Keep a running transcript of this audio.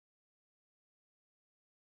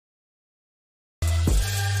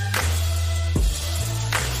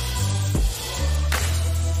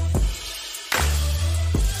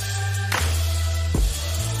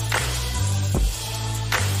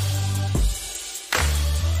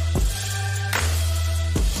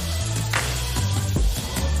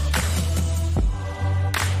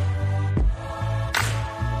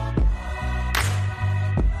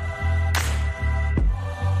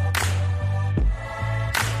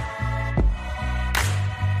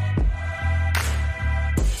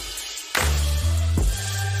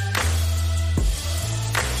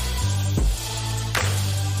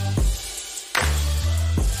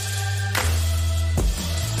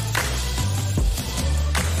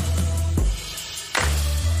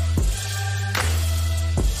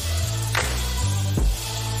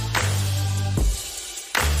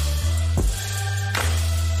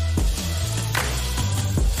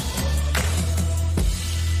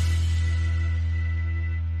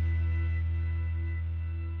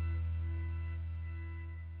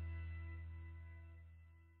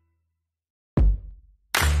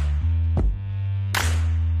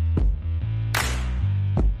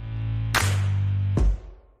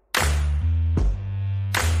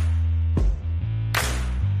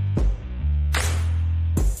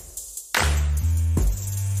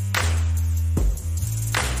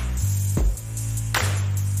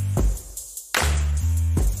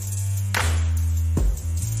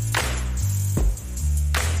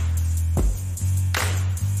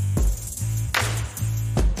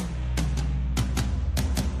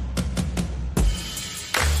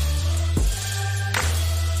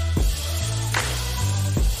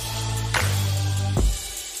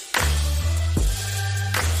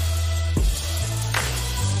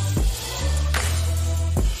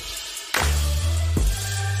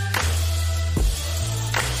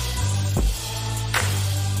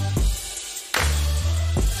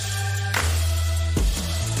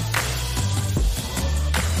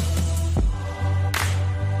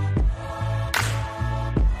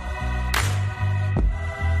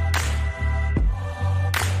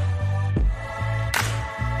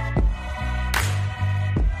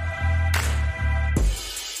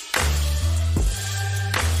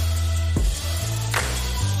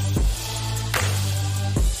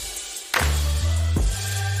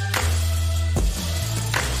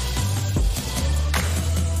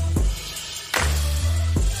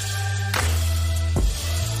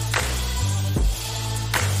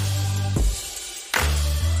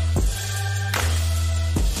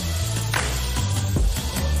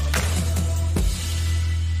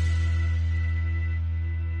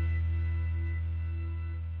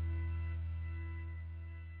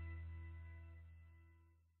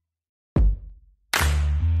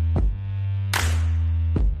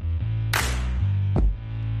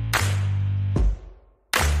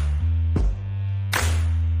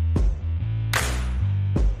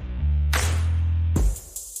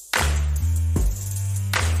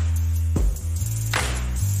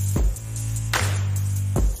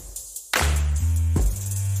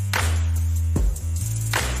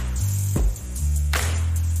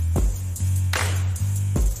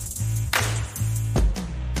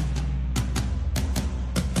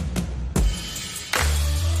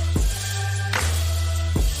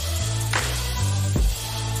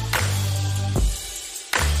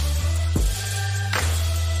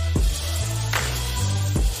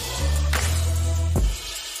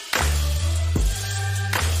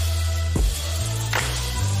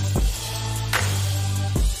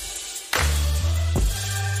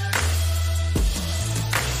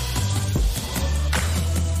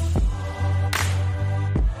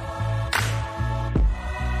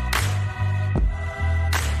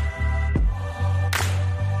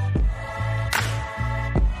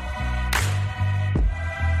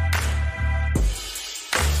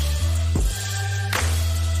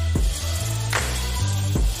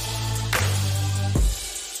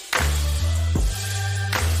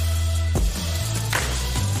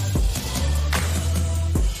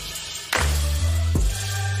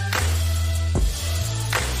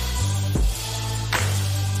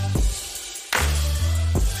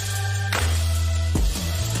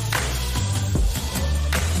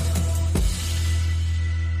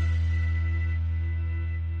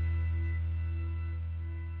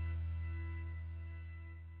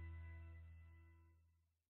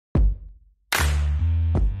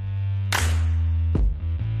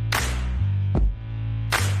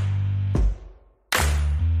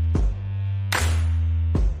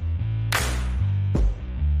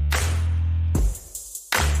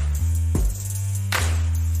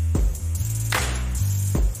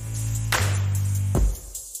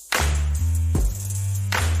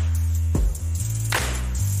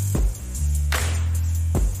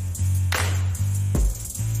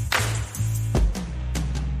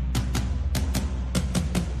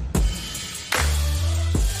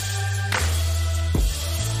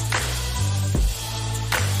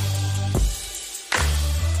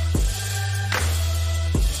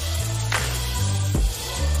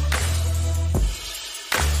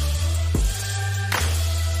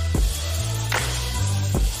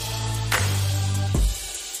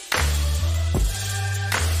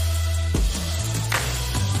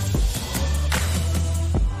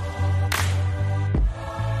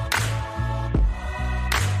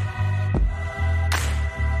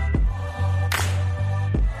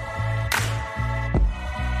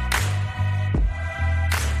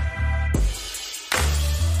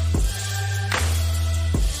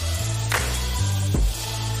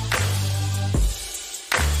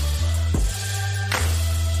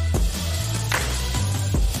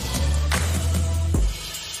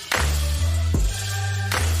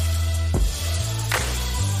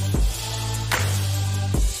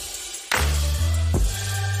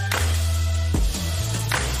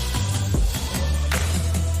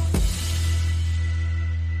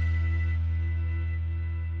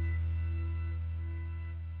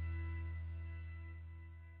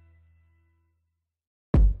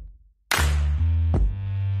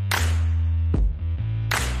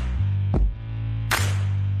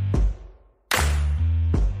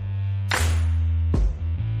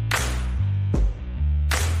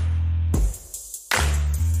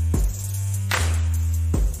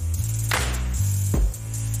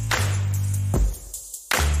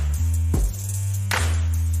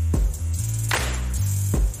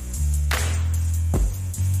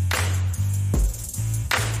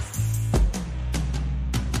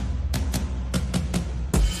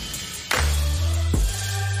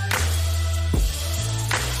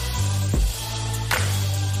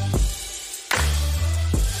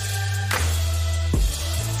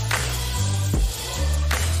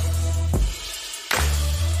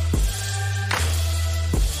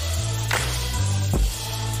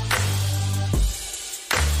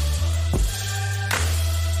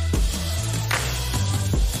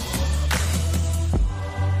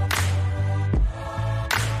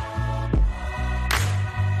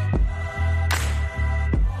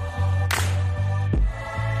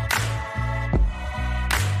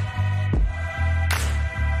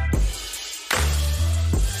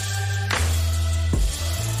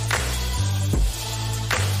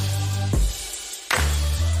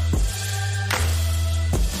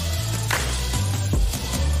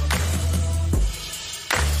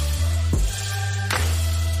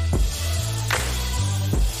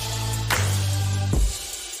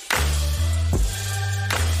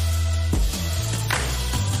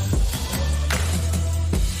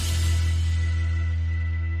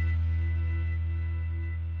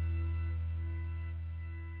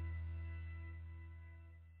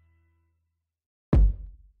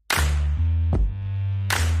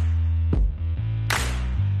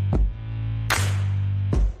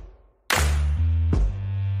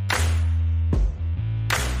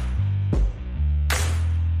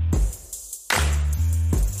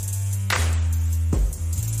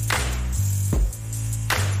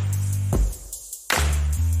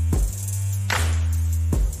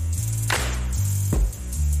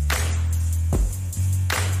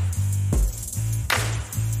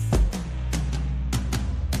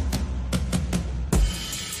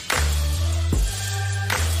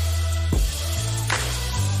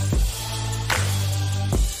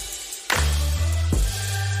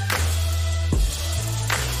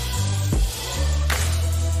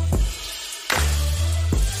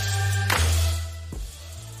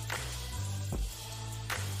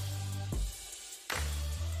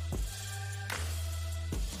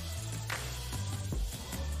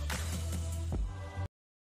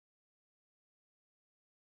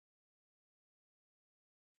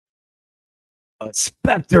A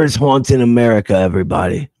specter is haunting America,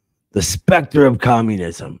 everybody. The specter of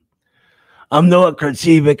communism. I'm Noah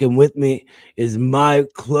Karcevic, and with me is my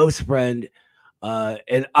close friend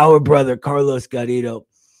and our brother, Carlos Garrido.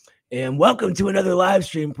 And welcome to another live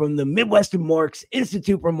stream from the Midwestern Marx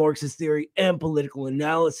Institute for Marxist Theory and Political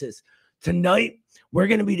Analysis. Tonight, we're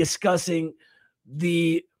going to be discussing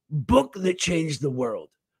the book that changed the world,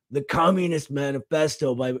 the Communist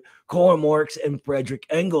Manifesto by Karl Marx and Friedrich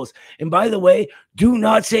Engels. And by the way, do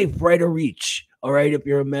not say Friedrich, all right, if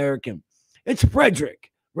you're American. It's Frederick,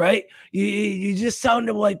 right? You just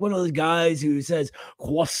sounded like one of those guys who says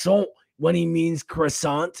croissant when he means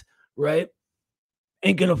croissant, right?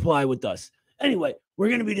 Ain't going to fly with us. Anyway, we're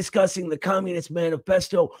going to be discussing the Communist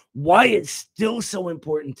Manifesto, why it's still so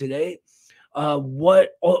important today,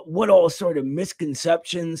 what all sort of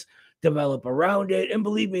misconceptions develop around it, and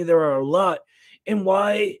believe me, there are a lot, and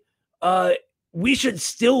why we should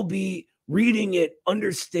still be reading it,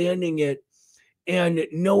 understanding it, and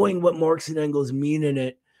knowing what Marx and Engels mean in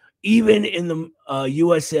it, even in the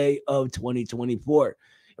USA of 2024.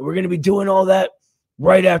 And we're going to be doing all that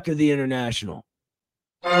right after the International.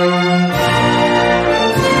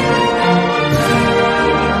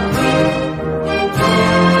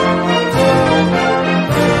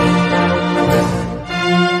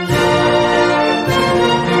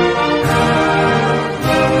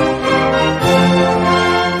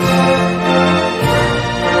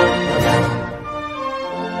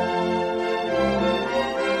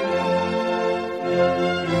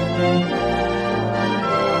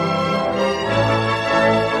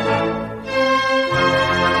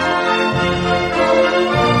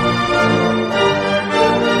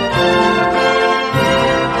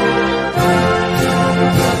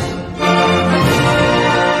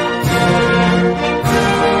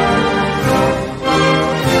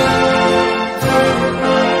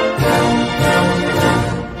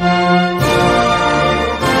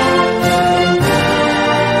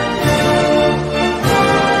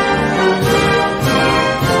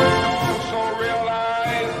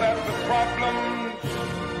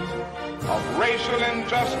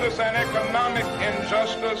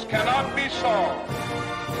 Cannot be solved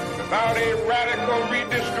without a radical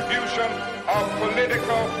redistribution of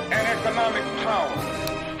political and economic power.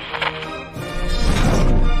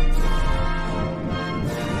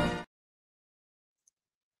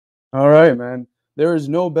 All right, man. There is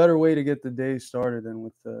no better way to get the day started than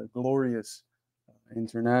with the glorious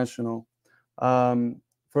International. For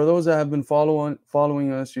those that have been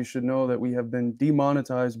following us, you should know that we have been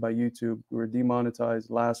demonetized by YouTube. We were demonetized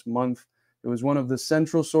last month. It was one of the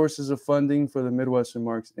central sources of funding for the Midwestern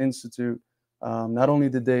Marx Institute. Not only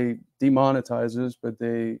did they demonetize us, but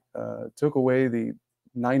they took away the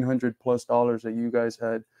 $900+ that you guys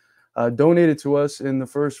had donated to us in the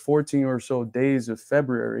first 14 or so days of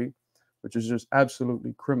February, which is just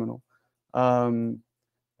absolutely criminal.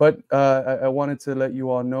 But I wanted to let you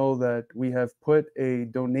all know that we have put a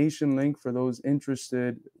donation link for those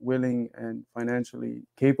interested, willing, and financially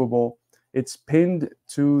capable. It's pinned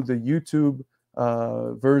to the YouTube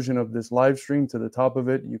version of this live stream to the top of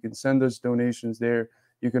it. You can send us donations there.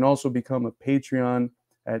 You can also become a Patreon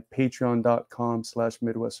at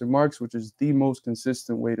patreon.com/MidwesternMarx, which is the most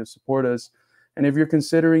consistent way to support us. And if you're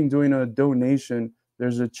considering doing a donation,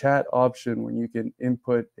 there's a chat option where you can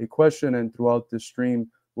input a question, and throughout the stream,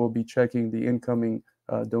 we'll be checking the incoming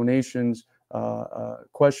donations,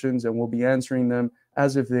 questions, and we'll be answering them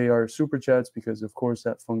as if they are super chats, because of course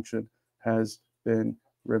that function has been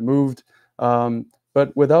removed.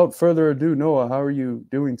 But without further ado, Noah, how are you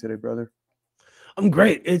doing today, brother? I'm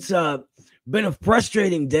great. It's been a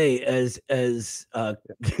frustrating day, as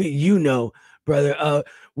you know, brother.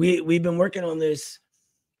 We've been working on this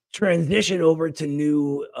transition over to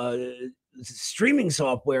new streaming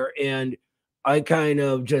software, and I kind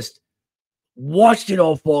of just watched it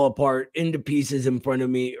all fall apart into pieces in front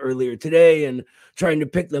of me earlier today, and trying to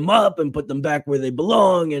pick them up and put them back where they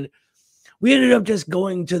belong. And we ended up just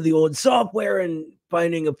going to the old software and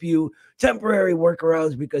finding a few temporary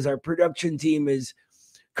workarounds because our production team is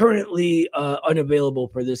currently unavailable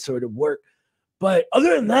for this sort of work. But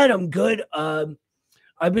other than that, I'm good.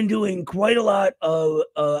 I've been doing quite a lot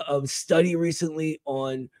of study recently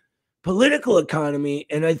on political economy,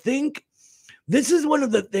 and I think this is one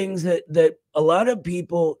of the things that a lot of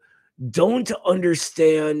people don't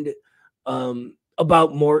understand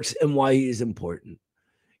about Marx and why he is important.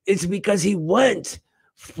 It's because he went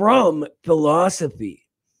from philosophy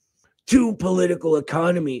to political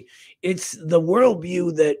economy. It's the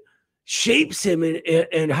worldview that shapes him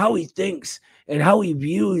and how he thinks and how he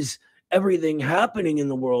views everything happening in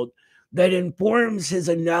the world that informs his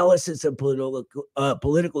analysis of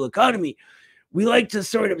political economy, we like to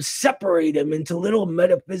sort of separate him into little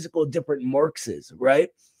metaphysical different Marxes, right?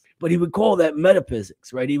 But he would call that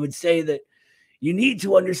metaphysics, right? He would say that you need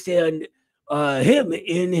to understand him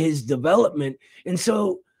in his development. And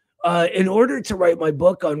so, in order to write my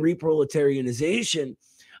book on reproletarianization,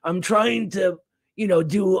 I'm trying to,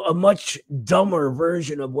 do a much dumber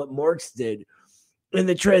version of what Marx did in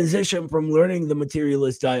the transition from learning the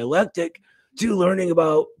materialist dialectic to learning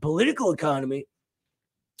about political economy.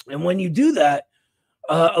 And when you do that,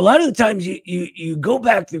 a lot of the times you go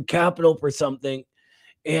back through Capital for something,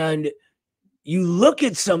 and you look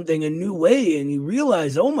at something a new way, and you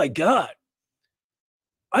realize, oh my God,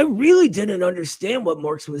 I really didn't understand what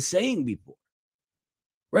Marx was saying before,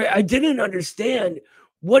 right? I didn't understand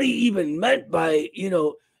what he even meant by,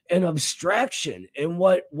 an abstraction, and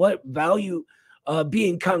what value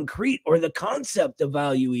being concrete, or the concept of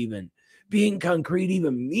value even being concrete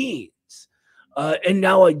even means. And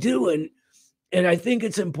now I do. And I think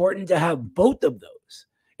it's important to have both of those.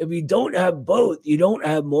 If you don't have both, you don't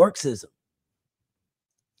have Marxism.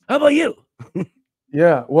 How about you?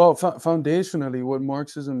 Yeah, well, foundationally, what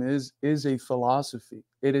Marxism is a philosophy.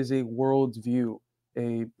 It is a worldview,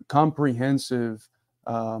 a comprehensive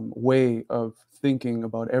way of thinking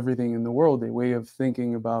about everything in the world, a way of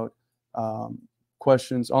thinking about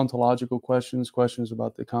questions, ontological questions, questions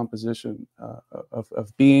about the composition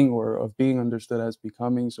of being, or of being understood as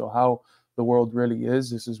becoming. So how the world really is.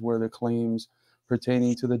 This is where the claims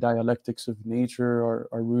pertaining to the dialectics of nature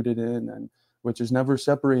are rooted in, and which is never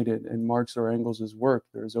separated in Marx or Engels' work.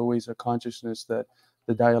 There's always a consciousness that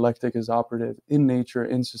the dialectic is operative in nature,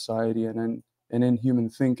 in society, and in human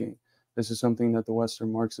thinking. This is something that the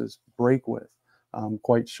Western Marxists break with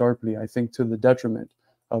quite sharply, I think, to the detriment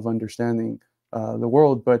of understanding the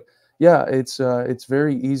world. But yeah, it's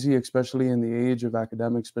very easy, especially in the age of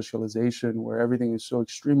academic specialization, where everything is so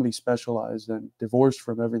extremely specialized and divorced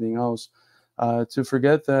from everything else, to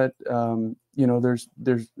forget that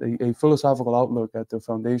there's a philosophical outlook at the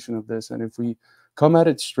foundation of this. And if we come at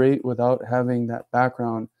it straight without having that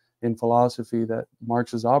background in philosophy that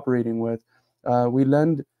Marx is operating with,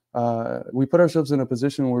 we put ourselves in a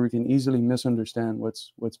position where we can easily misunderstand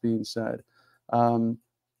what's being said.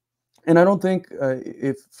 And I don't think,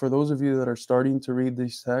 if for those of you that are starting to read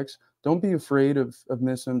these texts, don't be afraid of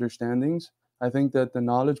misunderstandings. I think that the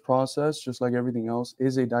knowledge process, just like everything else,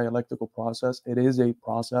 is a dialectical process. It is a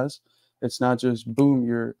process. It's not just boom,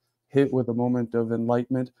 you're hit with a moment of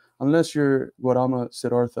enlightenment, unless you're Gautama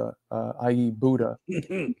Siddhartha, i.e. Buddha.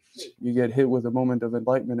 You get hit with a moment of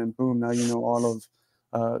enlightenment, and boom, now you know all of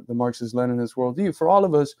the Marxist-Leninist worldview. For all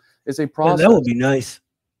of us, it's a process. Yeah, that would be nice.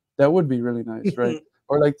 That would be really nice, right?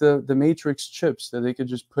 Or like the matrix chips that they could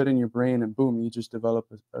just put in your brain, and boom, you just develop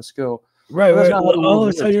a skill. Right, right. All of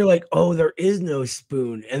a sudden you're like, oh, there is no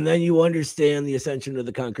spoon. And then you understand the ascension of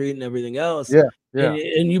the concrete and everything else. Yeah, yeah.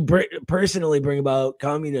 And you personally bring about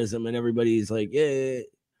communism, and everybody's like, yeah.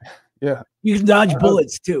 You can dodge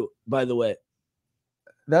bullets too, by the way.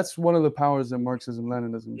 That's one of the powers that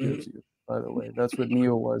Marxism-Leninism gives you, by the way. That's what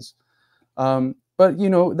Neo was. But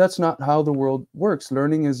that's not how the world works.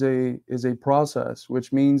 Learning is a process,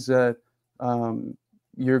 which means that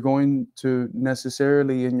you're going to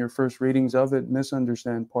necessarily, in your first readings of it,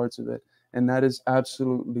 misunderstand parts of it, and that is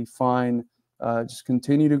absolutely fine. Just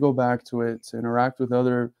continue to go back to it, to interact with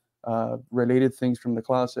other related things from the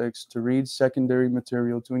classics, to read secondary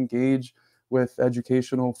material, to engage with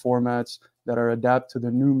educational formats that are adapt to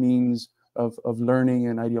the new means of learning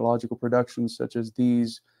and ideological productions such as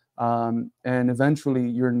these. And eventually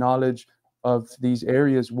your knowledge of these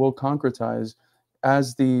areas will concretize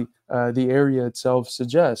as the area itself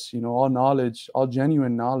suggests. All knowledge, all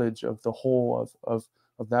genuine knowledge of the whole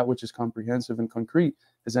of that which is comprehensive and concrete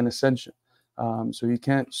is an ascension. So you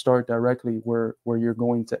can't start directly where you're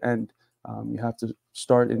going to end. You have to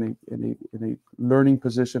start in a learning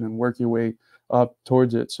position and work your way up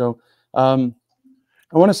towards it. So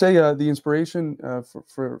I want to say the inspiration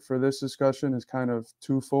for this discussion is kind of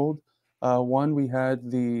twofold. One, we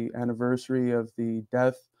had the anniversary of the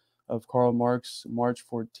death of Karl Marx, March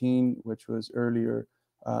 14, which was earlier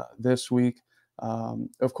this week.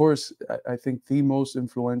 Of course, I think the most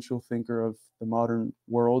influential thinker of the modern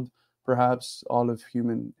world, perhaps all of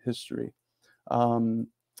human history. So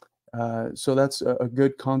that's a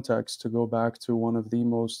good context to go back to one of the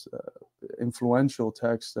most influential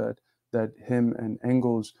texts that him and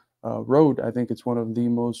Engels wrote. I think it's one of the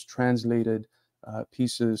most translated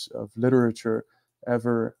pieces of literature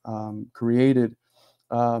ever created.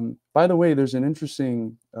 By the way, there's an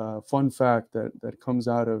interesting fun fact that comes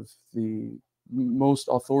out of the most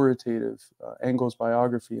authoritative Engels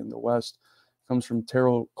biography in the West comes from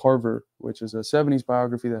Terrell Carver, which is a 70s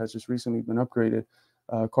biography that has just recently been upgraded.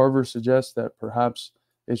 Carver suggests that perhaps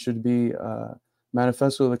it should be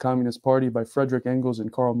Manifesto of the Communist Party by Frederick Engels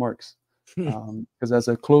and Karl Marx. Because as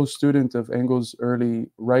a close student of Engels' early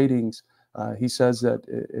writings, he says that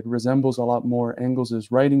it resembles a lot more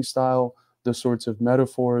Engels' writing style, the sorts of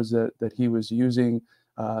metaphors that he was using,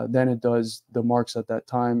 than it does the Marx at that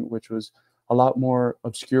time, which was a lot more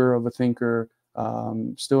obscure of a thinker,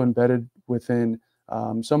 still embedded within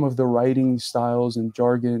some of the writing styles and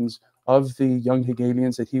jargons of the young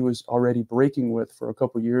Hegelians that he was already breaking with for a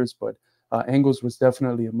couple of years. But Engels was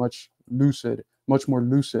definitely a much more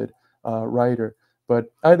lucid writer.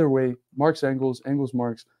 But either way, Marx, Engels, Engels,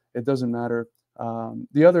 Marx, it doesn't matter.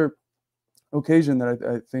 The other occasion that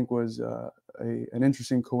I think was an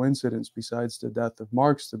interesting coincidence, besides the death of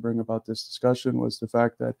Marx, to bring about this discussion, was the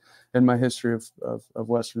fact that in my history of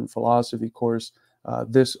Western philosophy course,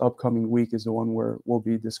 this upcoming week is the one where we'll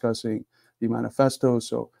be discussing the manifesto.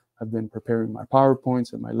 So I've been preparing my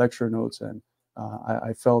PowerPoints and my lecture notes, and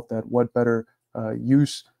I felt that what better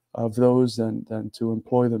use of those than to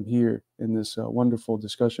employ them here in this wonderful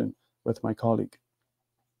discussion with my colleague.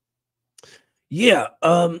 Yeah.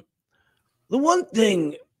 The one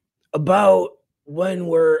thing about when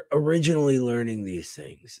we're originally learning these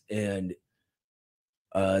things, and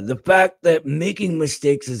the fact that making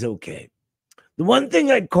mistakes is okay. The one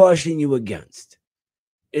thing I'd caution you against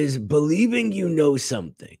is believing you know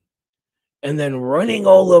something and then running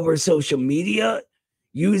all over social media,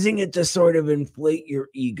 using it to sort of inflate your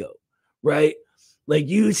ego, right? Like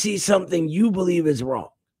you see something you believe is wrong,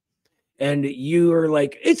 and you are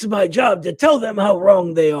like, it's my job to tell them how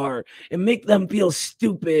wrong they are and make them feel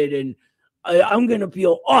stupid, and I'm going to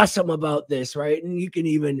feel awesome about this, right? And you can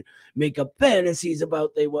even make up fantasies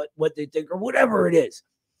about what they think or whatever it is.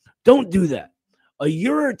 Don't do that. A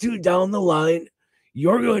year or two down the line,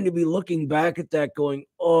 you're going to be looking back at that going,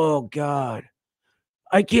 oh, God,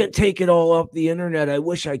 I can't take it all off the internet. I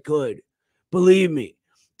wish I could. Believe me,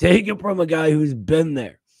 take it from a guy who's been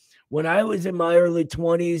there. When I was in my early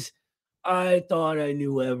 20s, I thought I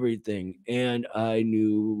knew everything, and I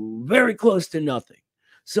knew very close to nothing.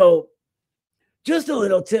 So just a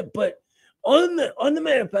little tip, but on the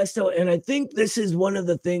manifesto, and I think this is one of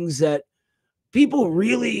the things that people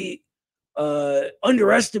really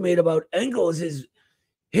underestimate about Engels, is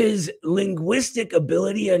his linguistic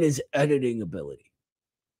ability and his editing ability.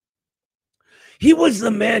 He was the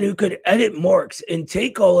man who could edit Marx and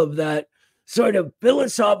take all of that sort of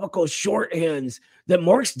philosophical shorthands that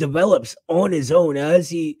Marx develops on his own as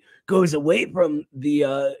he goes away from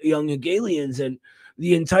the young Hegelians and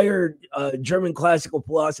the entire German classical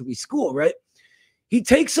philosophy school, right? He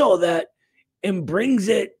takes all that and brings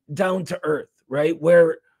it down to earth, right?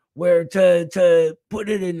 Where to put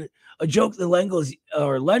it in a joke that Engels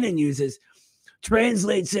or Lenin uses,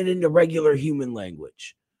 translates it into regular human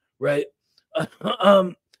language, right?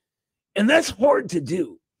 And that's hard to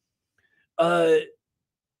do.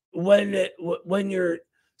 When you're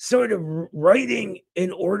sort of writing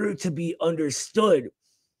in order to be understood,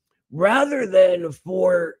 rather than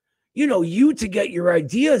for you to get your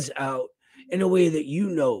ideas out in a way that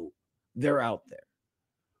they're out there,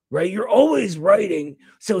 right? You're always writing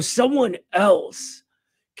so someone else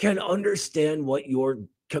can understand what you're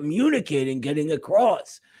communicating, getting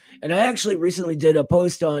across. And I actually recently did a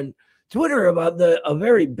post on Twitter about a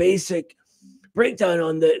very basic breakdown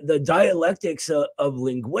on the dialectics of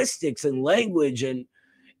linguistics and language, and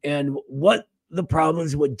what the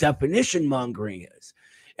problems with definition mongering is.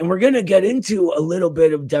 And we're going to get into a little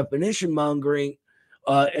bit of definition mongering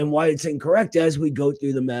and why it's incorrect as we go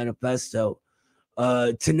through the manifesto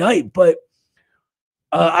tonight. But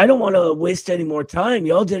I don't want to waste any more time.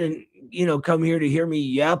 Y'all didn't, come here to hear me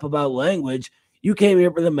yap about language. You came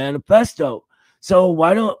here for the manifesto. So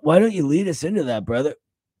why don't you lead us into that, brother?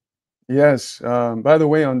 Yes. By the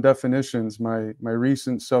way, on definitions, my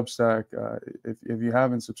recent Substack, if you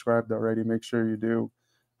haven't subscribed already, make sure you do.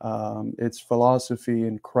 It's Philosophy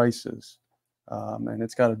in Crisis. And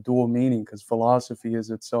it's got a dual meaning, because philosophy is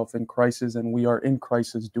itself in crisis, and we are in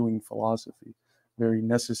crisis doing philosophy. Very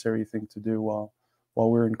necessary thing to do while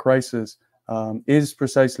we're in crisis, is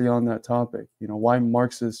precisely on that topic. Why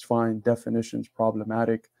Marxists find definitions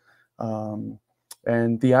problematic,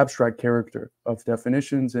 and the abstract character of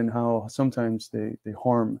definitions, and how sometimes they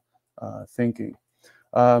harm thinking.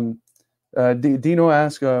 Dino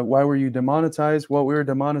asked, why were you demonetized? Well, we were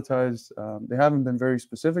demonetized. They haven't been very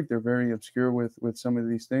specific. They're very obscure with some of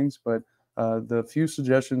these things, but the few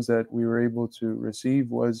suggestions that we were able to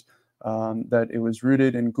receive was that it was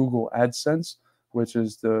rooted in Google AdSense, which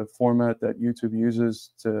is the format that YouTube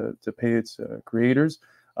uses to pay its creators,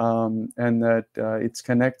 and that it's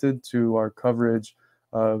connected to our coverage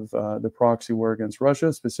of the proxy war against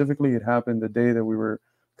Russia. Specifically, it happened the day that we were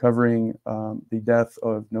covering the death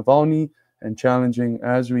of Navalny and challenging,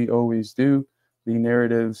 as we always do, the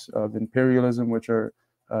narratives of imperialism, which are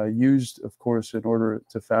used, of course, in order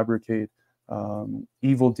to fabricate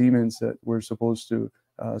evil demons that we're supposed to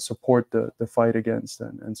support the fight against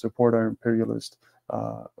and support our imperialist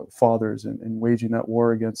fathers in waging that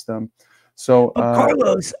war against them. So, but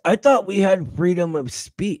Carlos, I thought we had freedom of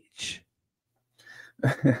speech.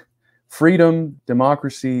 Freedom,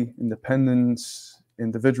 democracy, independence,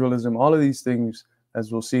 individualism, all of these things,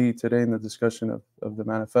 as we'll see today in the discussion of the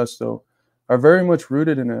manifesto, are very much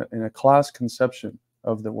rooted in a class conception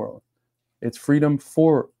of the world. It's freedom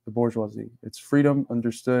for the bourgeoisie. It's freedom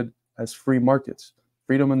understood as free markets,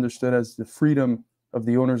 freedom understood as the freedom of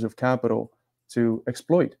the owners of capital to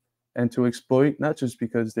exploit, and to exploit not just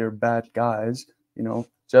because they're bad guys. You know,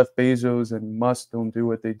 Jeff Bezos and Musk don't do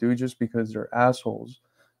what they do just because they're assholes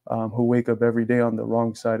who wake up every day on the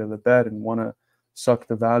wrong side of the bed and want to suck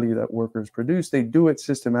the value that workers produce. They do it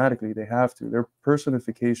systematically. They have to. They're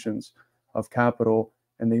personifications of capital,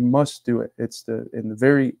 and they must do it. It's in the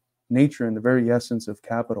very nature and the very essence of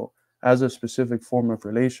capital as a specific form of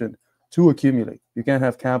relation to accumulate. You can't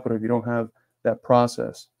have capital if you don't have that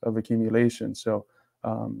process of accumulation. So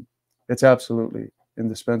it's absolutely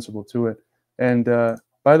indispensable to it. And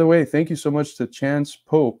by the way, thank you so much to Chance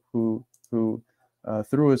Pope, who threw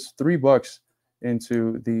us $3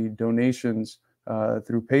 into the donations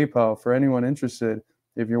through PayPal. For anyone interested,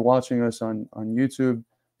 if you're watching us on YouTube,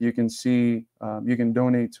 you can see, you can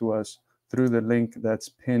donate to us through the link that's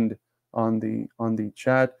pinned on the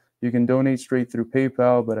chat. You can donate straight through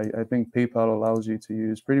PayPal, but I think PayPal allows you to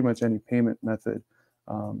use pretty much any payment method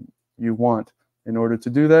you want in order to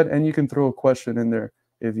do that. And you can throw a question in there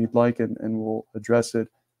if you'd like, and we'll address it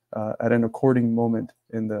at an according moment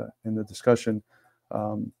in the discussion.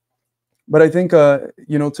 But I think,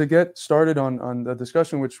 to get started on the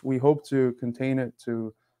discussion, which we hope to contain it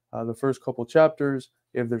to the first couple chapters,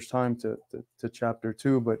 if there's time to chapter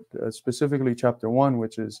 2, but specifically chapter 1,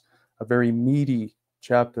 which is a very meaty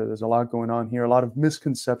chapter. There's a lot going on here, a lot of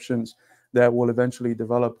misconceptions that will eventually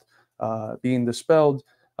develop being dispelled,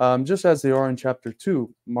 just as they are in chapter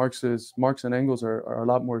 2. Marx and Engels are a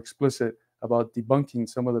lot more explicit about debunking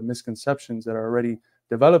some of the misconceptions that are already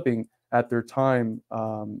developing at their time,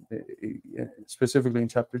 specifically in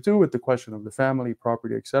chapter 2 with the question of the family,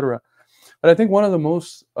 property, etc. But I think one of the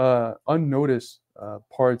most unnoticed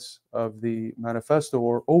parts of the manifesto,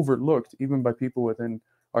 or overlooked even by people within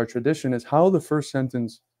our tradition, is how the first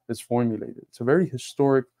sentence is formulated. It's a very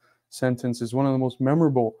historic sentence. It's one of the most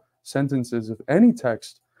memorable sentences of any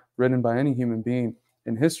text written by any human being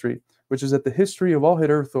in history, which is that the history of all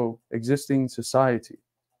hitherto existing society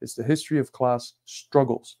is the history of class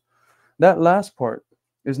struggles. That last part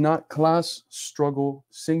is not class struggle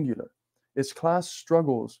singular. It's class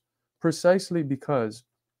struggles precisely because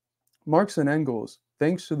Marx and Engels,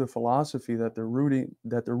 thanks to the philosophy that they're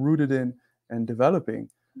rooted in and developing,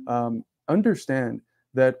 understand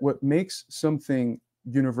that what makes something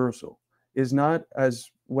universal is not, as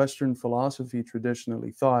Western philosophy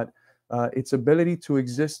traditionally thought, its ability to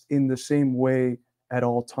exist in the same way at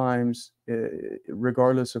all times,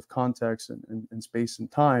 regardless of context and space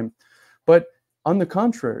and time. But on the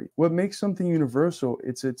contrary, what makes something universal,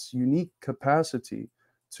 it's its unique capacity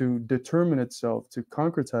to determine itself, to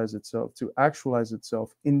concretize itself, to actualize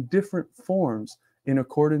itself in different forms in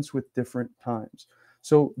accordance with different times.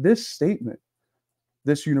 So this statement,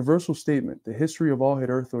 this universal statement, the history of all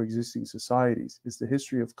hitherto existing societies is the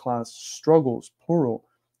history of class struggles, plural.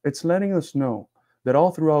 It's letting us know that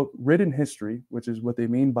all throughout written history, which is what they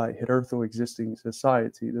mean by hitherto existing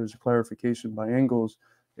society, there's a clarification by Engels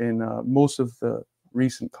in most of the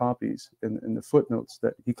recent copies in the footnotes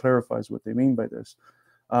that he clarifies what they mean by this.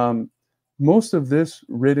 Most of this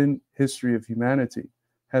written history of humanity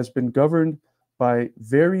has been governed by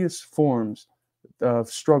various forms of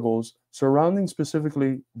struggles surrounding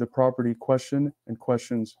specifically the property question and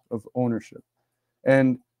questions of ownership.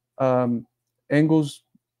 And Engels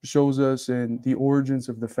shows us in The Origins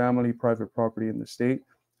of the Family, Private Property, and the State,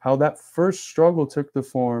 how that first struggle took the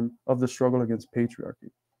form of the struggle against patriarchy.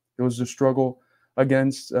 It was the struggle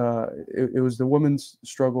against, it was the woman's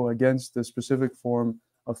struggle against the specific form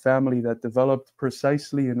of family that developed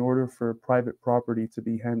precisely in order for private property to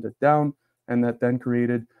be handed down, and that then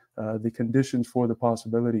created the conditions for the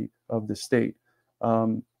possibility of the state.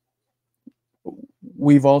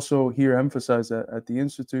 We've also here emphasized that at the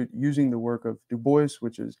Institute, using the work of Du Bois,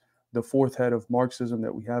 which is the fourth head of Marxism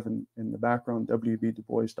that we have in the background, W.B. Du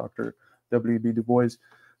Bois, Dr. W.B. Du Bois,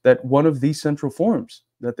 that one of the central forms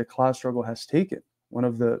that the class struggle has taken, one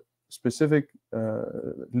of the specific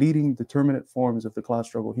leading determinate forms of the class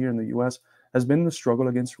struggle here in the US, has been the struggle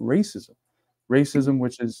against racism. Racism,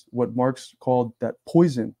 which is what Marx called that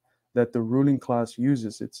poison that the ruling class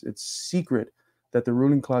uses. It's secret that the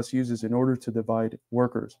ruling class uses in order to divide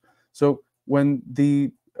workers. So when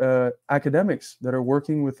the academics that are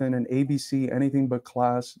working within an ABC, anything but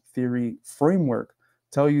class theory framework,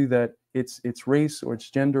 tell you that it's race or it's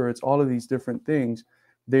gender, or it's all of these different things,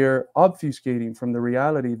 they're obfuscating from the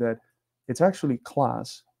reality that it's actually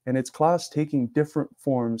class, and it's class taking different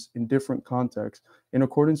forms in different contexts in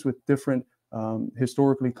accordance with different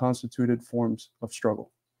historically constituted forms of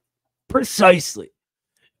struggle. Precisely.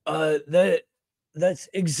 That's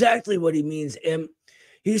exactly what he means. And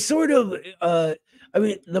he's sort of, I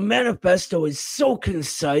mean, the manifesto is so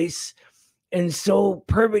concise and so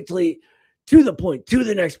perfectly to the point, to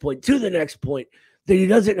the next point, to the next point, that he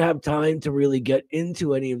doesn't have time to really get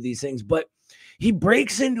into any of these things. But he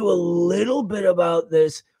breaks into a little bit about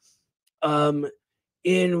this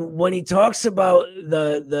in when he talks about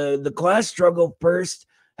the class struggle first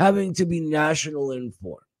having to be national in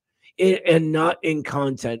form and not in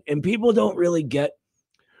content. And people don't really get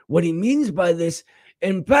what he means by this.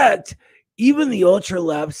 In fact, even the ultra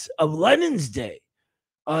lefts of Lenin's day,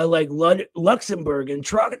 like Luxemburg and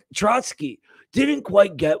Trotsky, didn't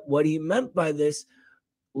quite get what he meant by this.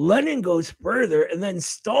 Lenin goes further, and then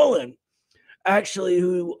Stalin, actually,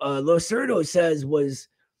 who Loserdo says was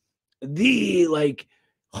the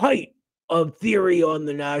height of theory on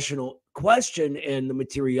the national question and the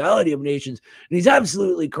materiality of nations, and he's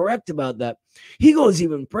absolutely correct about that. He goes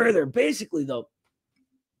even further. Basically, though,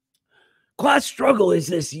 class struggle is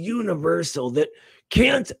this universal that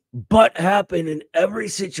can't but happen in every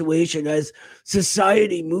situation as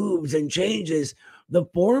society moves and changes. The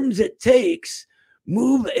forms it takes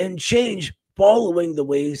move and change following the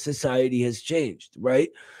way society has changed, right?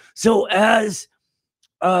 So as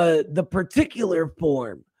the particular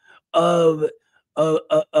form of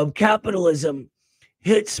capitalism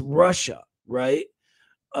hits Russia, right?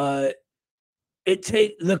 The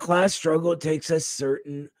class struggle takes a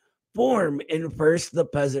certain form in first the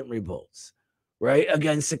peasant revolts, right,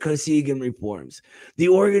 against the Kosygin reforms, the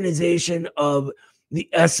organization of the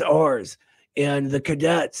SRs and the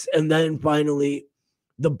cadets, and then finally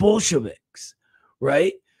the Bolsheviks,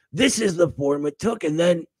 right? This is the form it took. And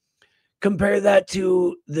then compare that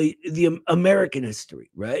to the American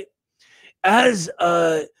history, right? As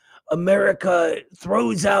America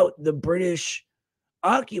throws out the British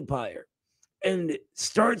occupier and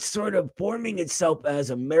starts sort of forming itself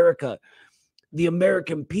as America, the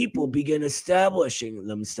American people begin establishing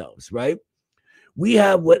themselves, right? We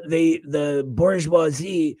have what the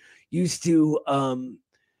bourgeoisie used to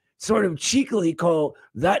sort of cheekily call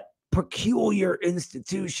that peculiar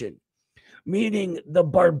institution, meaning the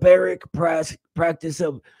barbaric practice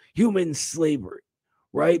of human slavery,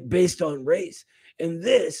 right, based on race. And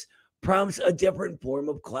this prompts a different form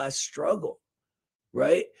of class struggle,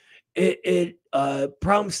 right? It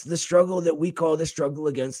prompts the struggle that we call the struggle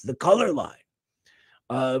against the color line,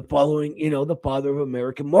 following, the father of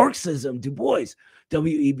American Marxism, Du Bois,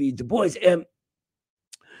 W.E.B. Du Bois. And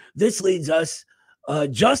this leads us,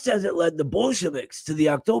 just as it led the Bolsheviks to the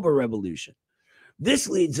October Revolution, this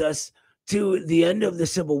leads us to the end of the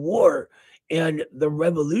Civil War and the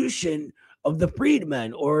revolution of the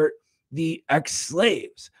freedmen or the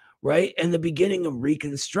ex-slaves, right? And the beginning of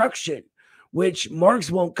Reconstruction, which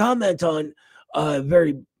Marx won't comment on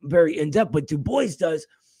very, very in-depth, but Du Bois does,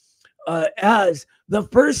 as the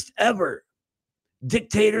first ever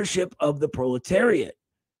dictatorship of the proletariat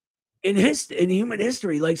in human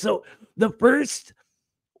history. So the first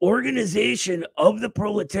organization of the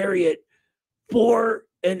proletariat for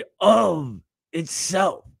and of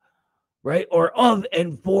itself, right? Or of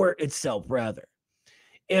and for itself, rather.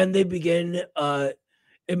 And they begin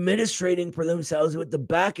administrating for themselves with the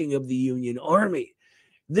backing of the Union Army.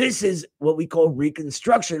 This is what we call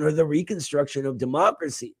Reconstruction, or the reconstruction of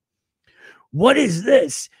democracy. What is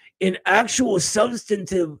this in actual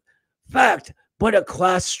substantive fact but a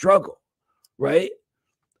class struggle, right?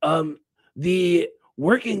 The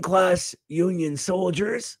working class Union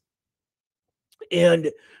soldiers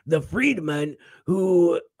and the freedmen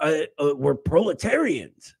who were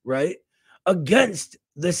proletarians, right, against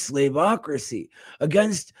the slaveocracy,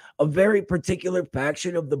 against a very particular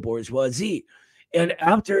faction of the bourgeoisie. And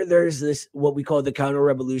after there's this, what we call the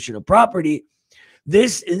counter-revolution of property,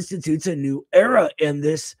 this institutes a new era, and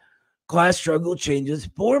this class struggle changes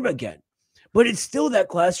form again. But it's still that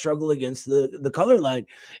class struggle against the color line.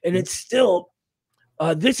 And it's still,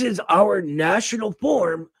 this is our national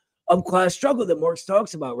form of class struggle that Marx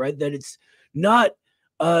talks about, right? That it's not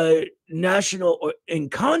national or in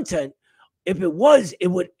content. If it was, it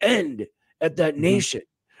would end at that nation.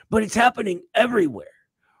 But it's happening everywhere,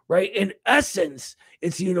 right? In essence,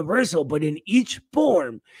 it's universal, but in each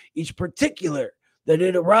form, each particular that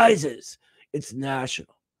it arises, it's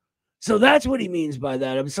national. So that's what he means by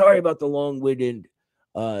that. I'm sorry about the long-winded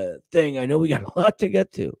thing. I know we got a lot to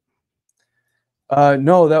get to.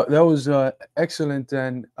 No, that was excellent,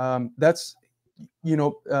 and that's,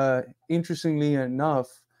 interestingly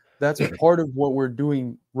enough, that's part of what we're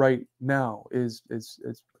doing right now is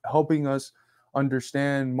helping us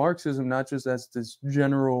understand Marxism not just as this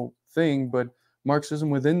general thing, but Marxism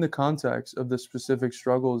within the context of the specific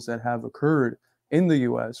struggles that have occurred in the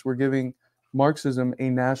U.S. We're giving Marxism a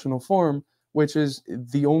national form, which is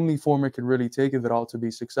the only form it could really take if it ought to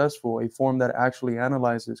be successful, a form that actually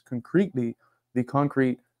analyzes concretely the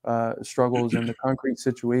concrete struggles and the concrete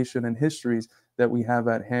situation and histories that we have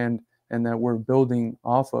at hand and that we're building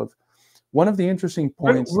off of. One of the interesting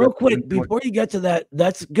points... Real quick, before you get to that,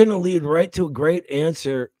 that's going to lead right to a great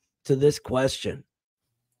answer to this question.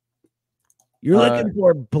 You're looking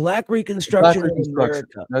for Black Reconstruction in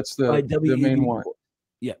America. That's the main one.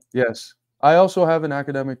 Yeah. Yes. I also have an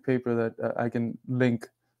academic paper that I can link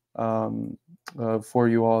for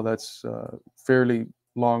you all that's fairly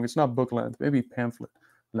long. It's not book length, maybe pamphlet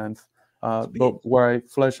length, but where I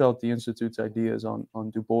flesh out the Institute's ideas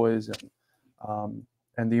on Du Bois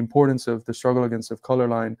and the importance of the struggle against the color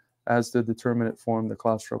line as the determinate form the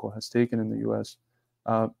class struggle has taken in the U.S.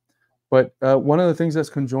 But one of the things that's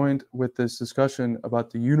conjoined with this discussion about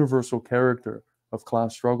the universal character of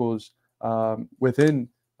class struggles within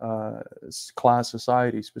class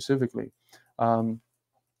society specifically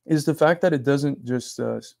is the fact that it doesn't just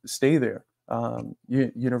stay there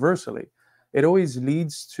universally. It always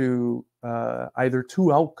leads to either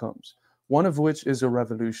two outcomes, one of which is a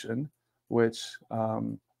revolution, which,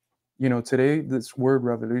 today this word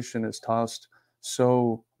revolution is tossed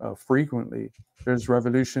so frequently. There's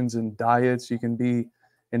revolutions in diets. You can be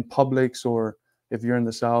in Publix, or if you're in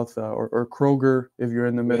the South, or Kroger, if you're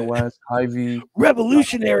in the Midwest, Hy-Vee.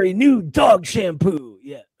 Revolutionary new dog shampoo.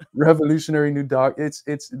 Yeah. Revolutionary new dog.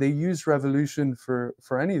 They use revolution for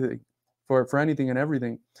anything, for anything and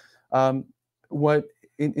everything. What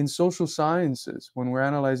in social sciences, when we're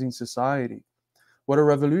analyzing society, what a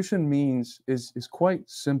revolution means is quite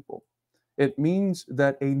simple. It means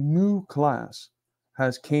that a new class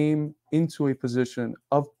has came into a position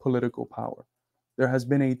of political power. There has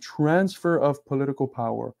been a transfer of political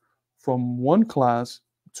power from one class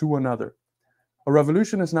to another. A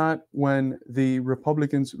revolution is not when the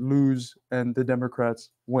Republicans lose and the Democrats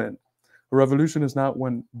win. A revolution is not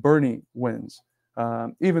when Bernie wins.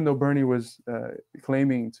 Even though Bernie was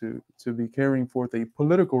claiming to be carrying forth a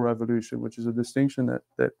political revolution, which is a distinction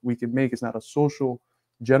that we can make. It's not a social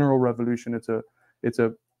general revolution. It's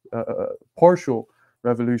a partial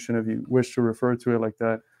revolution, if you wish to refer to it like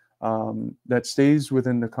that, that stays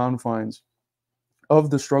within the confines of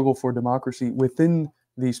the struggle for democracy within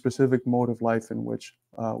the specific mode of life in which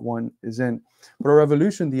one is in. But a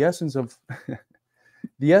revolution, the essence of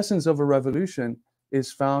a revolution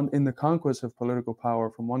is found in the conquest of political power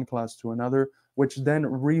from one class to another, which then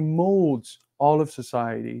remolds all of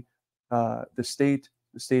society, the state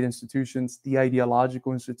institutions, the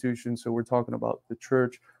ideological institutions. So we're talking about the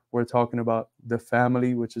church, we're talking about the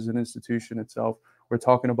family, which is an institution itself, we're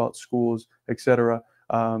talking about schools, etc.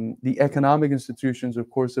 The economic institutions, of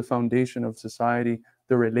course, the foundation of society,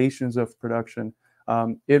 the relations of production.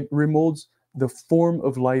 It remolds the form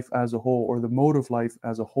of life as a whole, or the mode of life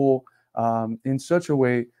as a whole, in such a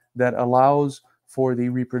way that allows for the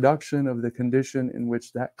reproduction of the condition in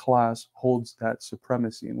which that class holds that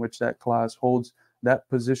supremacy, in which that class holds that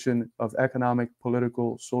position of economic,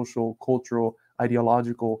 political, social, cultural,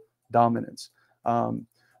 ideological dominance.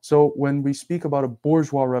 So when we speak about a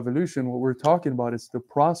bourgeois revolution, what we're talking about is the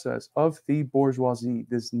process of the bourgeoisie,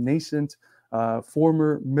 this nascent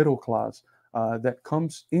former middle class that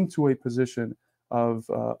comes into a position of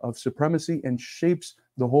supremacy and shapes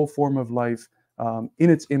the whole form of life in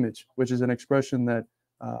its image, which is an expression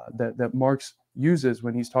that Marx uses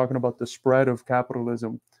when he's talking about the spread of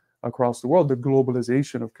capitalism across the world, the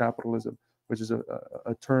globalization of capitalism, which is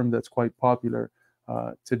a term that's quite popular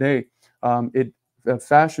today. It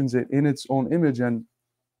fashions it in its own image, and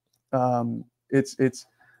it's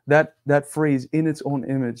that phrase, in its own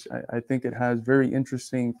image, I think it has very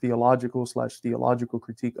interesting theological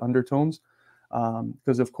critique undertones.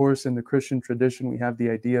 Because of course, in the Christian tradition, we have the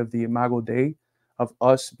idea of the imago Dei, of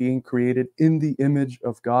us being created in the image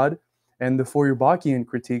of God. And the Feuerbachian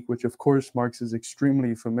critique, which of course Marx is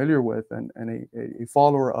extremely familiar with and a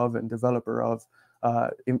follower of and developer of,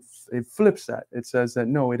 it flips that. It says that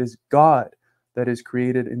no, it is God that is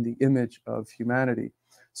created in the image of humanity.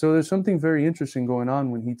 So there's something very interesting going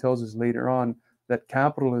on when he tells us later on that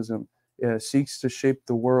capitalism seeks to shape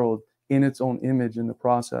the world in its own image in the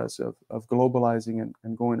process of globalizing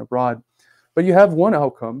and going abroad. But you have one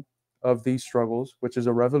outcome of these struggles, which is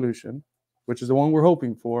a revolution, which is the one we're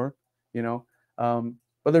hoping for, you know.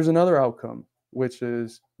 But there's another outcome, which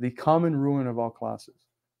is the common ruin of all classes,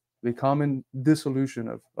 the common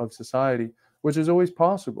dissolution of society, which is always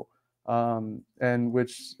possible. And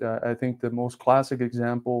which I think the most classic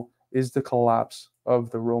example is the collapse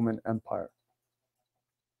of the Roman Empire.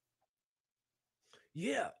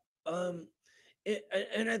 Yeah.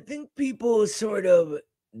 And I think people sort of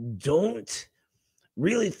don't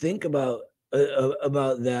really think about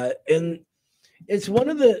that. And it's one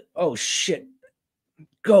of the, oh shit.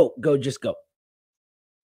 Go, just go.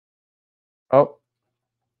 Oh,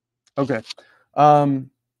 okay.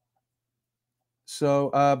 So,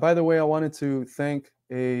 by the way, I wanted to thank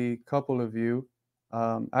a couple of you,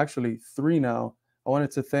 actually three now. I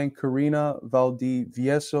wanted to thank Karina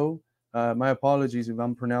Valdivieso. My apologies if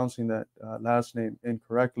I'm pronouncing that last name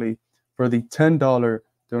incorrectly, for the $10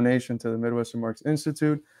 donation to the Midwestern Marx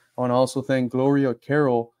Institute. I want to also thank Gloria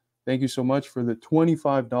Carroll. Thank you so much for the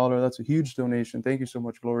 $25. That's a huge donation. Thank you so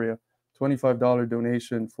much, Gloria. $25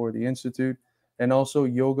 donation for the Institute. And also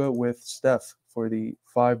Yoga with Steph for the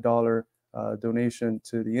 $5 donation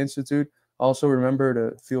to the Institute. Also, remember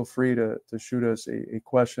to feel free to shoot us a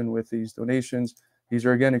question with these donations. These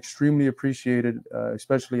are, again, extremely appreciated,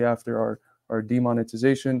 especially after our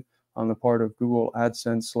demonetization on the part of Google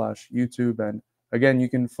AdSense /YouTube. And again, you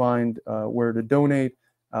can find where to donate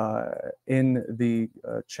in the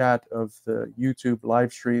chat of the YouTube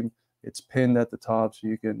live stream. It's pinned at the top, so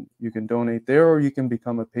you can donate there, or you can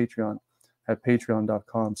become a Patreon at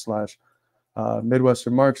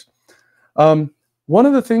patreon.com/Midwestern Marx. One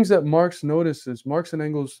of the things that Marx and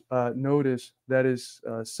Engels notice that is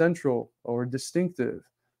central or distinctive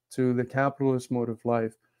to the capitalist mode of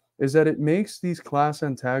life is that it makes these class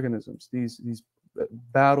antagonisms, these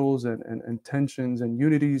battles and tensions and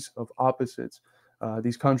unities of opposites,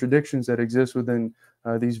 these contradictions that exist within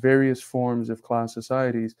these various forms of class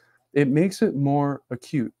societies, it makes it more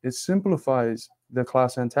acute. It simplifies the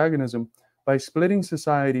class antagonism by splitting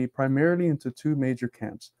society primarily into two major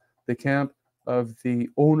camps: the camp of the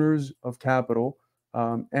owners of capital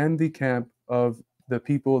and the camp of the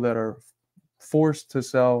people that are forced to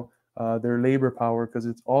sell their labor power because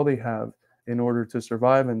it's all they have in order to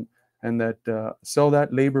survive, and that sell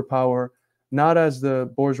that labor power not, as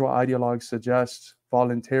the bourgeois ideologue suggests,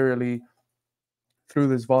 voluntarily through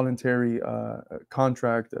this voluntary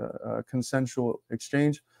contract, consensual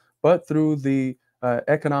exchange, but through the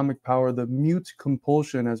economic power, the mute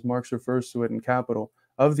compulsion, as Marx refers to it in Capital,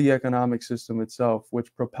 of the economic system itself,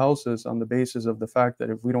 which propels us on the basis of the fact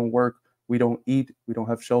that if we don't work, we don't eat, we don't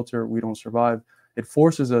have shelter, we don't survive. It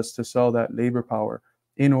forces us to sell that labor power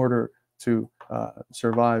in order to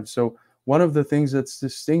survive. So one of the things that's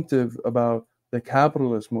distinctive about the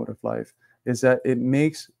capitalist mode of life is that it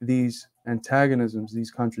makes these antagonisms,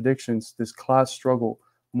 these contradictions, this class struggle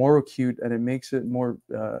more acute, and it makes it more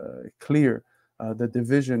clear, the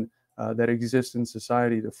division that exists in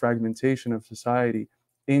society, the fragmentation of society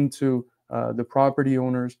into the property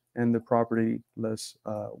owners and the propertyless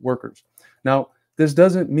workers. Now, this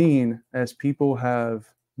doesn't mean, as people have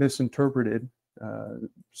misinterpreted,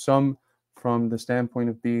 some from the standpoint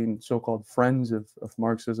of being so-called friends of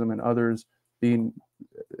Marxism and others being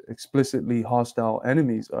explicitly hostile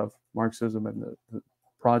enemies of Marxism and the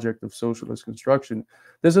project of socialist construction.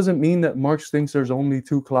 This doesn't mean that Marx thinks there's only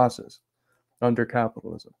two classes under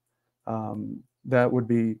capitalism. That would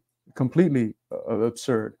be completely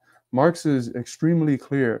absurd. Marx is extremely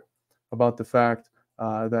clear about the fact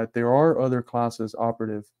that there are other classes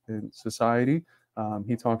operative in society.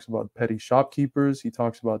 He talks about petty shopkeepers. He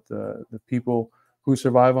talks about the people who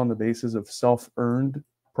survive on the basis of self-earned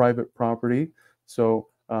private property. So,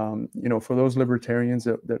 for those libertarians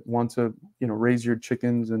that want to, raise your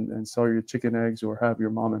chickens and sell your chicken eggs or have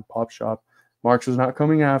your mom and pop shop, Marx is not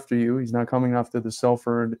coming after you. He's not coming after the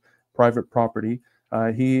self-earned private property.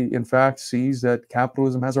 He, in fact, sees that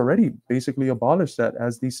capitalism has already basically abolished that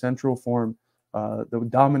as the central form, the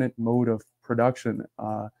dominant mode of production.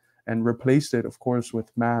 and replaced it, of course,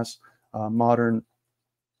 with mass modern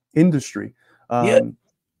industry. Yeah.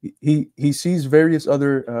 He sees various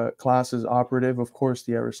other classes operative, of course,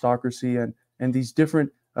 the aristocracy, and these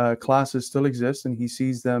different classes still exist, and he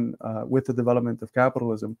sees them with the development of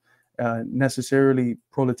capitalism necessarily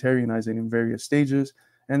proletarianizing in various stages,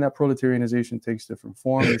 and that proletarianization takes different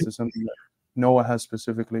forms. This is something that Noah has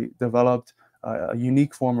specifically developed, a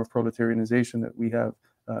unique form of proletarianization that we have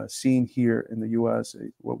seen here in the U.S.,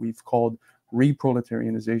 what we've called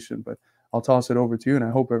reproletarianization. But I'll toss it over to you, and I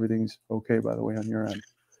hope everything's okay, by the way, on your end.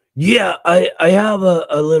 Yeah, I have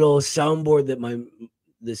a little soundboard that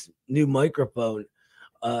this new microphone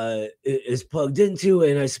is plugged into,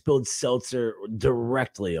 and I spilled seltzer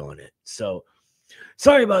directly on it. So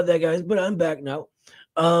sorry about that, guys, but I'm back now.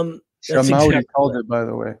 That's exactly called it, by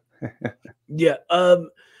the way. Yeah.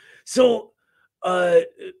 So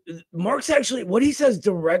Marx actually, what he says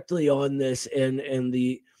directly on this,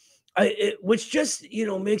 which just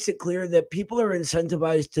makes it clear that people are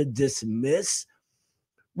incentivized to dismiss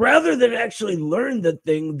rather than actually learn the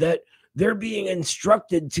thing that they're being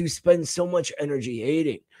instructed to spend so much energy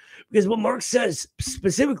hating. Because what Marx says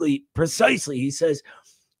specifically, precisely, he says,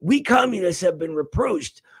 we communists have been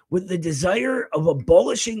reproached with the desire of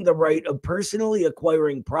abolishing the right of personally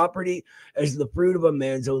acquiring property as the fruit of a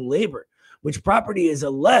man's own labor, which property is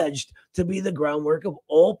alleged to be the groundwork of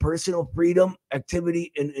all personal freedom,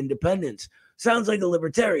 activity, and independence. Sounds like a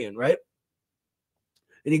libertarian, right?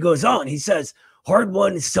 And he goes on, he says,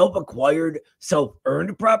 hard-won, self-acquired,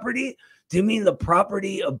 self-earned property? Do you mean the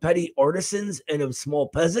property of petty artisans and of small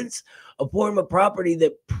peasants, a form of property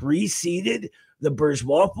that preceded the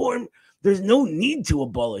bourgeois form? There's no need to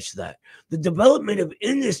abolish that. The development of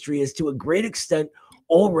industry has to a great extent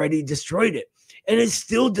already destroyed it and is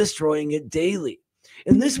still destroying it daily.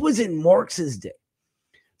 And this was in Marx's day.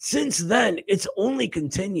 Since then, it's only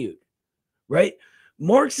continued, right?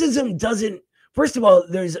 Marxism doesn't, first of all,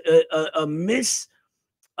 there's a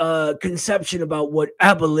misconception about what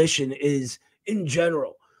abolition is in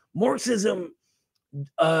general. Marxism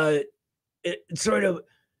it sort of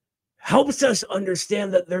helps us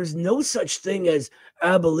understand that there's no such thing as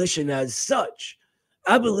abolition as such.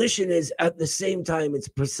 Abolition is at the same time its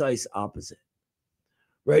precise opposite,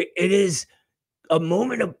 right? It is a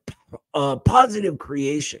moment of positive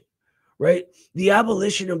creation, right? The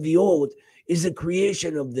abolition of the old is a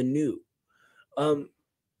creation of the new.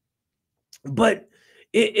 But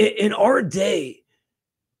in our day,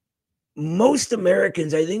 most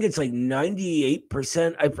Americans, I think it's like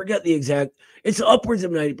 98%, I forget the exact, it's upwards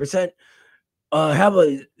of 90%, have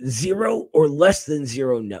a zero or less than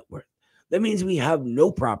zero net worth. That means we have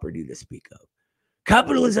no property to speak of.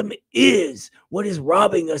 Capitalism is what is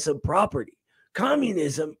robbing us of property.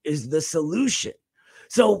 Communism is the solution.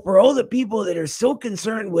 So for all the people that are so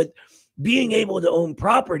concerned with being able to own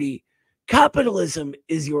property, capitalism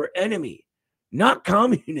is your enemy, not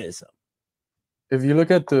communism. If you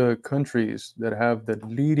look at the countries that have the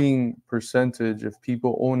leading percentage of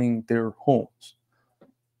people owning their homes,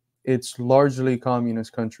 it's largely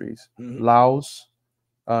communist countries. Mm-hmm. Laos,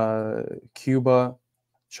 Cuba,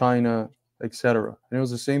 China, etc. And it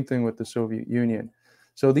was the same thing with the Soviet Union.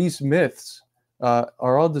 So these myths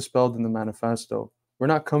are all dispelled in the manifesto. We're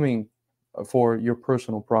not coming for your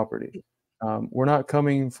personal property. We're not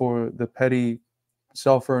coming for the petty,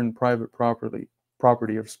 self-earned private property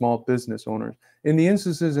of small business owners. In the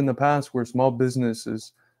instances in the past where small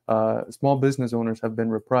business owners have been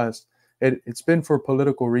repressed, it's been for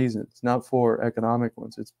political reasons, not for economic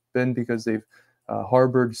ones. It's been because they've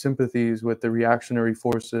harbored sympathies with the reactionary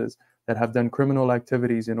forces that have done criminal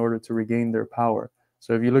activities in order to regain their power.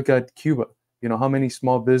 So if you look at Cuba, how many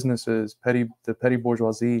small businesses, the petty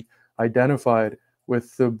bourgeoisie identified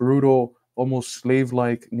with the brutal, almost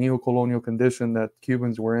slave-like neo-colonial condition that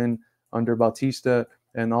Cubans were in under Batista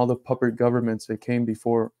and all the puppet governments that came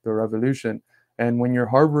before the revolution. And when you're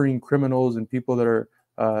harboring criminals and people that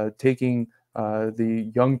are taking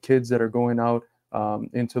the young kids that are going out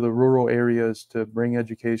into the rural areas to bring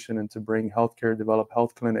education and to bring healthcare, develop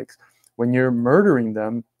health clinics, when you're murdering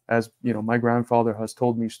them, as my grandfather has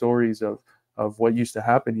told me stories of what used to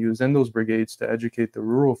happen. He was in those brigades to educate the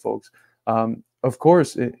rural folks. Of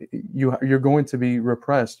course, you're going to be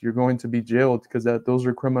repressed. You're going to be jailed because those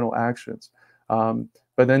are criminal actions.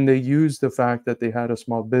 But then they use the fact that they had a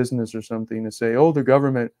small business or something to say, oh, the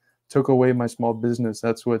government took away my small business.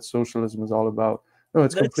 That's what socialism is all about. No,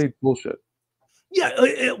 it's complete bullshit. Yeah,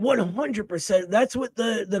 100%. That's what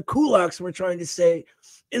the kulaks were trying to say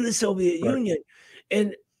in the Soviet Union.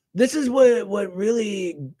 And this is what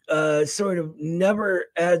really sort of never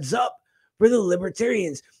adds up for the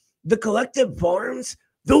libertarians. The collective farms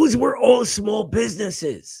Those were all small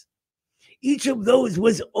businesses. Each of those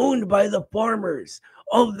was owned by the farmers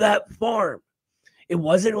of that farm. It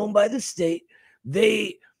wasn't owned by the state.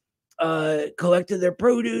 They collected their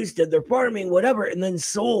produce, did their farming, whatever, and then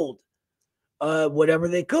sold whatever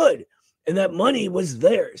they could. And that money was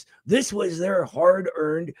theirs. This was their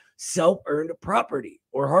hard-earned, self-earned property,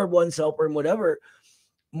 or hard-won, self-earned, whatever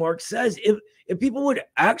Marx says. If people would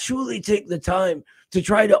actually take the time to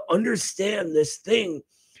try to understand this thing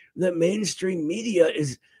that mainstream media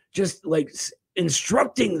is just like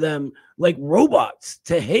instructing them like robots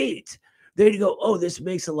to hate, they'd go, oh, this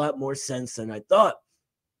makes a lot more sense than I thought.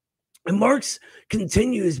 And Marx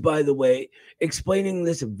continues, by the way, explaining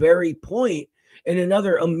this very point in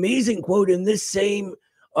another amazing quote in this same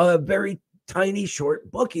very tiny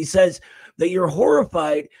short book. He says that you're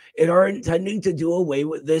horrified at our intending to do away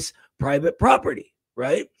with this private property,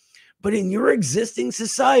 right? But in your existing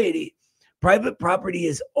society, private property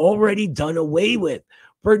is already done away with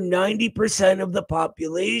for 90% of the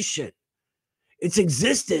population. Its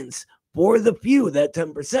existence for the few, that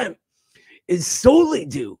 10%, is solely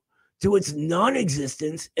due to its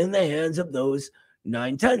non-existence in the hands of those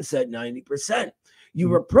 9/10, that 90%. You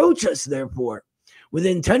reproach us, therefore, with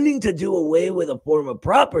intending to do away with a form of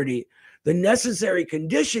property, the necessary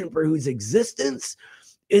condition for whose existence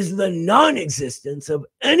is the non-existence of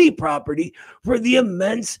any property for the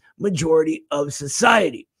immense majority of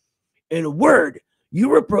society. In a word,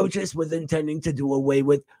 you reproach us with intending to do away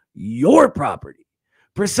with your property.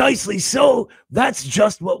 Precisely so, that's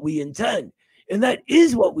just what we intend. And that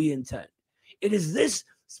is what we intend. It is this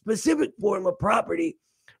specific form of property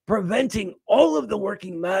preventing all of the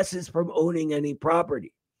working masses from owning any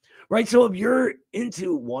property, right? So if you're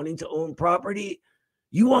into wanting to own property,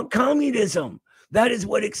 you want communism. That is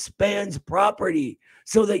what expands property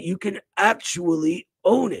so that you can actually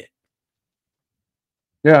own it.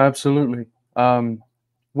 Yeah, absolutely.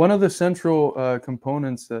 One of the central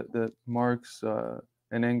components that Marx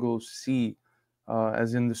and Engels see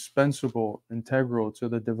as indispensable, integral to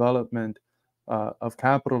the development of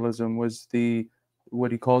capitalism was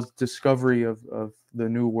what he calls discovery of the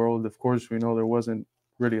New World. Of course, we know there wasn't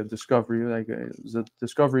really a discovery; like it was a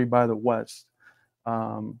discovery by the West,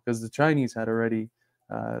 because the Chinese had already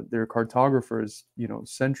their cartographers,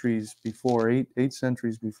 centuries before, eight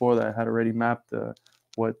centuries before that, had already mapped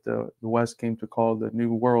what the West came to call the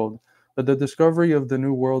New World. But the discovery of the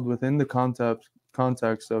New World within the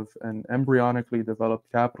context of an embryonically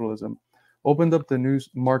developed capitalism opened up the new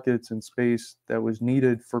markets and space that was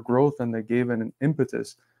needed for growth, and that gave an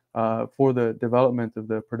impetus for the development of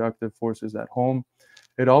the productive forces at home.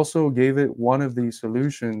 It also gave it one of the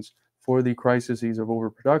solutions for the crises of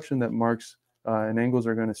overproduction that Marx and Engels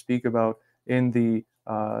are going to speak about in the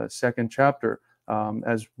second chapter,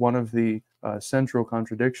 as one of the central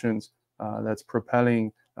contradictions that's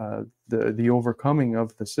propelling the overcoming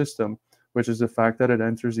of the system, which is the fact that it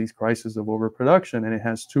enters these crises of overproduction, and it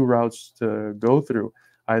has two routes to go through.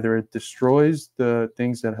 Either it destroys the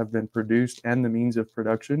things that have been produced and the means of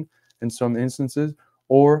production in some instances,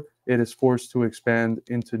 or it is forced to expand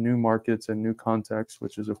into new markets and new contexts,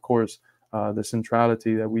 which is, of course, the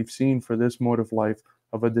centrality that we've seen for this mode of life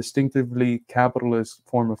of a distinctively capitalist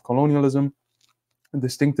form of colonialism, a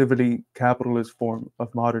distinctively capitalist form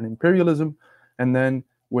of modern imperialism, and then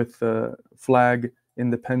with the flag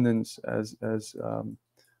independence, as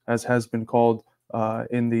has been called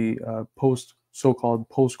in the so-called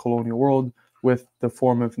post-colonial world, with the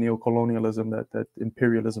form of neocolonialism that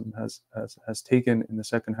imperialism has taken in the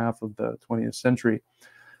second half of the 20th century.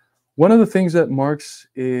 One of the things that Marx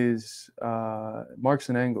and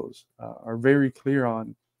Engels are very clear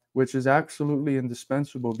on, which is absolutely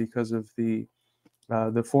indispensable because of the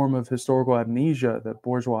form of historical amnesia that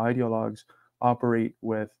bourgeois ideologues operate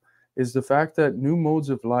with, is the fact that new modes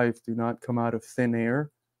of life do not come out of thin air.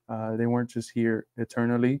 They weren't just here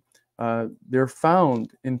eternally. They're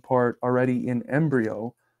found in part already in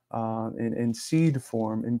embryo, in seed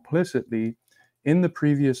form, implicitly in the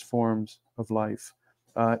previous forms of life.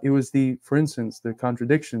 It was for instance, the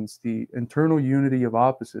contradictions, the internal unity of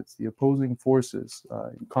opposites, the opposing forces,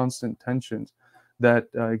 constant tensions that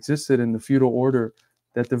existed in the feudal order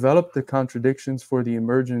that developed the contradictions for the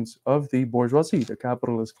emergence of the bourgeoisie, the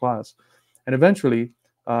capitalist class. And eventually,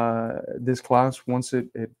 this class, once it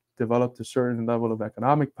developed a certain level of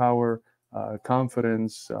economic power,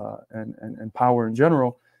 confidence, and power in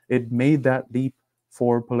general, it made that leap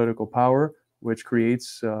for political power, which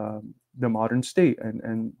creates the modern state.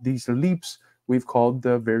 And these leaps we've called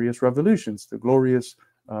the various revolutions. The Glorious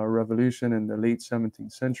Revolution in the late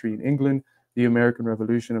 17th century in England, the American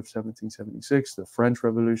Revolution of 1776, the French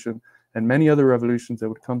Revolution, and many other revolutions that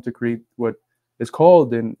would come to create what is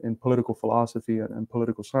called in political philosophy and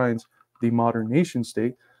political science the modern nation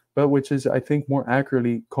state, but which is, I think, more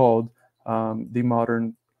accurately called the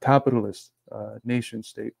modern capitalist nation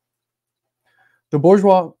state. The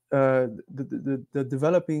bourgeois, the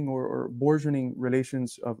developing or bourgeoning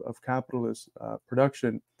relations of capitalist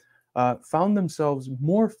production found themselves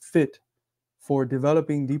more fit for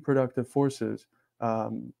developing the productive forces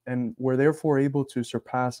and were therefore able to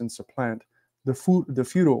surpass and supplant the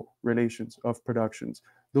feudal relations of productions.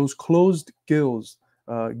 Those closed guilds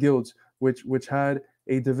which had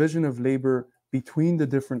a division of labor between the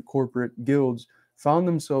different corporate guilds, found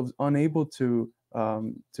themselves unable to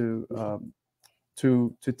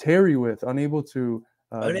tarry with, unable to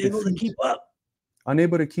unable to keep up.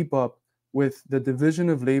 unable to keep up with the division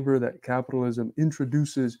of labor that capitalism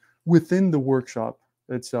introduces within the workshop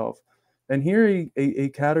itself. And here a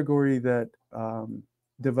category that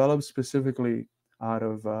develops specifically out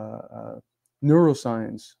of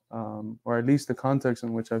neuroscience, or at least the context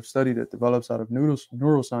in which I've studied it, develops out of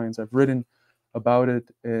neuroscience. I've written about it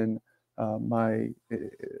in my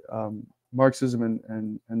Marxism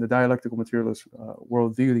and the dialectical materialist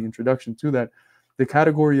worldview, the introduction to that. The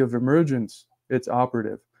category of emergence, it's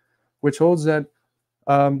operative, which holds that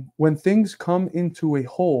when things come into a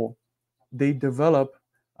whole, they develop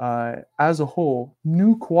as a whole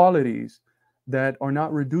new qualities that are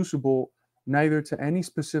not reducible neither to any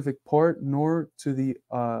specific part nor to the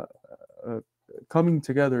coming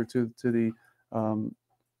together to the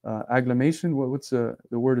agglomeration. What's the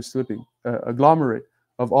word is slipping? Agglomerate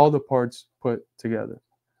of all the parts put together,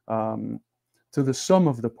 to the sum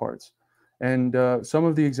of the parts. And some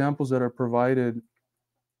of the examples that are provided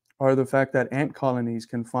are the fact that ant colonies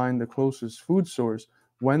can find the closest food source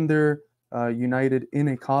when they're united in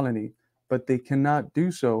a colony, but they cannot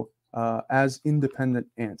do so as independent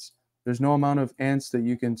ants. There's no amount of ants that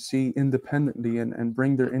you can see independently and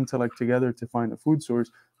bring their intellect together to find a food source,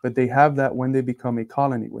 but they have that when they become a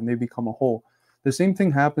colony, when they become a whole. The same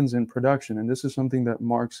thing happens in production, and this is something that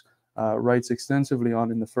Marx writes extensively on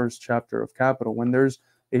in the first chapter of Capital. When there's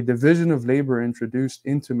a division of labor introduced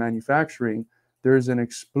into manufacturing, there's an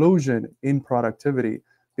explosion in productivity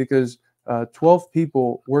because 12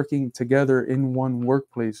 people working together in one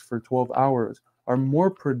workplace for 12 hours are more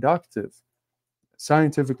productive,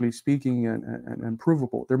 scientifically speaking and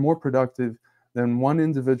provable. They're more productive than one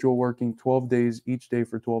individual working 12 days each day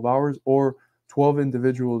for 12 hours or 12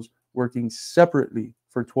 individuals working separately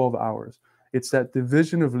for 12 hours. It's that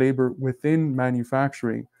division of labor within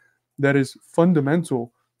manufacturing that is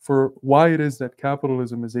fundamental for why it is that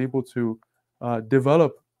capitalism is able to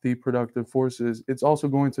develop the productive forces. It's also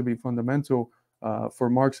going to be fundamental for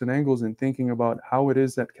Marx and Engels in thinking about how it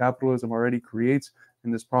is that capitalism already creates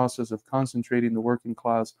in this process of concentrating the working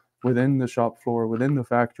class within the shop floor, within the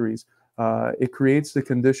factories. It creates the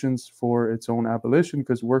conditions for its own abolition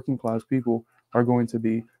because working class people are going to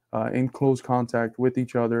be in close contact with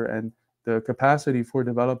each other, and the capacity for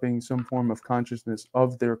developing some form of consciousness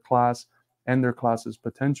of their class and their class's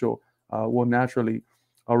potential will naturally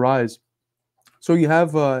arise. So you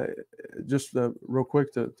have, just real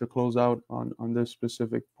quick to close out on this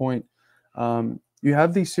specific point, you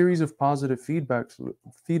have these series of positive feedback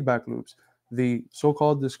loops, the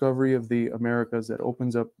so-called discovery of the Americas that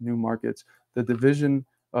opens up new markets, the division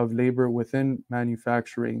of labor within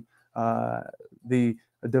manufacturing, the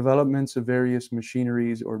developments of various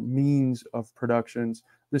machineries or means of productions,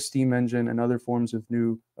 the steam engine and other forms of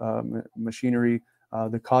new machinery,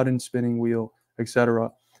 the cotton spinning wheel,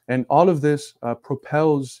 etc. And all of this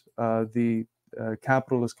propels the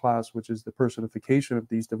capitalist class, which is the personification of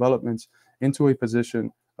these developments, into a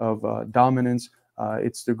position of dominance.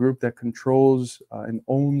 It's the group that controls and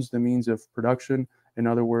owns the means of production. In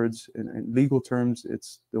other words, in legal terms,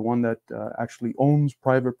 it's the one that actually owns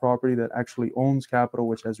private property, that actually owns capital,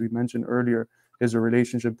 which, as we mentioned earlier, is a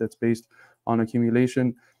relationship that's based on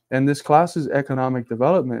accumulation. And this class's economic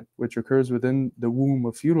development, which occurs within the womb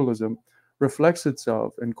of feudalism, reflects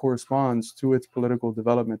itself and corresponds to its political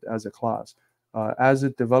development as a class. As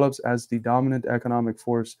it develops as the dominant economic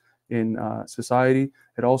force in society,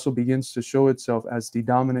 it also begins to show itself as the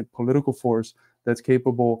dominant political force that's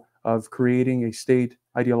capable of creating a state,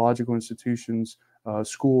 ideological institutions,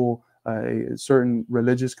 school, certain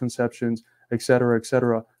religious conceptions, etc.,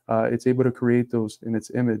 etc. It's able to create those in its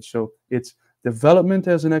image. So its development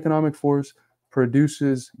as an economic force gives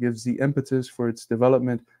the impetus for its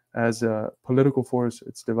development as a political force,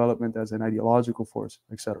 its development as an ideological force,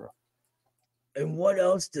 etc. And what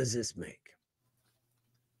else does this make?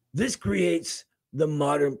 This creates the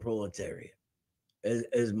modern proletariat.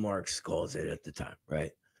 as Marx calls it at the time,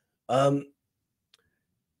 right?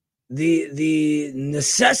 The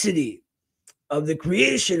necessity of the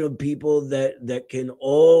creation of people that can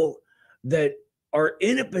all that are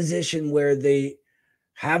in a position where they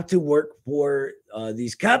have to work for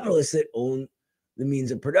these capitalists that own the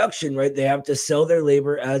means of production, right? They have to sell their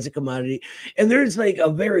labor as a commodity. And there's like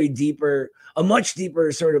a much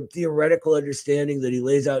deeper sort of theoretical understanding that he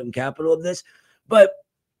lays out in Capital of this. But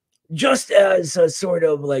just as a sort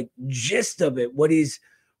of like gist of it, what he's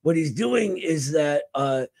doing is that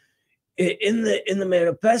in the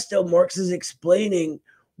manifesto, Marx is explaining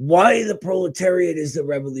why the proletariat is the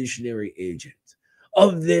revolutionary agent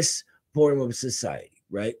of this form of society,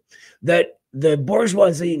 right? That the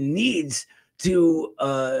bourgeoisie needs to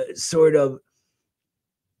sort of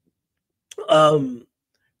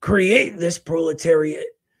create this proletariat,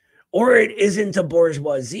 or it isn't a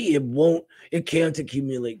bourgeoisie. It can't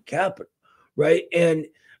accumulate capital, right? And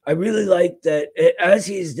I really like that as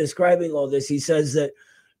he's describing all this, he says that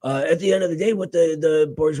at the end of the day, what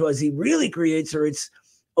the bourgeoisie really creates are its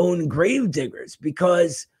own grave diggers,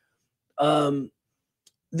 because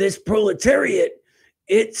this proletariat,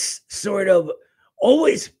 it's sort of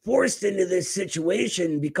always forced into this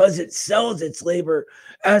situation because it sells its labor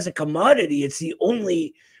as a commodity. It's the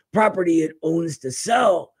only property it owns to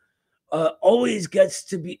sell. Always gets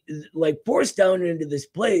to be like forced down into this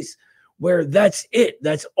place where that's it.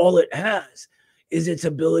 That's all it has, is its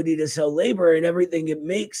ability to sell labor, and everything it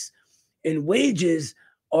makes in wages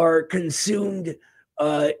are consumed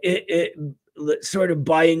sort of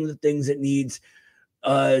buying the things it needs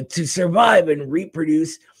to survive and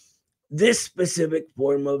reproduce this specific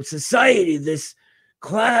form of society. This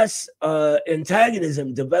class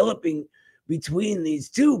antagonism developing between these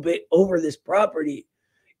two over this property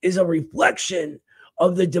is a reflection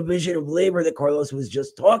of the division of labor that Carlos was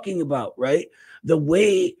just talking about, right? The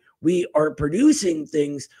way we are producing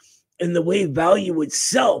things and the way value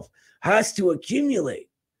itself has to accumulate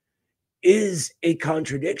is a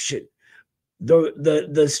contradiction.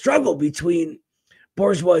 The struggle between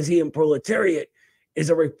bourgeoisie and proletariat is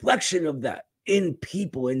a reflection of that in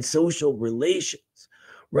people, in social relations,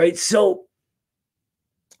 right? So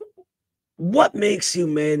what makes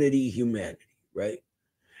humanity, right?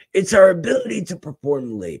 It's our ability to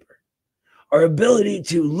perform labor, our ability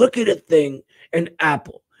to look at a thing, an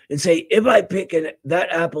apple, and say, if I pick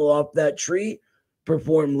that apple off that tree,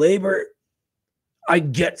 perform labor, I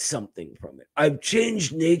get something from it. I've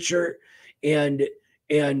changed nature and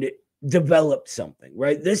developed something,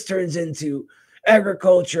 right? This turns into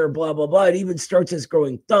agriculture, blah, blah, blah. It even starts as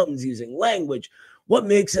growing thumbs, using language. What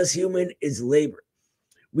makes us human is labor.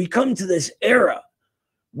 We come to this era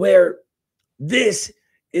where this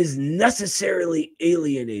is necessarily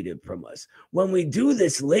alienated from us. When we do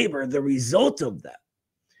this labor, the result of that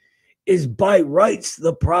is by rights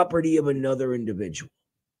the property of another individual,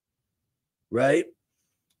 right?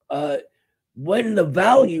 When the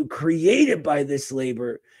value created by this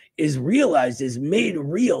labor is realized, is made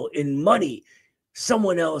real in money,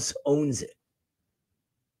 someone else owns it,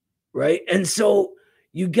 right? And so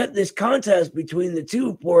you get this contest between the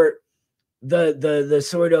two for the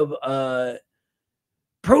sort of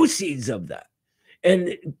proceeds of that.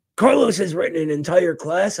 And Carlos has written an entire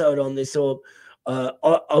class out on this, so I'm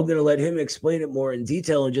going to let him explain it more in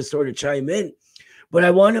detail and just sort of chime in. But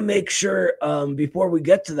I want to make sure before we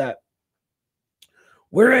get to that,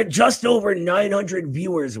 we're at just over 900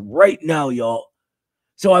 viewers right now, y'all.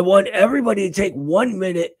 So I want everybody to take 1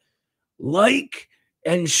 minute, like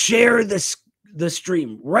and share the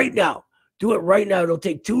stream right now. Do it right now. It'll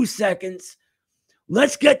take 2 seconds.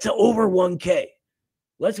 Let's get to over 1K.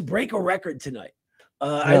 Let's break a record tonight.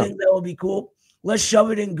 I think that will be cool. Let's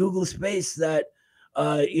shove it in Google Space that,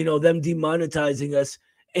 them demonetizing us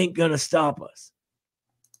ain't going to stop us.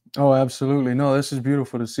 Oh, absolutely. No, this is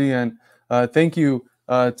beautiful to see. And thank you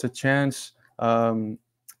to Chance,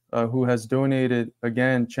 who has donated.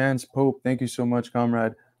 Again, Chance Pope, thank you so much,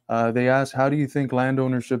 comrade. They asked, how do you think land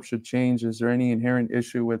ownership should change? Is there any inherent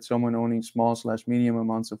issue with someone owning small/medium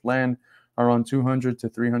amounts of land, around 200 to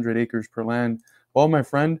 300 acres per land? Well, my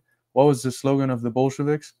friend, what was the slogan of the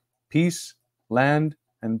Bolsheviks? Peace, land,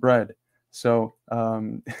 and bread. So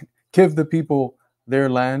give the people their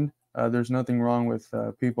land. There's nothing wrong with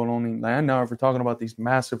people owning land. Now, if we're talking about these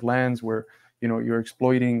massive lands where you're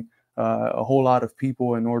exploiting a whole lot of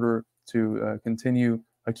people in order to continue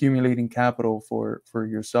accumulating capital for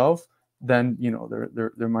yourself, then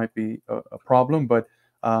there might be a problem. But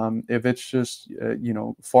if it's just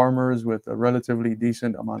farmers with a relatively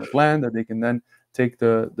decent amount of land that they can then take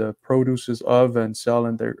the produces of and sell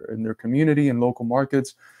in their community and local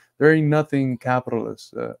markets, There ain't nothing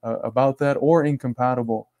capitalist about that or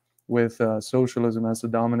incompatible with socialism as the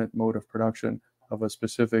dominant mode of production of a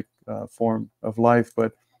specific form of life.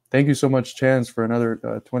 But thank you so much, Chance, for another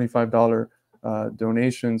 $25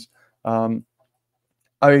 donations. I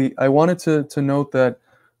wanted to note that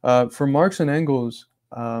for Marx and Engels,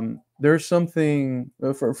 there's something.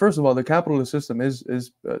 First of all, the capitalist system is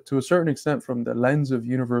to a certain extent, from the lens of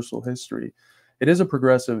universal history, it is a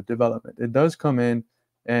progressive development. It does come in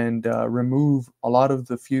and remove a lot of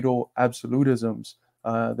the feudal absolutisms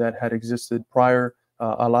that had existed prior.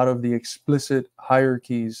 A lot of the explicit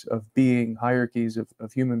hierarchies of being, hierarchies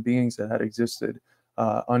of human beings that had existed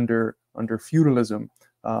under feudalism,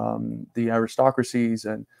 the aristocracies,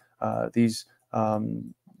 and these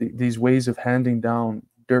ways of handing down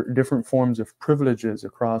different forms of privileges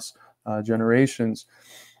across generations.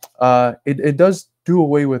 It does do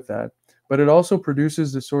away with that, but it also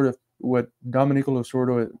produces this sort of what Domenico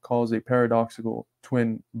Losordo calls a paradoxical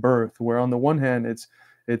twin birth, where on the one hand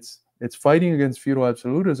it's fighting against feudal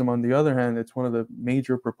absolutism. On the other hand, it's one of the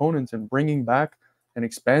major proponents in bringing back and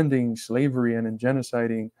expanding slavery and in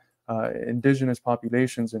genociding indigenous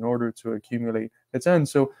populations in order to accumulate its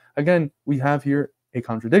ends. So again, we have here a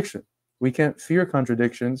contradiction. We can't fear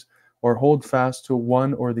contradictions or hold fast to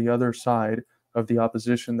one or the other side of the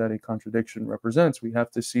opposition that a contradiction represents. We have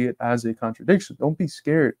to see it as a contradiction. Don't be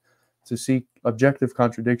scared to seek objective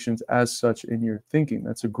contradictions as such in your thinking.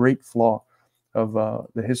 That's a great flaw of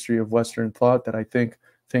the history of Western thought that I think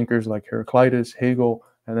thinkers like Heraclitus, Hegel,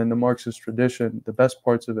 and then the Marxist tradition, the best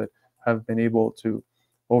parts of it, have been able to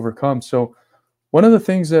overcome. So one of the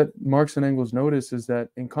things that Marx and Engels notice is that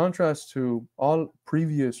in contrast to all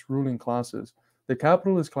previous ruling classes, the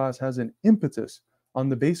capitalist class has an impetus on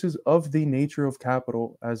the basis of the nature of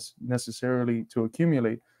capital as necessarily to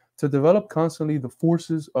accumulate, to develop constantly the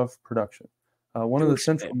forces of production. One of the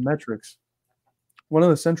central metrics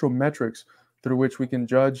through which we can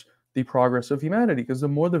judge the progress of humanity, because the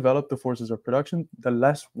more developed the forces of production, the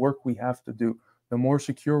less work we have to do, the more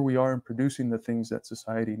secure we are in producing the things that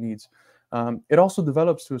society needs. It also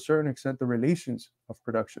develops to a certain extent the relations of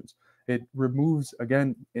productions. It removes,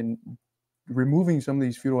 again, in removing some of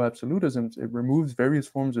these feudal absolutisms, it removes various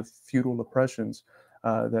forms of feudal oppressions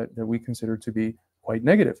that we consider to be quite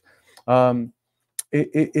negative.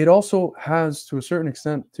 It also has, to a certain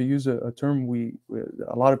extent, to use a term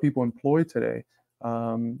a lot of people employ today,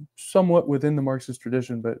 somewhat within the Marxist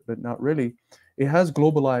tradition, but not really, it has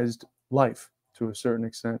globalized life to a certain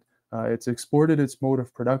extent. It's exported its mode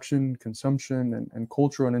of production, consumption, and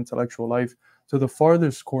cultural and intellectual life to the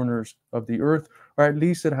farthest corners of the earth, or at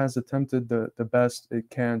least it has attempted the best it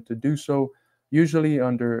can to do so, usually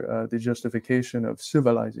under the justification of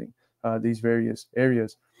civilizing these various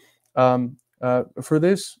areas. For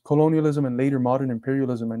this, colonialism and later modern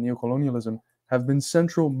imperialism and neocolonialism have been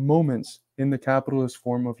central moments in the capitalist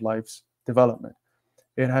form of life's development.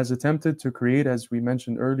 It has attempted to create, as we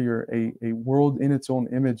mentioned earlier, a world in its own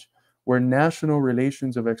image where national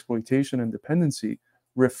relations of exploitation and dependency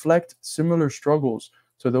reflect similar struggles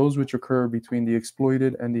to those which occur between the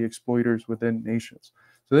exploited and the exploiters within nations.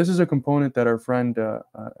 So this is a component that our friend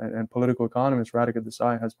and political economist Radhika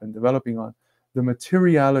Desai has been developing on, the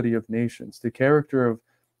materiality of nations, the character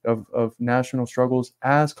of national struggles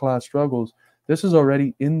as class struggles. This is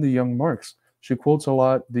already in the young Marx. She quotes a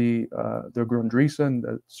lot the Grundrisse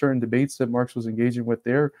and certain debates that Marx was engaging with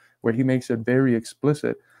there, where he makes it very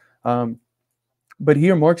explicit. But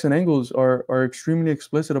here, Marx and Engels are extremely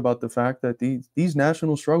explicit about the fact that these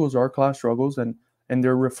national struggles are class struggles, and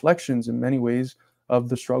they're reflections in many ways of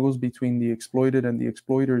the struggles between the exploited and the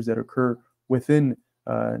exploiters that occur within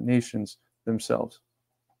nations themselves.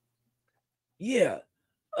 Yeah,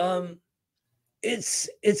 it's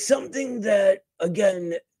something that,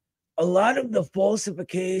 again, a lot of the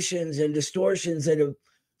falsifications and distortions that have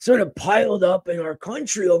sort of piled up in our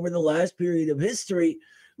country over the last period of history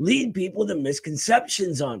lead people to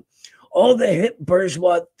misconceptions on. All the hip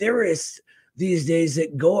bourgeois theorists these days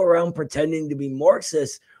that go around pretending to be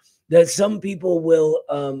Marxists, that some people will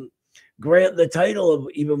grant the title of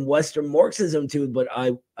even Western Marxism to, but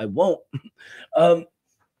I won't.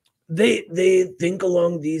 They think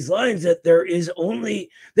along these lines that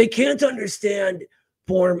they can't understand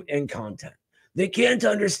form and content. They can't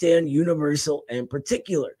understand universal and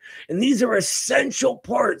particular. And these are essential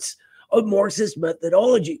parts of Marxist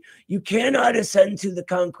methodology. You cannot ascend to the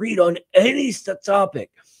concrete on any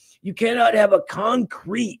topic. You cannot have a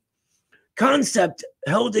concrete concept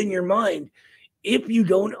held in your mind if you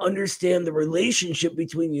don't understand the relationship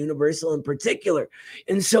between universal and particular.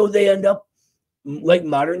 And so they end up like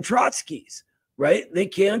modern Trotskys, right? They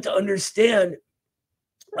can't understand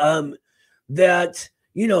that,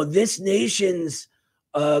 you know, this nation's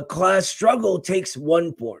class struggle takes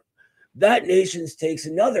one form, that nation's takes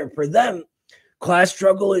another. For them, class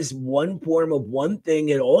struggle is one form of one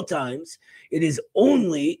thing at all times. It is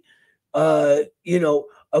only, you know,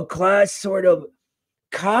 a class sort of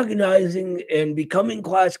cognizing and becoming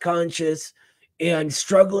class conscious and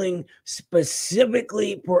struggling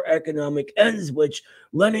specifically for economic ends, which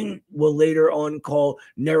Lenin will later on call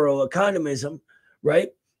narrow economism, right?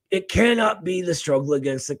 It cannot be the struggle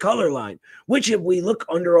against the color line, which, if we look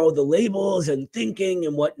under all the labels and thinking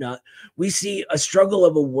and whatnot, we see a struggle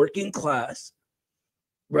of a working class,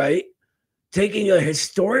 right? Taking a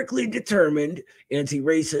historically determined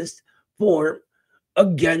anti-racist form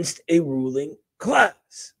against a ruling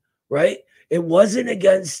class, right? It wasn't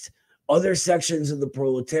against other sections of the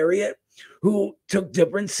proletariat who took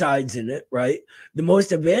different sides in it, right? The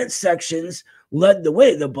most advanced sections led the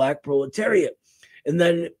way, the black proletariat. And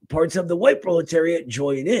then parts of the white proletariat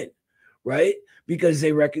join in, right? Because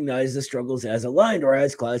they recognize the struggles as aligned or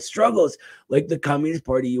as class struggles, like the Communist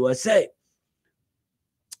Party USA.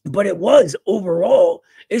 But it was overall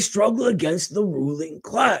a struggle against the ruling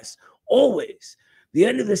class, always. The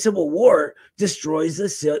end of the Civil War destroys the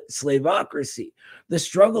slaveocracy. The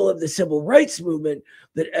struggle of the civil rights movement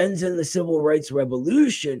that ends in the civil rights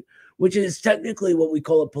revolution, which is technically what we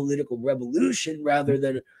call a political revolution rather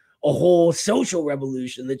than a whole social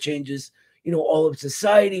revolution that changes, you know, all of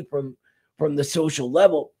society from the social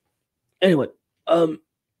level. Anyway,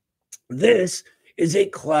 this is a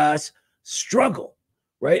class struggle,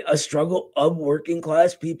 right? A struggle of working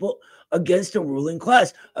class people against a ruling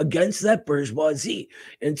class, against that bourgeoisie.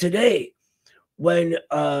 And today, when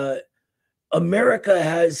America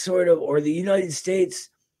has sort of, or the United States,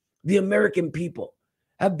 the American people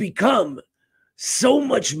have become so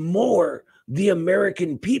much more the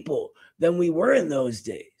American people than we were in those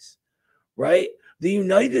days, right? The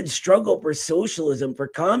united struggle for socialism, for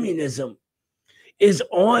communism, is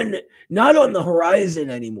on, not on the horizon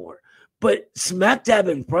anymore, but smack dab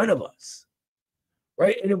in front of us,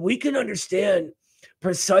 right? And if we can understand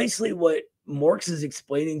precisely what Marx is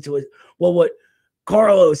explaining to us, well, what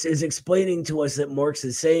Carlos is explaining to us that Marx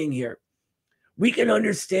is saying here, we can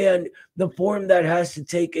understand the form that has to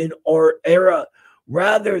take in our era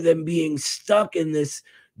rather than being stuck in this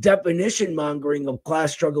definition mongering of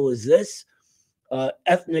class struggle is this,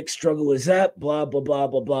 ethnic struggle is that, blah, blah, blah,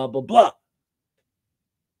 blah, blah, blah, blah.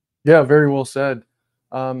 Yeah, very well said.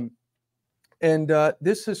 And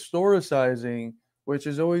this historicizing, which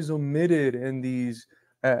is always omitted in these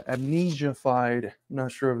amnesified, I'm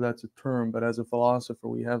not sure if that's a term, but as a philosopher,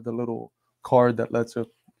 we have the little card that lets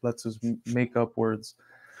us make up words.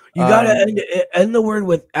 You got to end the word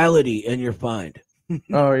with ality and you're fine.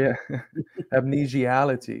 Oh, yeah.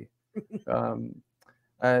 Amnesiality.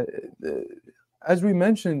 As we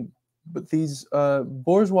mentioned, but these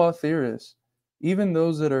bourgeois theorists, even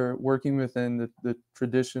those that are working within the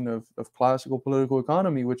tradition of classical political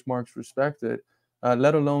economy, which Marx respected,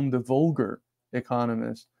 let alone the vulgar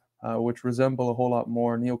economists, which resemble a whole lot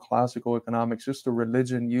more neoclassical economics, just a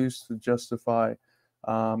religion used to justify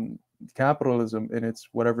capitalism in its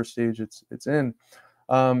whatever stage it's in.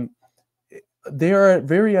 They are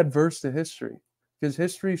very adverse to history, because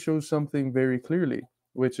history shows something very clearly,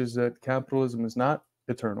 which is that capitalism is not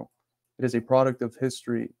eternal. It is a product of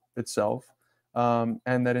history itself.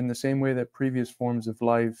 And that in the same way that previous forms of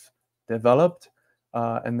life developed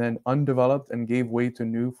and then undeveloped and gave way to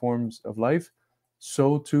new forms of life,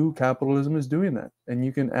 so too capitalism is doing that. And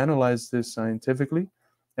you can analyze this scientifically,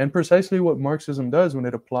 and precisely what Marxism does when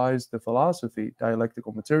it applies the philosophy,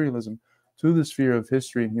 dialectical materialism, to the sphere of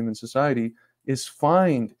history and human society is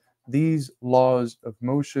find these laws of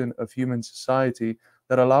motion of human society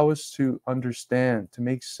that allow us to understand, to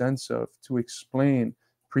make sense of, to explain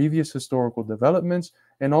previous historical developments,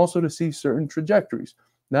 and also to see certain trajectories,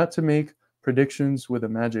 not to make predictions with a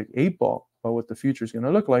magic 8-ball about what the future is going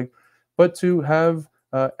to look like, but to have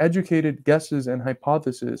educated guesses and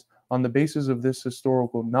hypotheses on the basis of this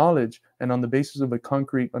historical knowledge and on the basis of a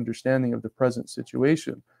concrete understanding of the present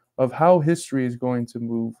situation, of how history is going to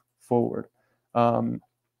move forward.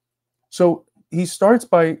 So he starts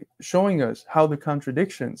by showing us how the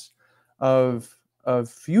contradictions of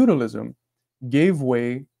feudalism gave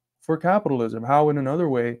way for capitalism, how in another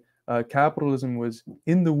way capitalism was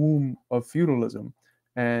in the womb of feudalism,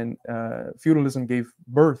 and feudalism gave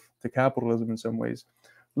birth to capitalism in some ways.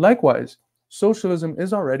 Likewise, socialism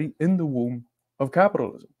is already in the womb of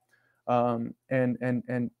capitalism.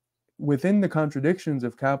 And within the contradictions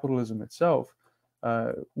of capitalism itself,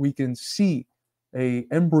 we can see a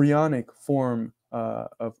embryonic form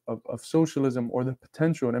of socialism, or the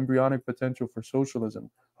potential, an embryonic potential for socialism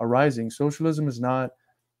arising. Socialism is not,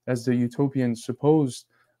 as the utopians supposed,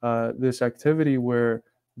 this activity where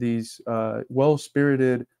these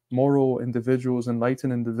well-spirited, moral individuals,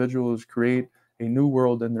 enlightened individuals create a new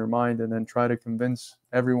world in their mind and then try to convince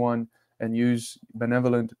everyone and use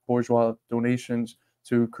benevolent bourgeois donations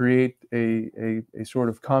to create a sort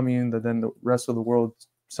of commune that then the rest of the world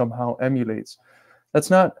somehow emulates. That's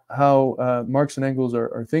not how Marx and Engels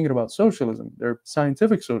are thinking about socialism. They're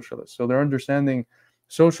scientific socialists. So they're understanding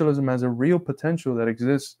socialism as a real potential that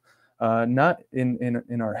exists, not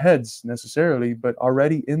in our heads necessarily, but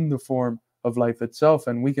already in the form of life itself.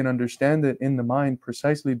 And we can understand it in the mind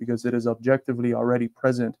precisely because it is objectively already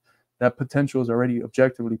present. That potential is already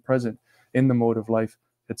objectively present in the mode of life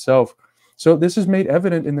itself. So this is made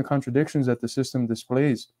evident in the contradictions that the system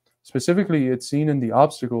displays. Specifically, it's seen in the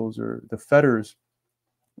obstacles or the fetters,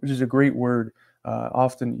 which is a great word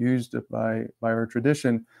often used by our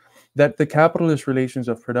tradition, that the capitalist relations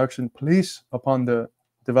of production place upon the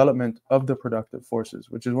development of the productive forces,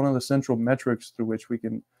 which is one of the central metrics through which we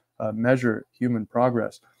can measure human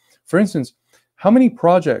progress. For instance, how many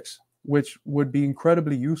projects which would be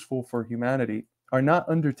incredibly useful for humanity are not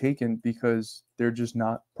undertaken because they're just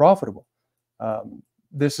not profitable?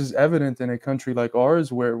 This is evident in a country like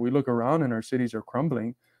ours, where we look around and our cities are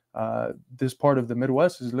crumbling. This part of the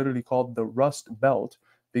Midwest is literally called the Rust Belt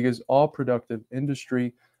because all productive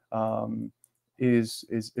industry is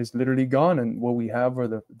literally gone, and what we have are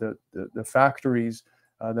the factories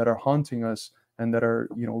that are haunting us and that are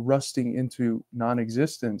rusting into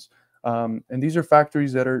non-existence. And these are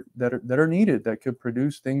factories that are needed, that could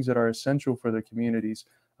produce things that are essential for the communities.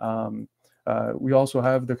 We also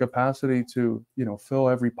have the capacity to fill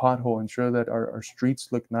every pothole, ensure that our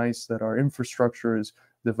streets look nice, that our infrastructure is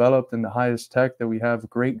developed in the highest tech, that we have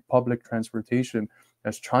great public transportation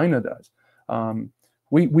as China does.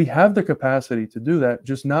 We have the capacity to do that,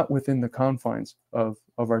 just not within the confines of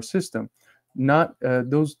our system. Not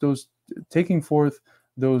those taking forth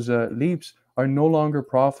those leaps are no longer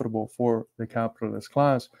profitable for the capitalist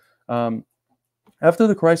class. After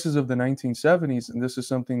the crisis of the 1970s, and this is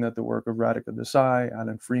something that the work of Radhika Desai,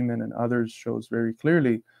 Alan Freeman, and others shows very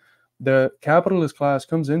clearly, the capitalist class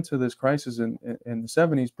comes into this crisis in the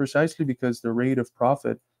 70s precisely because the rate of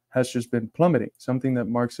profit has just been plummeting, something that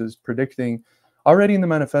Marx is predicting already in the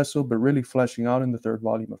manifesto, but really fleshing out in the third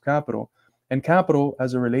volume of Capital. And capital,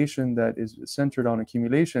 as a relation that is centered on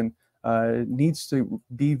accumulation, needs to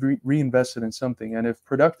be reinvested in something. And if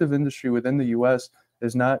productive industry within the US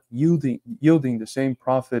is not yielding the same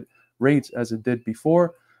profit rates as it did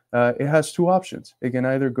before, it has two options. It can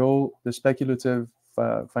either go the speculative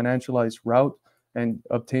financialized route and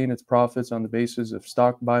obtain its profits on the basis of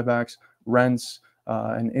stock buybacks, rents,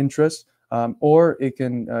 and interest, or it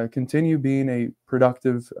can continue being a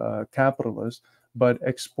productive capitalist, but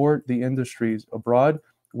export the industries abroad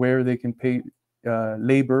where they can pay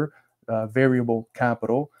labor, variable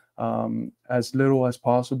capital, as little as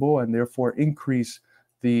possible, and therefore increase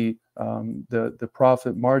the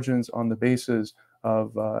profit margins on the basis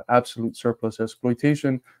of absolute surplus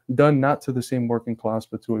exploitation, done not to the same working class,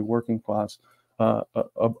 but to a working class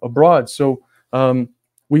abroad. So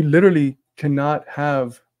we literally cannot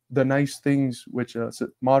have the nice things which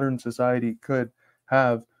modern society could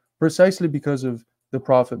have, precisely because of the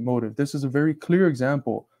profit motive. This is a very clear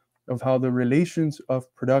example of how the relations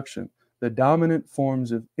of production, the dominant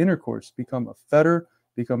forms of intercourse, become a fetter,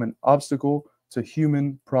 become an obstacle to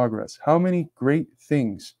human progress. How many great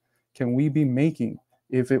things can we be making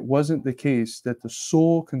if it wasn't the case that the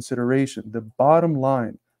sole consideration, the bottom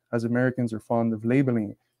line, as Americans are fond of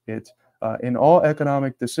labeling it, in all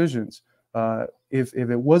economic decisions, if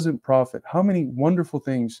it wasn't profit, how many wonderful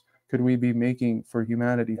things could we be making for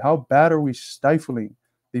humanity? How bad are we stifling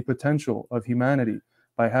the potential of humanity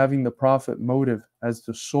by having the profit motive as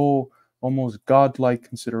the sole, almost godlike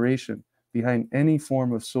consideration behind any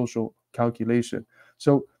form of social calculation?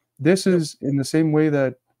 So this is in the same way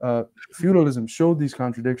that feudalism showed these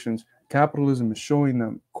contradictions, capitalism is showing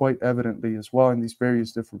them quite evidently as well in these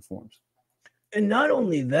various different forms. And not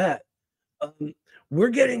only that, we're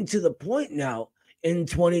getting to the point now in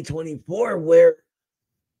 2024 where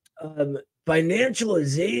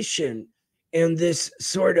financialization and this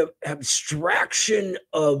sort of abstraction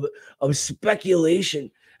of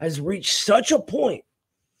speculation has reached such a point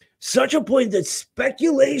that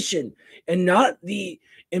speculation and not the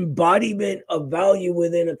embodiment of value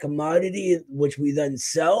within a commodity, which we then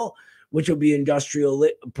sell, which will be industrial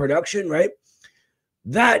production, right?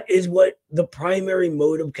 That is what the primary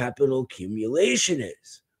mode of capital accumulation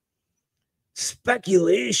is.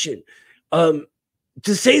 Speculation.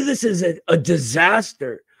 to say this is a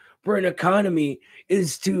disaster for an economy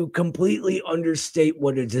is to completely understate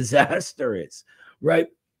what a disaster is, right?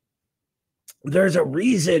 There's a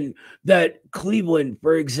reason that Cleveland,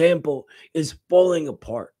 for example, is falling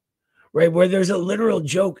apart, right? Where there's a literal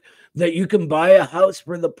joke that you can buy a house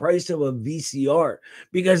for the price of a VCR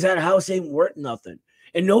because that house ain't worth nothing.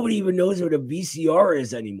 And nobody even knows what a VCR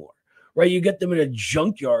is anymore, right? You get them in a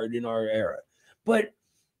junkyard in our era. But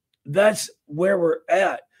that's where we're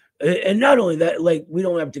at. And not only that, like, we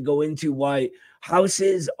don't have to go into why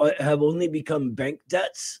houses have only become bank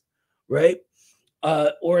debts, right?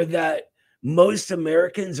 Or that most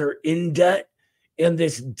Americans are in debt, and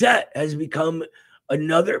this debt has become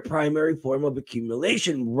another primary form of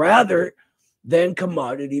accumulation rather than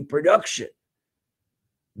commodity production.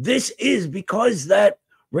 This is because that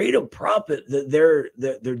rate of profit that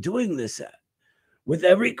they're doing this at, with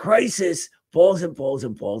every crisis, falls and falls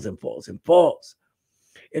and falls and falls and falls.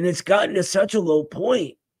 And it's gotten to such a low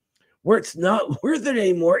point where it's not worth it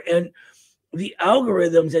anymore. And the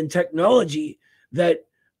algorithms and technology that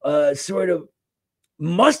sort of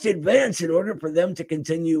must advance in order for them to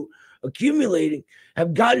continue accumulating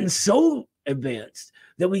have gotten so advanced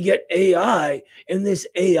that we get AI, and this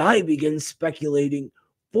AI begins speculating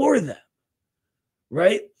for them,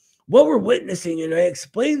 right? What we're witnessing, and I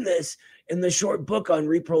explained this in the short book on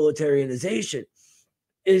reproletarianization,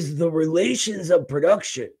 is the relations of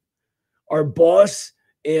production, our boss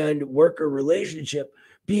and worker relationship,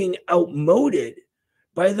 being outmoded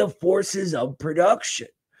by the forces of production,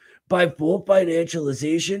 by full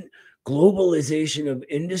financialization, globalization of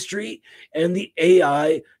industry, and the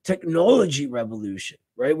AI technology revolution,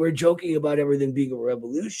 right? We're joking about everything being a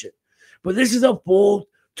revolution, but this is a full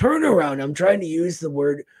turnaround. I'm trying to use the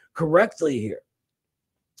word correctly here.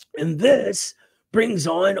 And this brings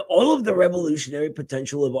on all of the revolutionary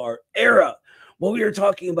potential of our era. What we were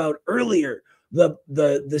talking about earlier,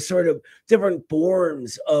 the sort of different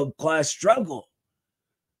forms of class struggle,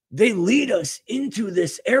 they lead us into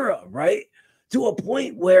this era, right? To a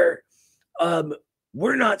point where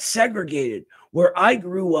we're not segregated, where I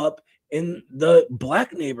grew up in the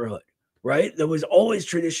Black neighborhood, right? That was always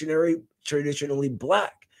traditionally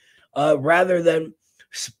Black, rather than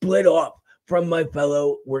split off from my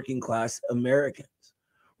fellow working class Americans,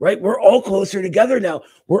 right? We're all closer together now.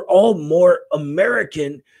 We're all more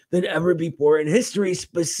American than ever before in history,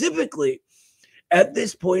 specifically at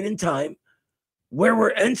this point in time where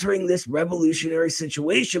we're entering this revolutionary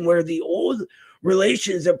situation where the old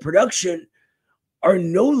relations of production are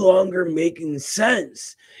no longer making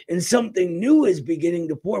sense and something new is beginning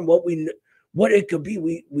to form. What it could be,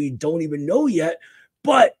 we don't even know yet.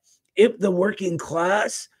 But if the working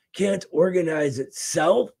class can't organize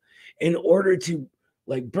itself in order to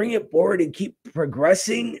like bring it forward and keep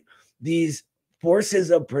progressing these forces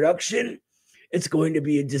of production, it's going to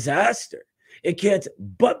be a disaster. It can't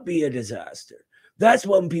but be a disaster. That's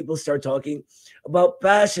when people start talking about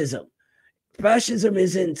fascism. Fascism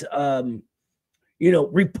isn't,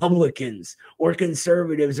 Republicans or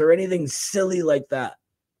conservatives or anything silly like that.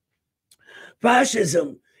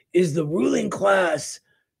 Fascism is the ruling class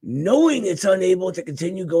knowing it's unable to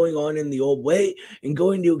continue going on in the old way and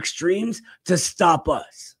going to extremes to stop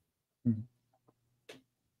us.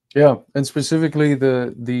 Yeah, and specifically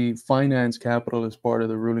the finance capitalist part of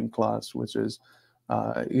the ruling class, which is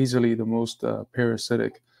easily the most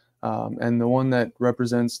parasitic and the one that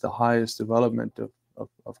represents the highest development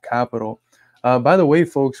of capital. By the way,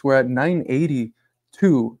 folks, we're at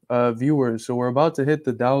 982 viewers, so we're about to hit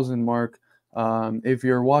the 1,000 mark. If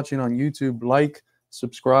you're watching on YouTube, like,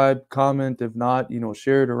 subscribe, comment. If not,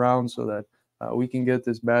 share it around so that we can get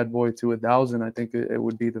this bad boy to 1,000. I think it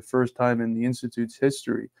would be the first time in the Institute's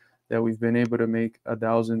history that we've been able to make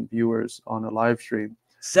 1,000 viewers on a live stream.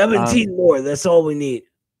 17 more. That's all we need.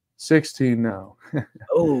 16 now.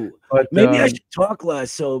 Oh, but maybe I should talk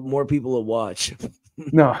less so more people will watch.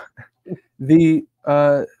 No,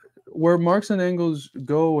 where Marx and Engels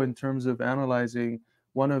go in terms of analyzing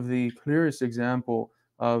one of the clearest example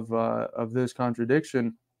of this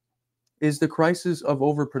contradiction is the crisis of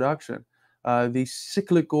overproduction, the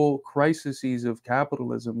cyclical crises of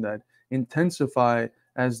capitalism that intensify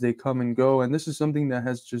as they come and go. And this is something that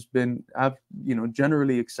has just been,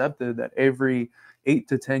 generally accepted, that every 8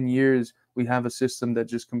 to 10 years, we have a system that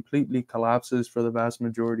just completely collapses for the vast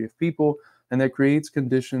majority of people. And that creates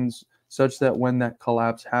conditions such that when that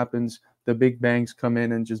collapse happens, the big banks come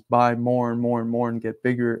in and just buy more and more and more and get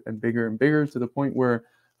bigger and bigger and bigger, to the point where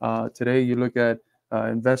today you look at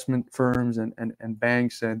investment firms and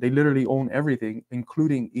banks, and they literally own everything,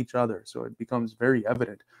 including each other. So it becomes very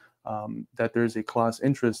evident that there's a class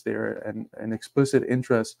interest there and an explicit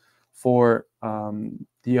interest for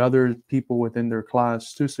the other people within their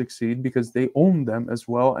class to succeed because they own them as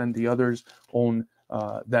well, and the others own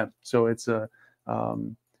them. So it's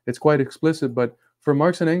quite explicit. But for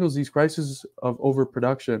Marx and Engels, these crises of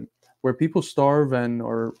overproduction, where people starve and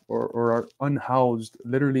or are unhoused,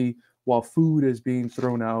 literally while food is being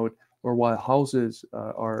thrown out or while houses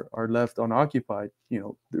are left unoccupied.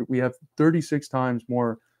 We have 36 times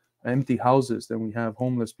more empty houses than we have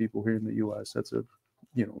homeless people here in the U.S. That's a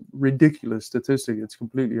ridiculous statistic. It's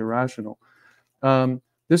completely irrational.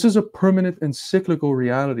 This is a permanent and cyclical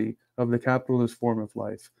reality of the capitalist form of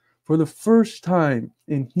life. For the first time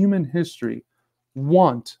in human history,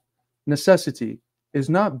 want, necessity, is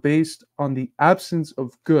not based on the absence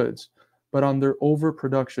of goods, but on their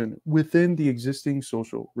overproduction within the existing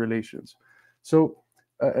social relations. So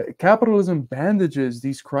capitalism bandages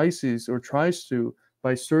these crises, or tries to,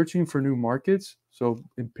 by searching for new markets, so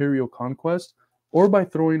imperial conquest, or by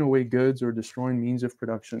throwing away goods or destroying means of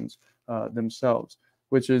productions themselves,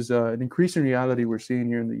 which is an increasing reality we're seeing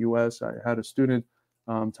here in the US. I had a student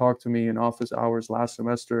talk to me in office hours last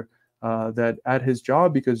semester that at his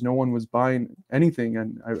job, because no one was buying anything,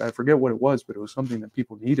 and I forget what it was, but it was something that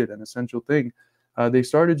people needed, an essential thing, they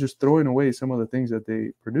started just throwing away some of the things that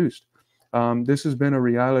they produced. This has been a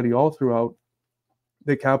reality all throughout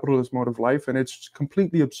the capitalist mode of life, and it's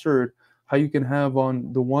completely absurd how you can have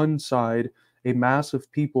on the one side a mass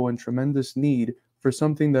of people in tremendous need for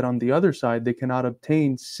something that on the other side they cannot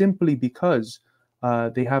obtain simply because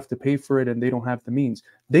they have to pay for it and they don't have the means.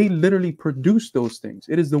 They literally produce those things.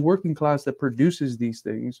 It is the working class that produces these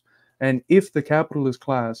things. And if the capitalist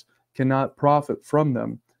class cannot profit from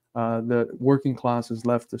them, the working class is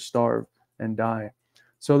left to starve and die.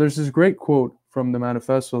 So there's this great quote from the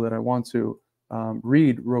manifesto that I want to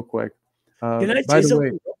read real quick. Can I say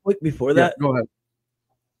something real quick before that? Go ahead.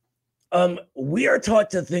 We are taught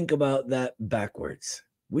to think about that backwards.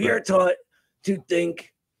 We are taught to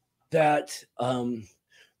think that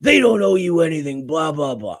they don't owe you anything, blah,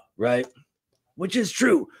 blah, blah, right? Which is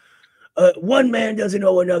true. One man doesn't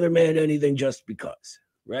owe another man anything just because,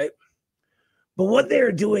 right? But what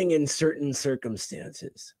they're doing in certain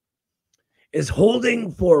circumstances is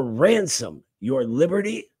holding for ransom your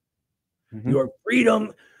liberty, your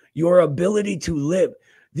freedom, your ability to live.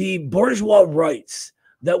 The bourgeois rights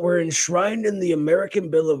that were enshrined in the American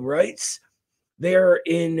Bill of Rights, they're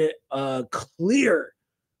in clear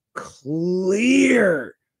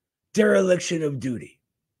dereliction of duty,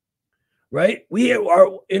 right? We are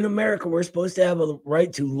in America, we're supposed to have a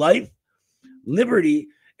right to life, liberty,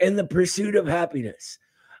 and the pursuit of happiness.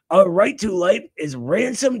 Our right to life is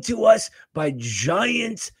ransomed to us by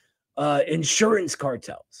giant insurance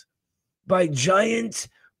cartels, by giant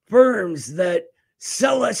firms that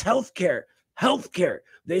sell us healthcare.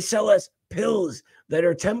 They sell us pills that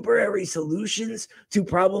are temporary solutions to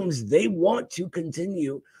problems they want to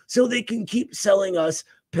continue so they can keep selling us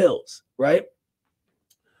pills, right?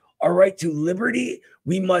 Our right to liberty,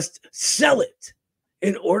 we must sell it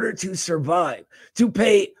in order to survive, to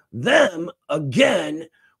pay them again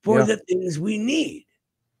for the things we need.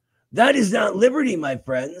 That is not liberty, my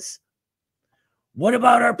friends. What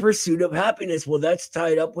about our pursuit of happiness? Well, that's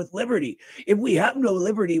tied up with liberty. If we have no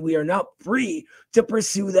liberty, we are not free to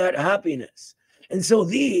pursue that happiness. And so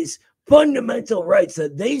these fundamental rights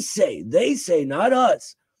that they say, not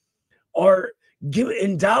us, are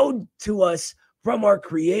endowed to us from our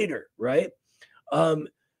Creator, right?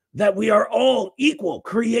 That we are all equal,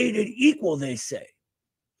 created equal, they say.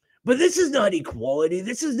 But this is not equality.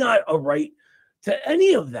 This is not a right to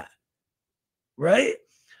any of that, right?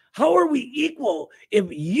 How are we equal if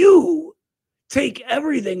you take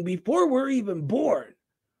everything before we're even born,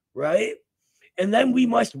 right? And then we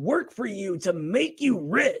must work for you to make you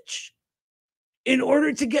rich in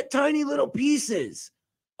order to get tiny little pieces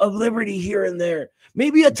of liberty here and there.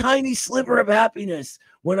 Maybe a tiny sliver of happiness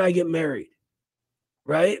when I get married,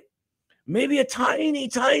 right? Maybe a tiny,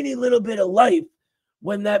 tiny little bit of life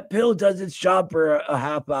when that pill does its job for a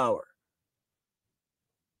half hour.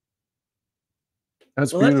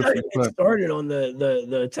 That's beautiful. beautiful. Let's not get started on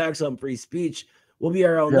the attacks on free speech. Will be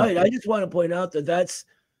our own night. I just want to point out that that's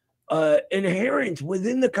inherent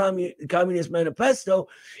within the Communist Manifesto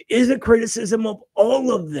is a criticism of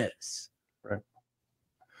all of this. Right.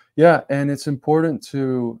 Yeah, and it's important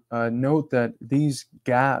to note that these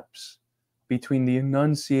gaps between the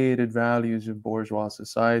enunciated values of bourgeois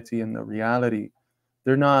society and the reality,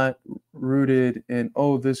 they're not rooted in,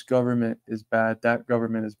 oh, this government is bad, that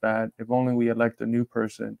government is bad, if only we elect a new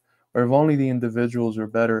person, or if only the individuals are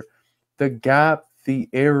better. The gap the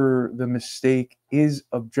error, the mistake is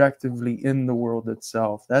objectively in the world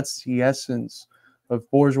itself. That's the essence of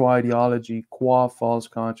bourgeois ideology, qua false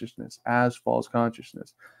consciousness, as false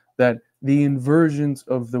consciousness. That the inversions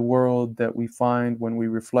of the world that we find when we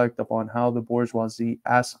reflect upon how the bourgeoisie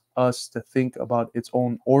asks us to think about its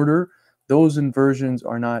own order, those inversions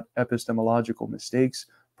are not epistemological mistakes,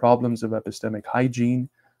 problems of epistemic hygiene.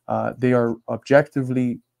 They are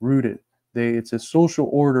objectively rooted. It's a social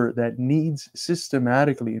order that needs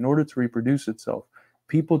systematically, in order to reproduce itself,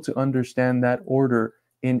 people to understand that order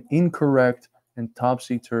in incorrect and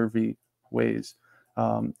topsy-turvy ways.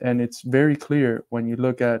 And it's very clear when you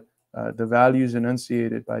look at the values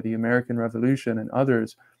enunciated by the American Revolution and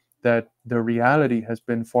others, that the reality has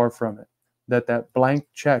been far from it, that blank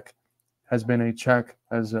check has been a check,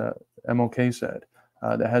 as MLK said,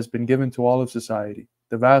 that has been given to all of society.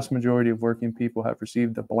 The vast majority of working people have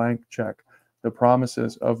received a blank check. The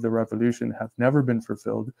promises of the revolution have never been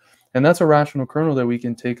fulfilled. And that's a rational kernel that we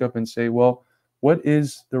can take up and say, well, what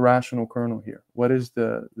is the rational kernel here? What is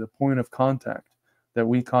the point of contact that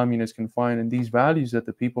we communists can find in these values that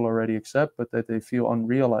the people already accept, but that they feel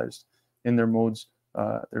unrealized in their modes,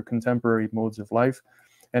 their contemporary modes of life?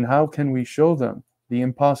 And how can we show them the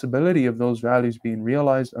impossibility of those values being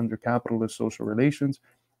realized under capitalist social relations,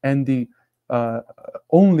 and the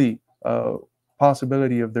only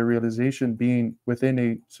possibility of their realization being within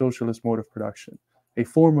a socialist mode of production, a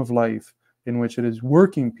form of life in which it is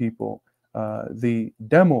working people, the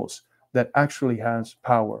demos, that actually has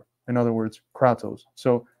power. In other words, kratos.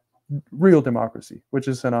 So real democracy, which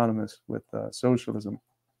is synonymous with socialism.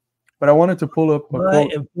 But I wanted to pull up a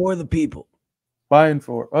quote. And for the people. By and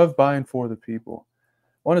for the people.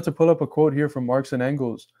 I wanted to pull up a quote here from Marx and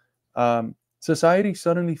Engels. Society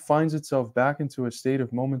suddenly finds itself back into a state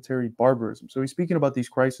of momentary barbarism. So he's speaking about these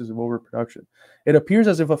crises of overproduction. It appears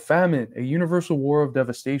as if a famine, a universal war of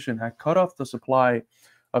devastation, had cut off the supply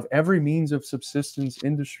of every means of subsistence.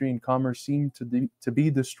 Industry and commerce seemed to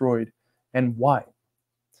be destroyed. And why?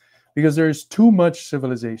 Because there is too much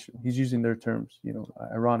civilization. He's using their terms,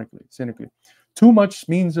 ironically, cynically. Too much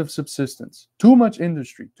means of subsistence, too much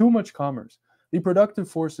industry, too much commerce. The productive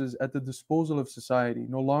forces at the disposal of society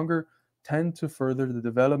no longer tend to further the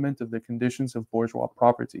development of the conditions of bourgeois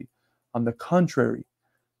property. On the contrary,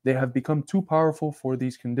 they have become too powerful for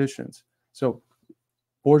these conditions. So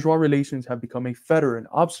bourgeois relations have become a fetter, an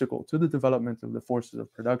obstacle to the development of the forces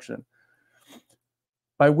of production,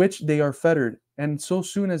 by which they are fettered. And so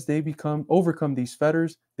soon as they overcome these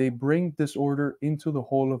fetters, they bring disorder into the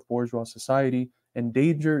whole of bourgeois society,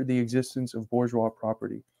 endanger the existence of bourgeois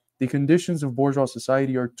property. The conditions of bourgeois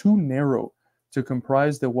society are too narrow to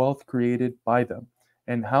comprise the wealth created by them.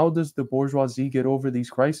 And how does the bourgeoisie get over these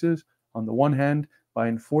crises? On the one hand, by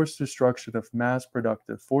enforced destruction of mass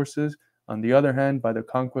productive forces. On the other hand, by the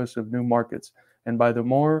conquest of new markets, and by the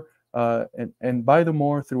more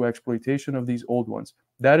through exploitation of these old ones.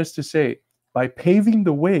 That is to say, by paving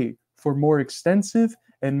the way for more extensive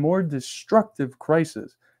and more destructive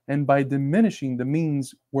crises, and by diminishing the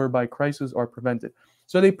means whereby crises are prevented.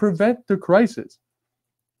 So they prevent the crisis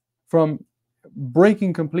from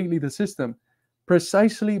breaking completely the system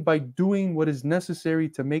precisely by doing what is necessary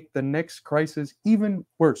to make the next crisis even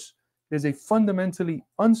worse. It is a fundamentally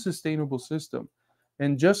unsustainable system.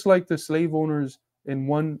 And just like the slave owners in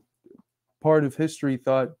one part of history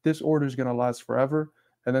thought this order is going to last forever,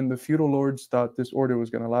 and then the feudal lords thought this order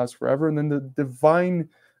was going to last forever, and then the divine,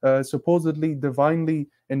 supposedly divinely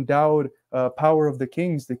endowed power of the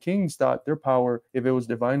kings thought their power, if it was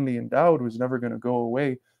divinely endowed, was never going to go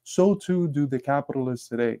away. So too do the capitalists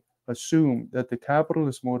today assume that the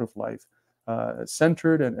capitalist mode of life,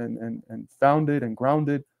 centered and founded and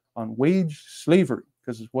grounded on wage slavery,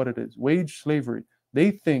 because it's what it is, wage slavery.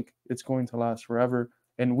 They think it's going to last forever.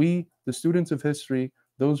 And we, the students of history,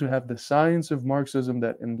 those who have the science of Marxism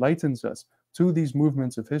that enlightens us to these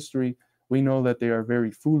movements of history, we know that they are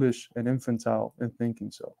very foolish and infantile in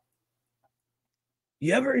thinking so.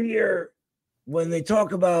 You ever hear when they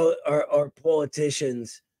talk about our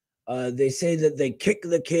politicians, they say that they kick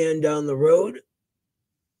the can down the road?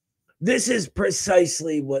 This is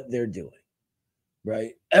precisely what they're doing,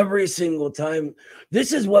 right? Every single time.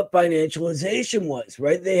 This is what financialization was,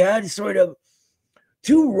 right? They had sort of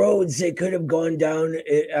two roads they could have gone down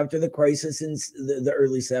after the crisis in the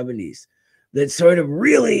early 70s that sort of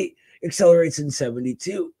really accelerates in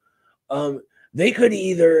 72. They could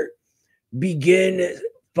either begin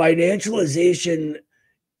financialization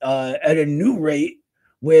at a new rate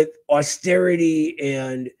with austerity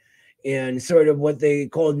and sort of what they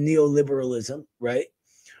called neoliberalism, right?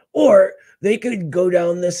 Or they could go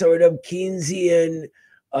down the sort of Keynesian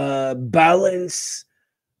balance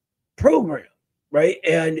program, right?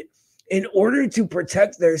 And in order to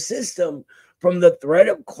protect their system from the threat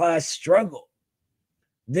of class struggle,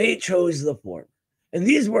 they chose the former. And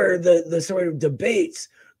these were the sort of debates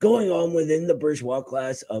going on within the bourgeois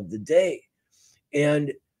class of the day.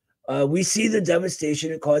 And we see the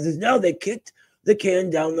devastation it causes now. They kicked the can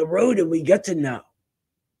down the road, and we get to now,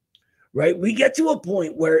 right? We get to a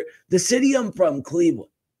point where the city I'm from, Cleveland,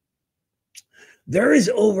 there is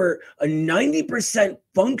over a 90%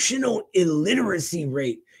 functional illiteracy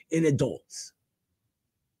rate in adults,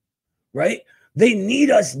 right? They need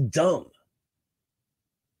us dumb.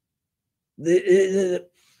 The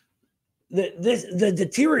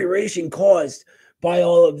deterioration caused by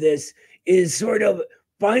all of this is sort of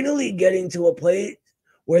finally getting to a place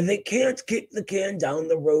where they can't kick the can down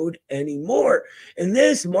the road anymore. And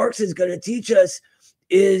this, Marx is going to teach us,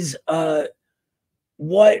 is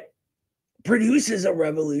what produces a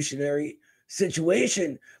revolutionary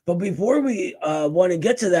situation. But before we want to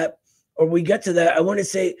get to that, I want to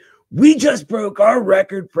say we just broke our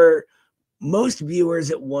record for most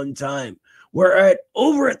viewers at one time. We're at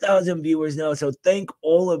over 1,000 viewers now, so thank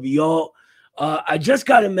all of y'all. I just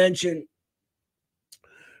got to mention,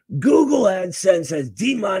 Google AdSense has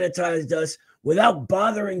demonetized us without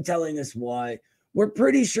bothering telling us why. We're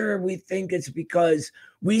pretty sure we think it's because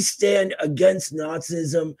we stand against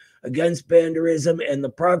Nazism, against banderism, and the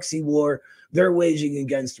proxy war they're waging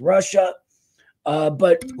against Russia.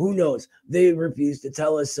 But who knows? They refuse to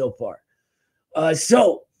tell us so far.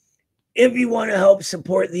 So if you want to help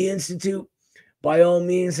support the Institute, by all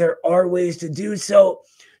means, there are ways to do so.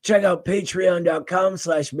 Check out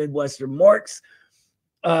patreon.com/MidwesternMarx.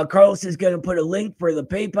 Carlos is going to put a link for the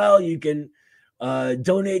PayPal. You can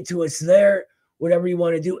donate to us there, whatever you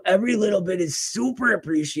want to do. Every little bit is super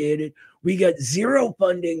appreciated. We get zero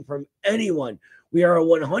funding from anyone. We are a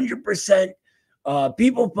 100%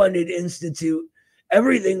 people-funded institute.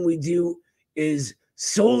 Everything we do is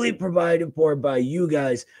solely provided for by you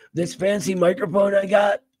guys. This fancy microphone I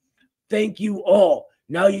got, thank you all.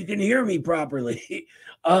 Now you can hear me properly.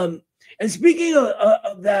 And speaking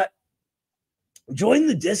of that, join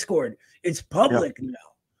the Discord. It's public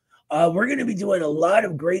now. We're going to be doing a lot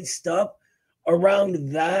of great stuff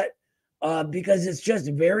around that because it's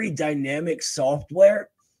just very dynamic software.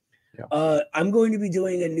 I'm going to be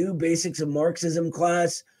doing a new Basics of Marxism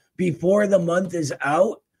class before the month is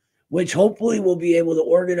out, which hopefully we'll be able to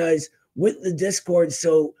organize with the Discord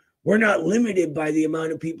so we're not limited by the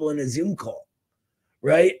amount of people in a Zoom call,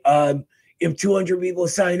 right? If 200 people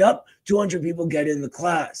sign up, 200 people get in the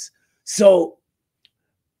class. So,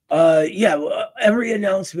 every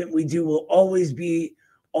announcement we do will always be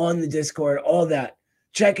on the Discord, all that.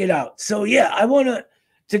 Check it out. So, I want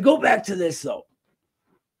to go back to this, though.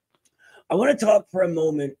 I want to talk for a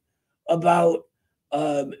moment about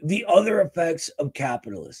the other effects of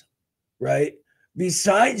capitalism, right?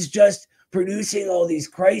 Besides just producing all these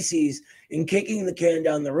crises and kicking the can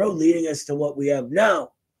down the road, leading us to what we have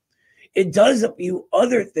now, it does a few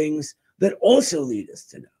other things that also lead us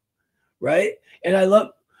to now, right? And I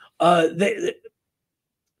love,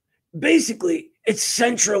 basically, it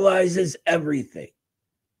centralizes everything,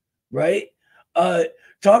 right?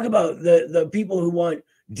 Talk about the people who want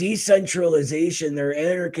decentralization, they're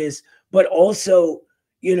anarchists, but also,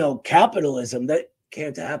 capitalism. That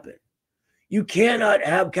can't happen. You cannot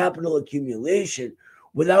have capital accumulation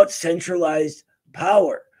without centralized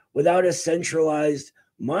power, without a centralized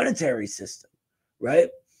monetary system, right?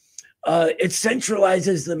 It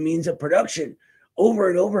centralizes the means of production over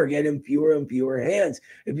and over again in fewer and fewer hands.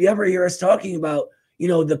 If you ever hear us talking about,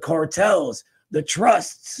 the cartels, the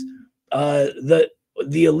trusts, the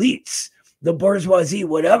elites, the bourgeoisie,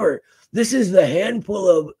 whatever, this is the handful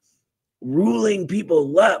of ruling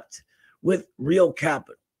people left with real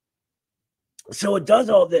capital. So it does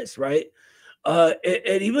all this, right?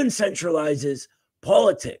 It even centralizes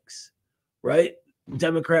politics, right?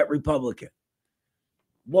 Democrat, Republican.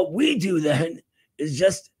 What we do then is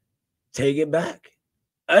just take it back.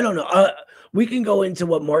 I don't know. We can go into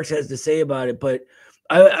what Marx has to say about it, but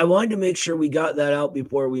I wanted to make sure we got that out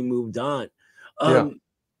before we moved on.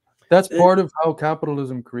 That's part of how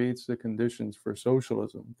capitalism creates the conditions for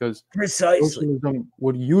socialism, because socialism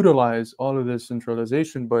would utilize all of this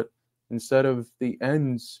centralization, but instead of the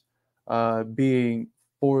ends being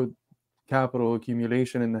for capital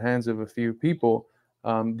accumulation in the hands of a few people,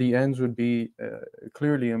 the ends would be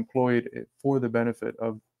clearly employed for the benefit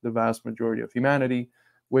of the vast majority of humanity,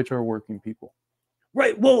 which are working people.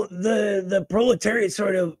 Right. Well, the proletariat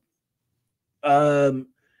sort of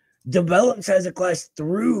develops as a class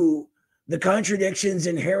through the contradictions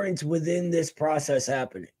inherent within this process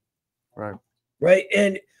happening. Right. Right.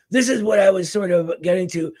 And this is what I was sort of getting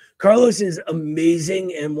to. Carlos is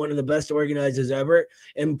amazing and one of the best organizers ever,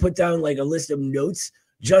 and put down like a list of notes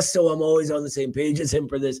just so I'm always on the same page as him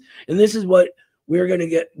for this. And this is what we're going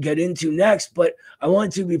to get into next. But I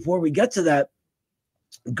want to, before we get to that,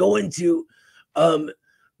 go into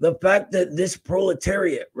the fact that this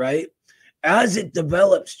proletariat, right, as it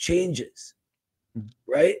develops, changes,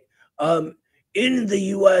 right? In the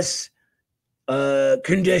U.S.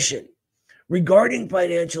 Condition regarding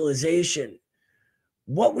financialization,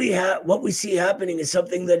 what we see happening is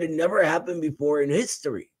something that had never happened before in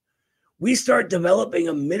history. We start developing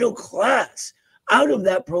a middle class out of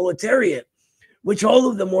that proletariat, which all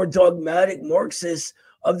of the more dogmatic Marxists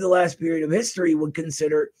of the last period of history would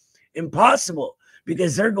consider impossible,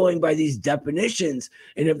 because they're going by these definitions.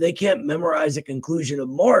 And if they can't memorize a conclusion of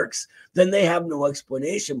Marx, then they have no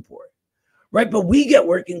explanation for it. Right? But we get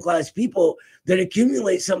working class people that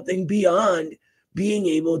accumulate something beyond being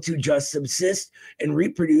able to just subsist and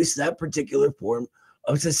reproduce that particular form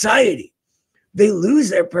of society. They lose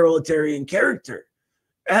their proletarian character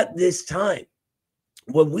at this time.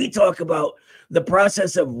 When we talk about the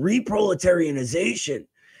process of reproletarianization,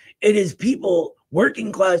 it is people,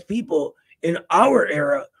 working class people in our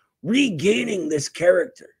era, regaining this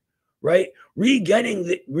character, right? Regaining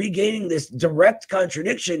this direct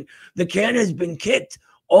contradiction. The can has been kicked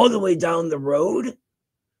all the way down the road,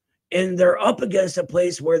 and they're up against a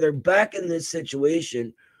place where they're back in this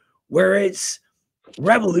situation where it's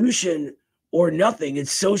revolution or nothing.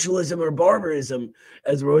 It's socialism or barbarism,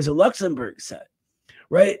 as Rosa Luxemburg said,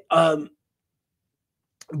 right?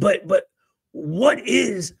 But what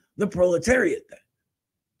is the proletariat then,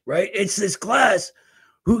 right? It's this class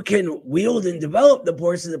who can wield and develop the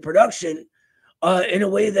forces of production in a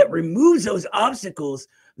way that removes those obstacles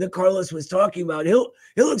that Carlos was talking about. He'll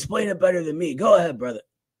explain it better than me. Go ahead, brother.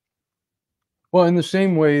 Well, in the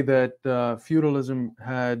same way that feudalism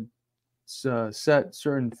had set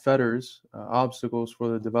certain fetters, obstacles for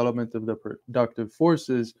the development of the productive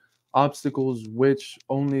forces, obstacles which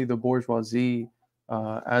only the bourgeoisie,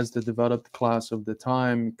 as the developed class of the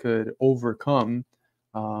time, could overcome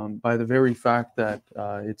by the very fact that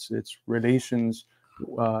its relations,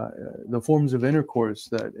 the forms of intercourse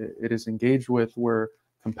that it is engaged with, were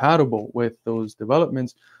compatible with those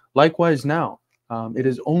developments. Likewise now, it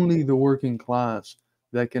is only the working class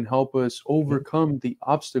that can help us overcome the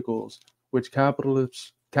obstacles which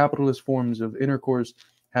capitalist forms of intercourse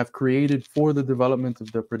have created for the development of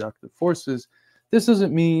the productive forces. This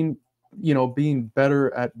doesn't mean, being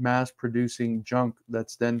better at mass producing junk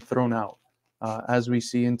that's then thrown out, as we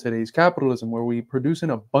see in today's capitalism, where we produce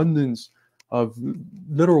an abundance of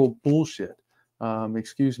literal bullshit.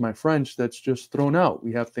 Excuse my French, that's just thrown out.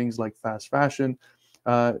 We have things like fast fashion.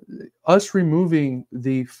 Us removing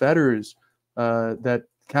the fetters that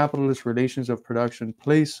capitalist relations of production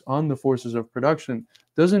place on the forces of production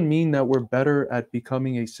doesn't mean that we're better at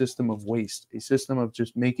becoming a system of waste, a system of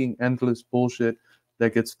just making endless bullshit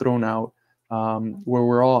that gets thrown out, where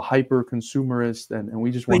we're all hyper consumerist and we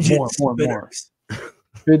just want more.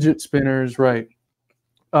 Fidget spinners, right?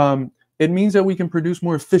 It means that we can produce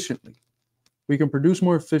more efficiently. We can produce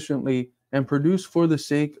more efficiently and produce for the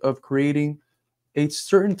sake of creating a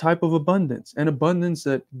certain type of abundance, an abundance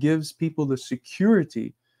that gives people the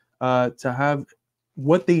security to have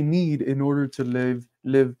what they need in order to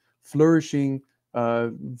live flourishing,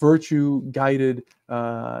 virtue-guided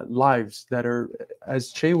lives that are,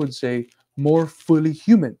 as Che would say, more fully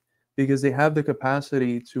human, because they have the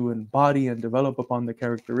capacity to embody and develop upon the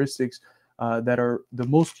characteristics that are the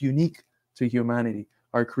most unique to humanity,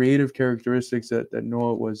 our creative characteristics that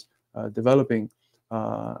Noah was developing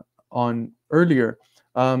on earlier.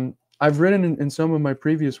 I've written in some of my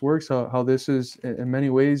previous works how this is in many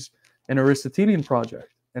ways an Aristotelian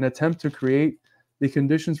project, an attempt to create the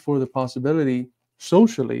conditions for the possibility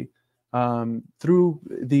socially through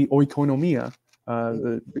the oikonomia,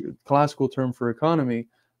 the classical term for economy,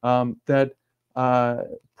 that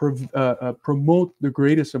promote the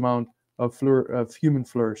greatest amount of human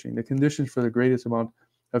flourishing, the conditions for the greatest amount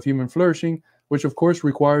of human flourishing, which of course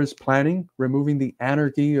requires planning, removing the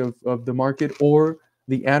anarchy of the market or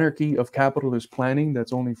the anarchy of capitalist planning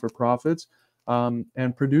that's only for profits,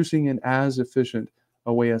 and producing in as efficient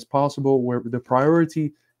a way as possible, where the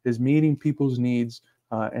priority is meeting people's needs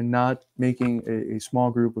and not making a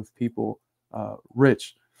small group of people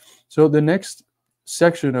rich. So the next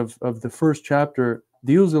section of the first chapter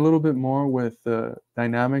deals a little bit more with the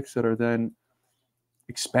dynamics that are then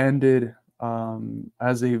expanded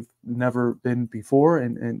as they've never been before,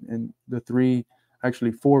 and the three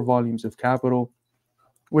actually 4 volumes of Capital,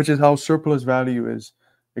 which is how surplus value is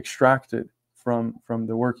extracted from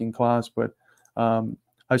the working class. But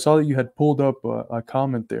I saw that you had pulled up a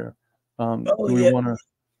comment there. Do we want to?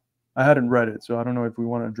 I hadn't read it, so I don't know if we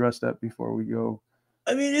want to address that before we go.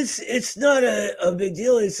 I mean, it's not a big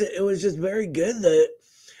deal. It was just very good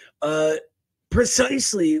that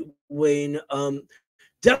precisely, Wayne.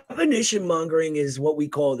 Definition mongering is what we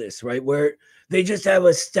call this, right? Where they just have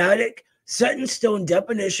a static, set in stone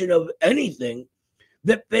definition of anything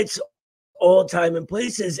that fits all time and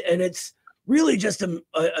places, and it's really just a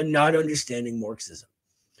not understanding Marxism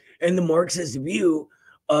and the Marxist view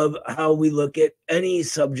of how we look at any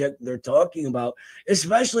subject they're talking about,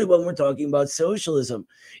 especially when we're talking about socialism.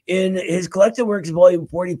 In his collected works, volume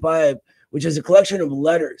 45, which is a collection of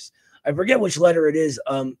letters, I forget which letter it is.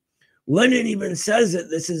 Lenin even says that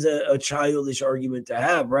this is a childish argument to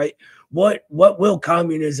have, right? What will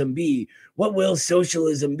communism be? What will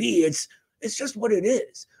socialism be? It's just what it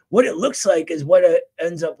is. What it looks like is what it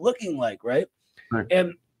ends up looking like, right?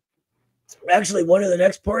 And actually, one of the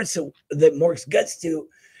next parts that Marx gets to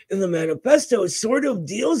in the manifesto sort of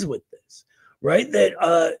deals with this, right?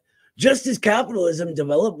 That just as capitalism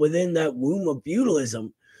developed within that womb of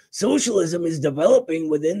feudalism, socialism is developing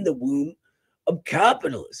within the womb of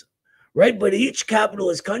capitalism, right? But each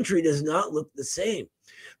capitalist country does not look the same.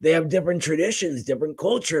 They have different traditions, different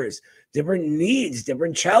cultures, different needs,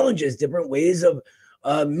 different challenges, different ways of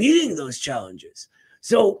meeting those challenges.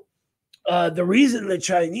 So the reason the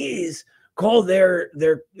Chinese call their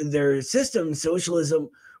system socialism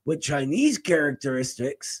with Chinese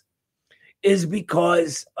characteristics is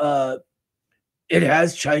because it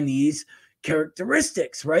has Chinese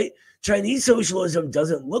characteristics, right? Chinese socialism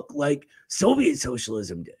doesn't look like Soviet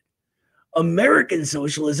socialism did. American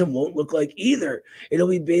socialism won't look like either. It'll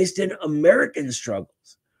be based in American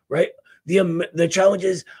struggles, right? The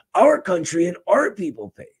challenges our country and our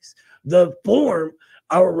people face, the form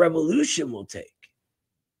our revolution will take.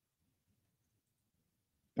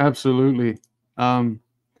 Absolutely.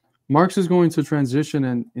 Marx is going to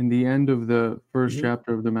transition in the end of the first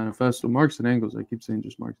chapter of the manifesto. Marx and Engels, I keep saying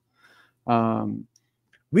just Marx.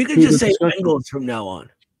 We could just say Engels from now on.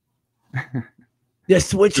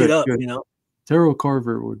 Just switch it up, you know. Terrell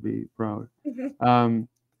Carver would be proud.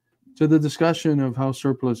 So the discussion of how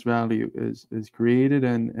surplus value is created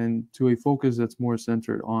and to a focus that's more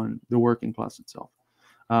centered on the working class itself.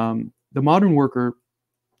 The modern worker,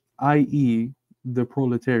 i.e. the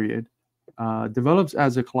proletariat, develops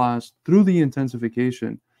as a class through the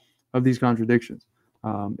intensification of these contradictions.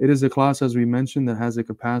 It is a class, as we mentioned, that has a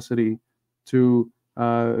capacity to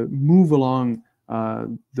move along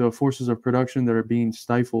the forces of production that are being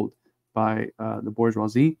stifled by the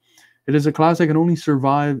bourgeoisie. It is a class that can only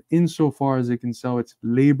survive insofar as it can sell its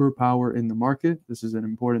labor power in the market. This is an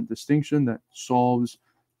important distinction that solves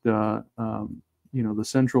the the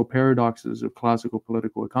central paradoxes of classical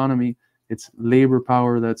political economy. It's labor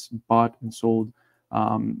power that's bought and sold.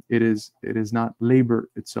 It is not labor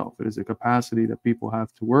itself. It is a capacity that people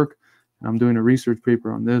have to work. And I'm doing a research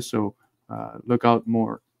paper on this, so look out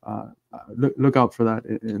more. Look out for that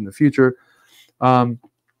in the future.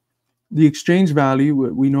 The exchange value,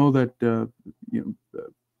 we know that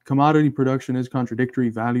commodity production is contradictory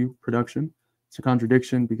value production. It's a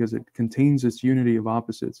contradiction because it contains its unity of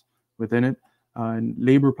opposites within it. And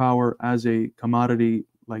labor power as a commodity,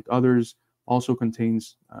 like others, also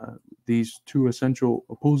contains these two essential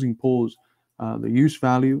opposing poles, the use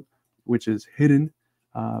value, which is hidden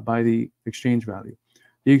by the exchange value.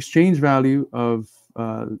 The exchange value of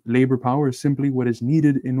labor power is simply what is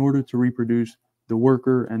needed in order to reproduce the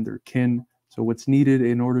worker and their kin. So what's needed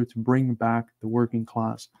in order to bring back the working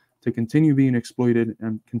class to continue being exploited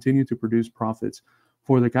and continue to produce profits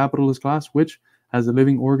for the capitalist class, which as a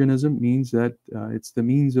living organism means that it's the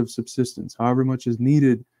means of subsistence, however much is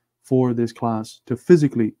needed for this class to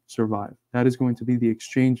physically survive. That is going to be the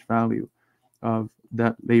exchange value of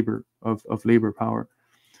that labor, of labor power.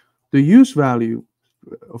 The use value,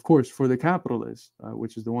 of course, for the capitalist,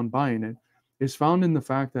 which is the one buying it, is found in the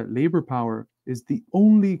fact that labor power is the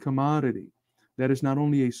only commodity that is not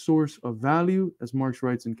only a source of value, as Marx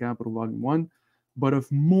writes in Capital Volume 1, but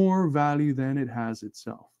of more value than it has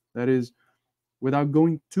itself. That is, without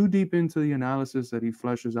going too deep into the analysis that he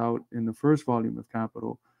fleshes out in the first volume of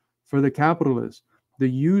Capital, for the capitalist, the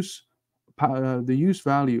use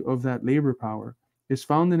value of that labor power is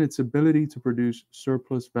found in its ability to produce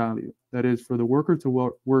surplus value. That is, for the worker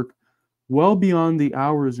to work well beyond the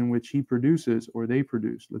hours in which he produces or they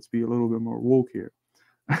produce. Let's be a little bit more woke here.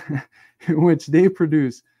 In which they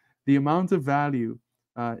produce the amount of value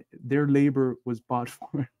their labor was bought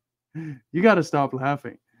for. You got to stop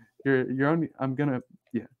laughing. You're only. I'm gonna.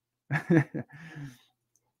 Yeah.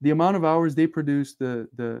 The amount of hours they produce,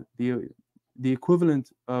 the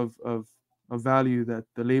equivalent of value that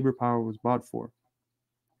the labor power was bought for.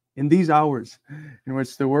 In these hours, in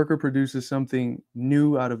which the worker produces something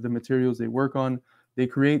new out of the materials they work on, they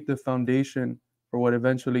create the foundation for what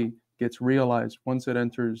eventually gets realized once it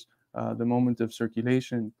enters the moment of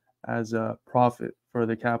circulation as a profit for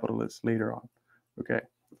the capitalists later on. Okay,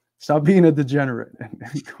 stop being a degenerate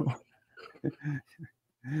and go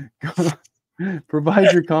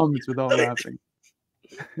provide your comments without laughing.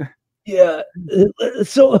 Yeah.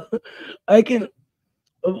 So I can.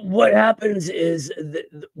 What happens is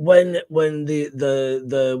when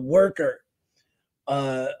the worker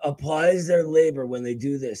applies their labor, when they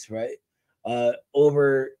do this, right,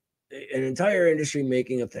 over an entire industry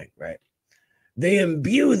making a thing, right, they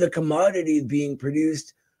imbue the commodity being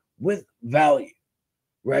produced with value,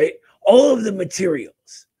 right? All of the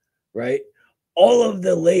materials, right? All of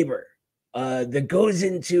the labor that goes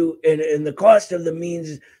into, and the cost of the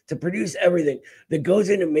means to produce everything that goes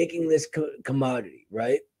into making this commodity,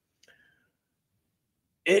 right?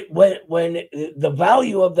 When the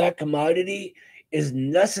value of that commodity is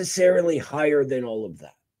necessarily higher than all of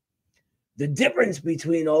that. The difference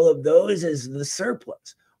between all of those is the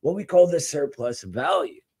surplus, what we call the surplus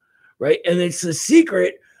value, right? And it's the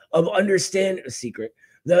secret of understanding,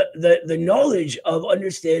 the knowledge of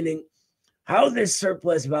understanding how this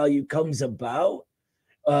surplus value comes about,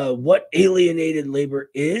 what alienated labor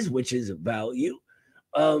is, which is value,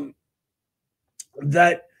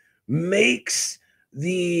 that makes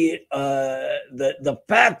the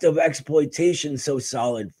fact of exploitation so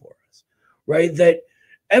solid for us, right? That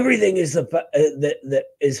everything is that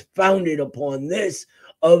is founded upon this,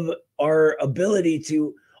 of our ability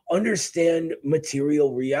to understand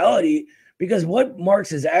material reality, because what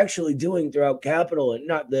Marx is actually doing throughout Capital, and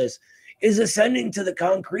not this, is ascending to the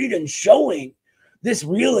concrete and showing this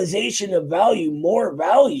realization of value, more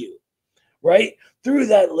value, right, through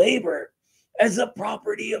that labor as the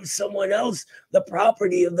property of someone else, the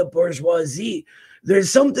property of the bourgeoisie.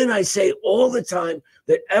 There's something I say all the time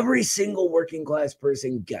that every single working class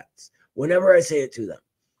person gets whenever I say it to them.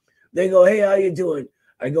 They go, "Hey, how you doing?"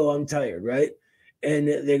 I go, "I'm tired," right? And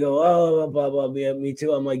they go, "Oh, blah, blah, blah, me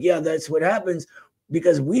too." I'm like, "Yeah, that's what happens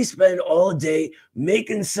because we spend all day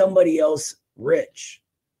making somebody else rich."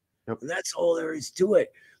 Yep. And that's all there is to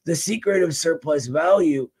it. The secret of surplus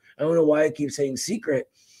value, I don't know why I keep saying secret,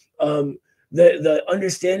 the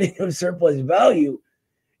understanding of surplus value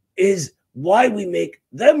is why we make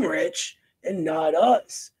them rich and not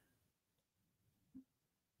us.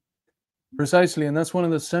 Precisely, and that's one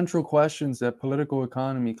of the central questions that political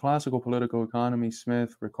economy, classical political economy,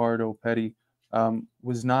 Smith, Ricardo, Petty,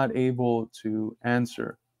 was not able to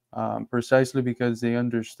answer, precisely because they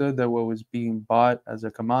understood that what was being bought as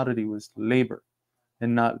a commodity was labor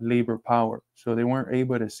and not labor power. So they weren't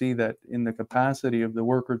able to see that in the capacity of the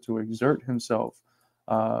worker to exert himself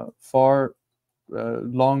far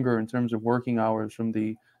longer in terms of working hours from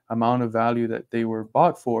the amount of value that they were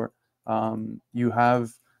bought for. You have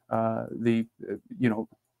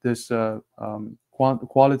this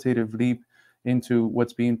qualitative leap into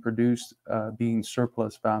what's being produced being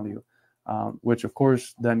surplus value, which of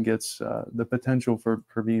course then gets the potential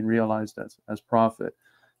for being realized as profit.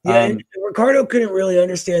 Yeah, and Ricardo couldn't really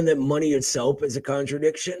understand that money itself is a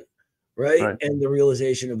contradiction, right? And the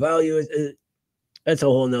realization of value that's a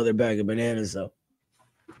whole nother bag of bananas, though.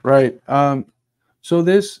 Right. So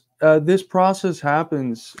this process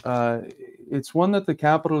happens. It's one that the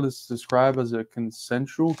capitalists describe as a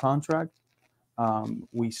consensual contract.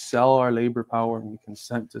 We sell our labor power and we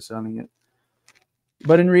consent to selling it.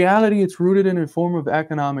 But in reality, it's rooted in a form of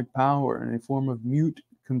economic power and a form of mute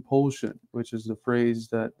compulsion, which is the phrase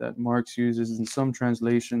that Marx uses. In some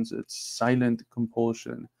translations, it's silent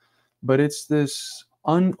compulsion. But it's this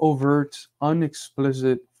unovert,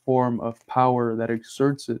 unexplicit form of power that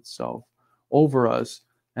exerts itself over us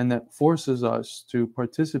and that forces us to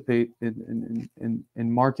participate in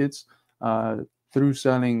markets through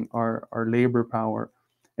selling our labor power.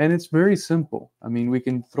 And it's very simple. I mean, we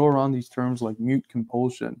can throw around these terms like mute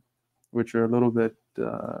compulsion, which are a little bit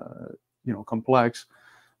complex.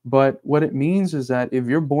 But what it means is that if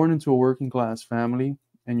you're born into a working class family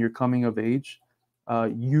and you're coming of age,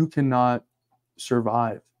 you cannot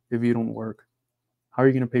survive if you don't work. How are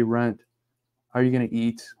you going to pay rent? How are you going to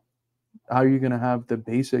eat? How are you going to have the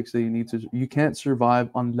basics that you need to? You can't survive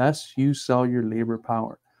unless you sell your labor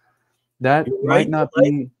power. That might not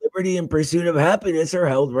be liberty and pursuit of happiness are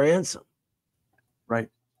held ransom. Right.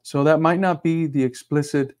 So that might not be the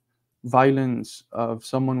explicit violence of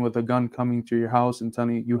someone with a gun coming to your house and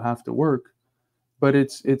telling you you have to work, but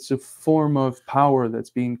it's a form of power that's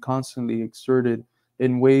being constantly exerted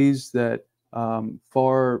in ways that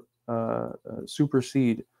far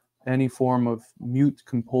supersede any form of mute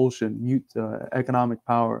compulsion, mute economic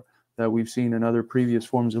power that we've seen in other previous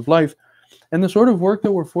forms of life. And the sort of work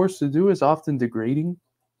that we're forced to do is often degrading.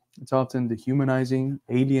 It's often dehumanizing,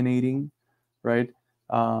 alienating, right?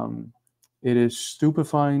 It is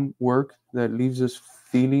stupefying work that leaves us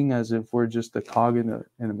feeling as if we're just a cog in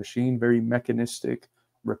a machine, very mechanistic,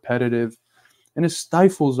 repetitive, and it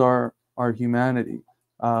stifles our humanity.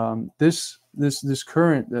 This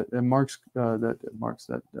current that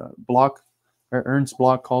Ernst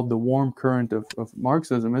Bloch called the warm current of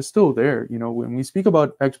Marxism is still there. You know, when we speak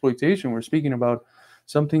about exploitation, we're speaking about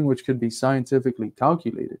something which could be scientifically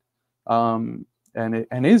calculated,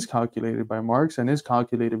 and is calculated by Marx and is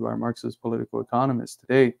calculated by Marxist political economists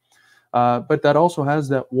today. But that also has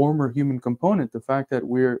that warmer human component, the fact that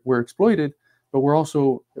we're exploited, but we're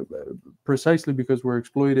also, precisely because we're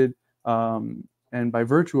exploited, and by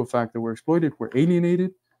virtue of the fact that we're exploited, we're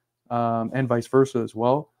alienated, and vice versa as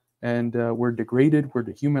well. And we're degraded, we're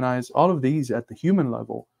dehumanized. All of these at the human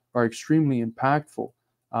level are extremely impactful,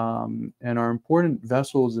 and are important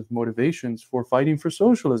vessels of motivations for fighting for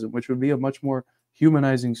socialism, which would be a much more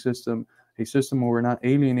humanizing system, a system where we're not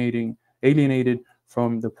alienated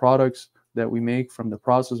from the products that we make, from the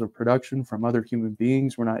process of production, from other human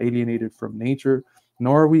beings. We're not alienated from nature,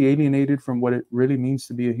 nor are we alienated from what it really means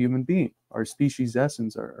to be a human being, our species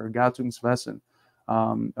essence, our Gattungswesen,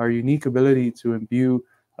 our unique ability to imbue,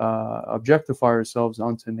 objectify ourselves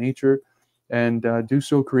onto nature, and do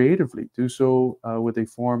so creatively, do so with a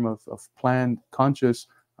form of planned, conscious,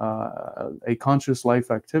 a conscious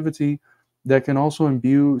life activity that can also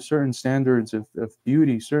imbue certain standards of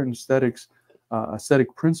beauty, certain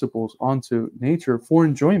aesthetic principles onto nature for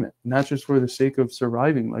enjoyment, not just for the sake of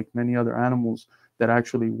surviving like many other animals that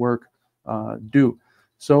actually work do.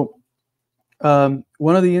 So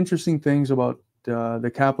one of the interesting things about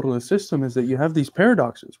the capitalist system is that you have these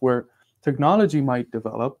paradoxes where technology might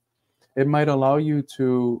develop. It might allow you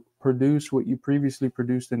to produce what you previously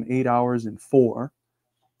produced in 8 hours in 4.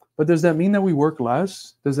 But does that mean that we work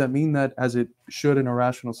less? Does that mean that, as it should in a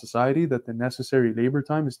rational society, that the necessary labor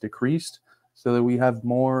time is decreased so that we have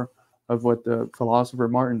more of what the philosopher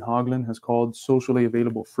Martin Hagelin has called socially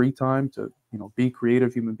available free time to, be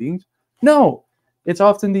creative human beings? No, it's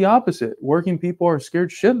often the opposite. Working people are scared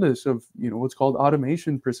shitless of, what's called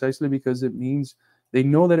automation, precisely because it means they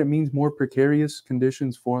know that it means more precarious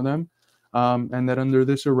conditions for them, and that under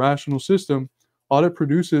this irrational system, all it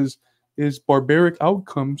produces is barbaric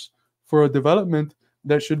outcomes for a development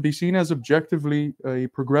that should be seen as objectively a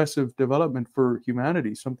progressive development for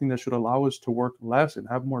humanity, something that should allow us to work less and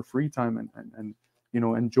have more free time and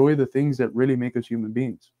enjoy the things that really make us human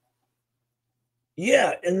beings.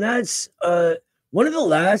 Yeah, and that's one of the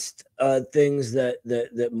last things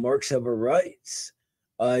that Marx ever writes.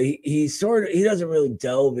 He doesn't really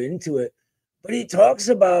delve into it, but he talks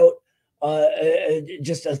about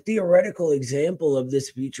just a theoretical example of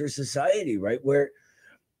this future society, right? Where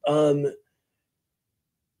the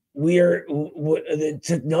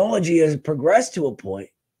technology has progressed to a point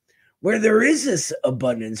where there is this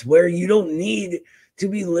abundance, where you don't need to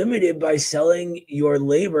be limited by selling your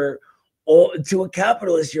labor to a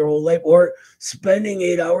capitalist your whole life, or spending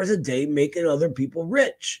 8 hours a day making other people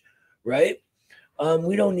rich, right?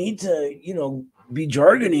 We don't need to, be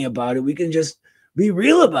jargony about it. We can just be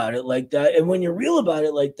real about it like that. And when you're real about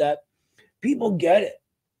it like that, people get it,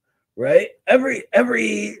 right?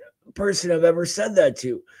 Every person I've ever said that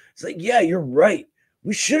to, it's like, yeah, you're right.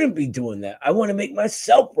 We shouldn't be doing that. I want to make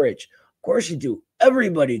myself rich. Of course you do.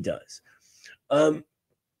 Everybody does. I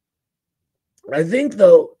think,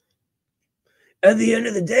 though, at the end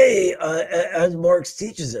of the day, as Marx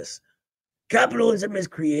teaches us, capitalism is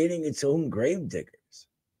creating its own grave-diggers,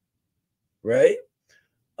 right?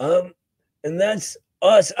 And that's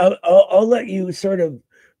us. I'll let you sort of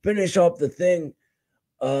finish off the thing.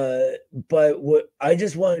 But what I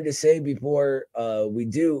just wanted to say before we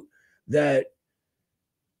do that,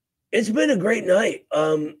 it's been a great night.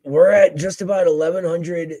 We're at just about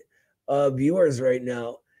 1,100 viewers right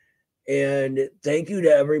now. And thank you to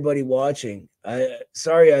everybody watching.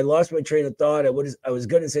 Sorry, I lost my train of thought. I was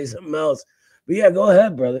going to say something else. But yeah, go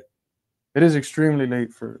ahead, brother. It is extremely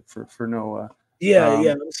late for Noah. Yeah,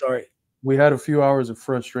 I'm sorry. We had a few hours of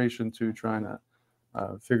frustration too, trying to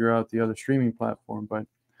figure out the other streaming platform. But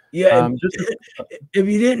yeah, if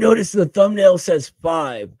you didn't notice, the thumbnail says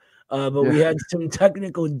 5, but we had some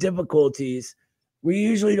technical difficulties. We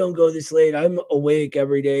usually don't go this late. I'm awake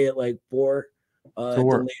every day at like 4 to at the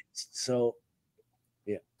work, latest. So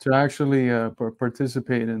yeah, to actually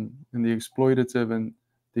participate in the exploitative and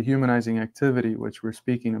dehumanizing activity which we're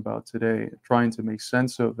speaking about today, trying to make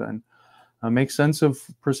sense of, and make sense of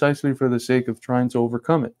precisely for the sake of trying to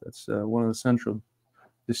overcome it. That's one of the central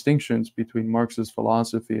distinctions between Marxist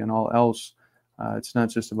philosophy and all else. It's not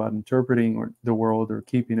just about interpreting the world or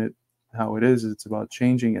keeping it how it is. It's about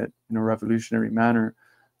changing it in a revolutionary manner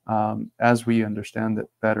as we understand it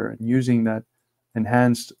better, and using that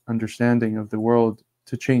enhanced understanding of the world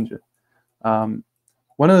to change it.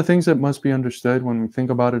 One of the things that must be understood when we think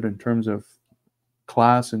about it in terms of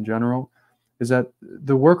class in general is that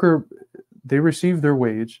the worker, they receive their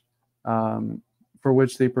wage, for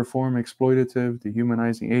which they perform exploitative,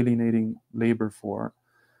 dehumanizing, alienating labor for.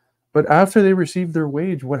 But after they receive their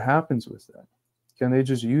wage, what happens with that? Can they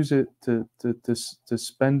just use it to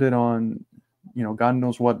spend it on, God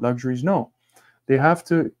knows what luxuries? No. They have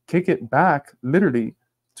to kick it back, literally,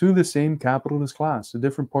 to the same capitalist class, to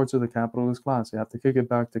different parts of the capitalist class. They have to kick it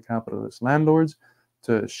back to capitalist landlords,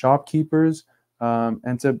 to shopkeepers,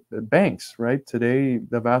 and to banks, right? Today,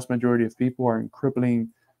 the vast majority of people are in crippling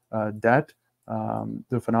debt.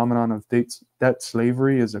 The phenomenon of debt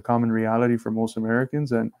slavery is a common reality for most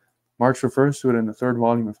Americans, and Marx refers to it in the third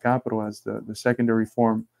volume of Capital as the secondary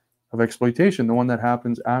form of exploitation, the one that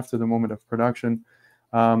happens after the moment of production.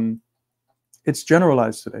 It's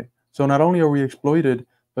generalized today. So not only are we exploited,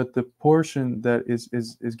 but the portion that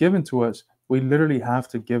is given to us, we literally have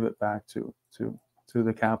to give it back to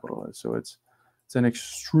the capitalist. So it's an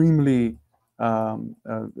extremely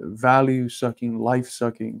value-sucking,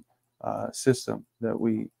 life-sucking system that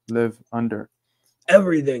we live under.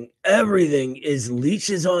 everything is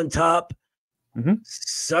leeches on top,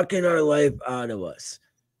 sucking our life out of us.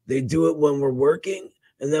 They do it when we're working,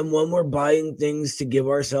 and then when we're buying things to give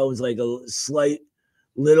ourselves like a slight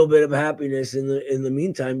little bit of happiness in the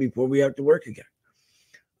meantime before we have to work again.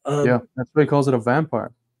 Yeah, that's why he calls it a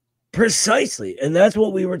vampire. Precisely, and that's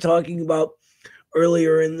what we were talking about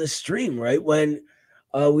earlier in the stream, right? When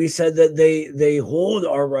we said that they hold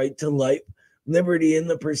our right to life, liberty, and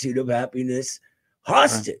the pursuit of happiness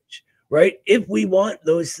hostage, right? If we want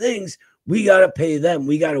those things, we got to pay them.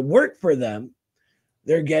 We got to work for them.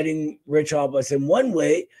 They're getting rich off us in one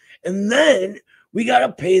way, and then we got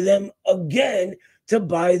to pay them again to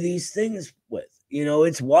buy these things with.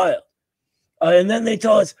 It's wild. And then they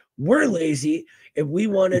tell us we're lazy if we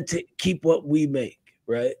wanted to keep what we make,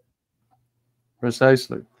 right?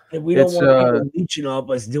 Precisely. If we don't want people leeching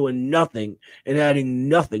off us, doing nothing and adding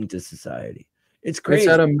nothing to society. It's crazy.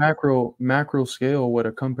 It's at a macro scale what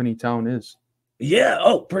a company town is. Yeah.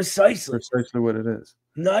 Oh, precisely. Precisely what it is.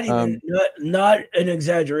 Not even not an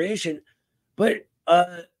exaggeration. But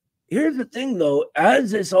here's the thing, though.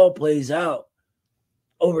 As this all plays out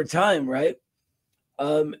over time, right?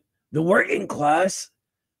 The working class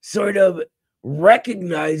sort of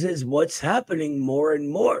recognizes what's happening more and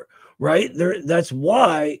more, right? That's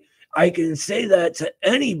why I can say that to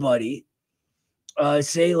anybody.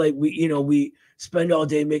 Say like we spend all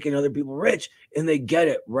day making other people rich, and they get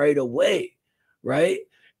it right away, right?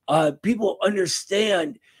 People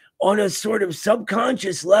understand on a sort of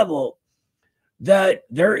subconscious level that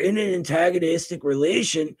they're in an antagonistic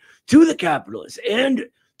relation to the capitalists and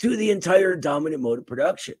to the entire dominant mode of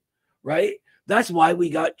production, right? That's why we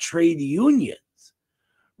got trade unions,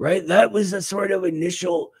 right? That was a sort of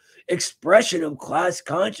initial expression of class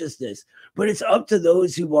consciousness, but it's up to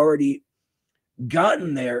those who've already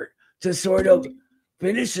gotten there to sort of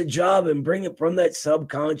finish the job and bring it from that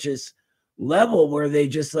subconscious level where they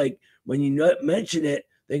just like, when you mention it,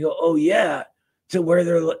 they go, oh yeah, to where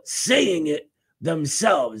they're saying it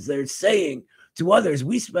themselves. They're saying to others,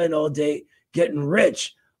 we spend all day getting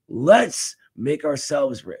rich. Let's make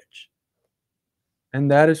ourselves rich. And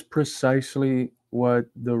that is precisely what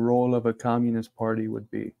the role of a communist party would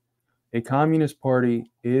be. A communist party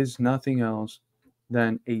is nothing else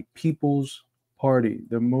than a people's party,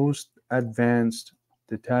 the most advanced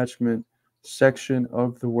detachment section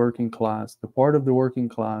of the working class, the part of the working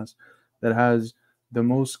class that has the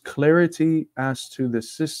most clarity as to the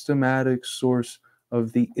systematic source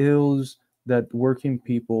of the ills that working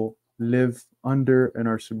people live under and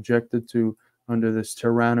are subjected to under this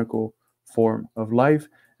tyrannical form of life.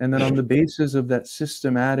 And then on the basis of that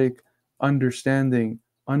systematic understanding,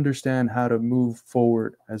 understand how to move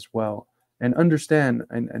forward as well. And understand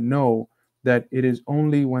and know that it is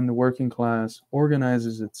only when the working class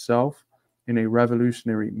organizes itself in a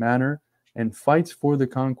revolutionary manner and fights for the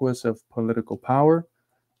conquest of political power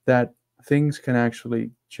that things can actually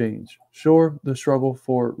change. Sure, the struggle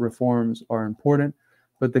for reforms are important,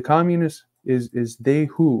 but the communists is they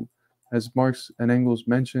who, as Marx and Engels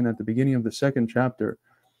mentioned at the beginning of the second chapter,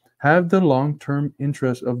 have the long-term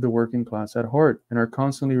interests of the working class at heart and are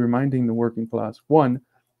constantly reminding the working class, one,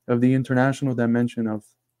 of the international dimension of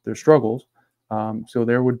their struggles. So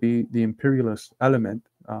there would be the imperialist element,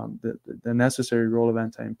 the necessary role of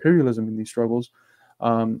anti-imperialism in these struggles,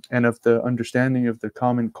 and of the understanding of the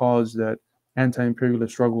common cause that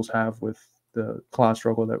anti-imperialist struggles have with the class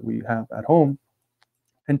struggle that we have at home.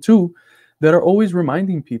 And two, that are always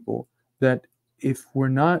reminding people that if we're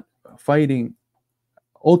not fighting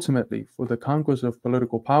ultimately for the conquest of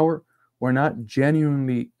political power, we're not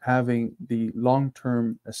genuinely having the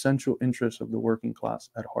long-term essential interests of the working class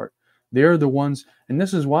at heart. They're the ones, and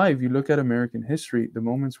this is why if you look at American history, the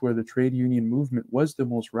moments where the trade union movement was the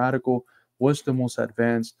most radical, was the most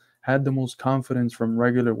advanced, had the most confidence from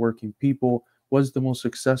regular working people, was the most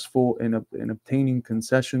successful in obtaining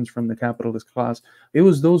concessions from the capitalist class. It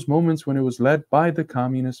was those moments when it was led by the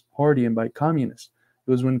Communist Party and by communists.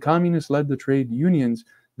 It was when communists led the trade unions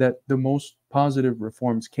that the most positive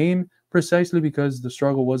reforms came, precisely because the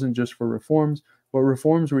struggle wasn't just for reforms, but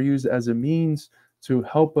reforms were used as a means to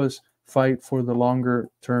help us fight for the longer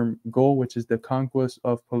term goal, which is the conquest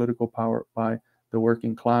of political power by the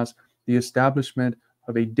working class, the establishment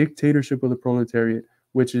of a dictatorship of the proletariat,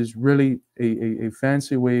 which is really a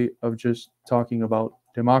fancy way of just talking about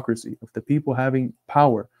democracy, of the people having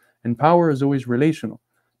power. And power is always relational.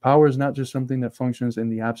 Power is not just something that functions in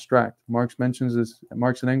the abstract. Marx mentions this,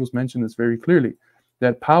 Marx and Engels mention this very clearly,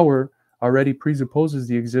 that power already presupposes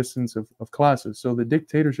the existence of classes. So the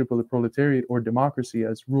dictatorship of the proletariat, or democracy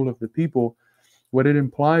as rule of the people, what it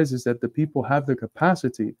implies is that the people have the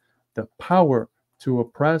capacity, the power to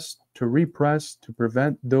oppress, to repress, to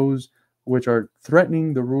prevent those which are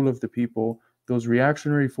threatening the rule of the people, those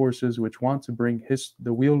reactionary forces which want to bring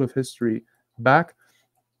the wheel of history back,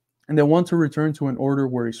 and they want to return to an order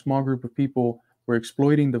where a small group of people were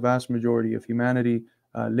exploiting the vast majority of humanity,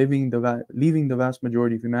 leaving the vast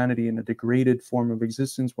majority of humanity in a degraded form of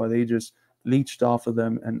existence while they just leached off of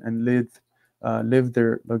them and lived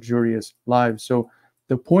their luxurious lives. So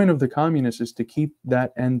the point of the communists is to keep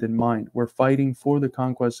that end in mind. We're fighting for the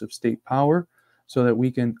conquest of state power so that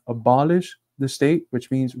we can abolish the state,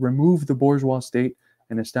 which means remove the bourgeois state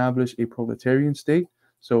and establish a proletarian state.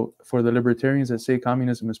 So for the libertarians that say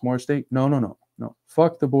communism is more state, no.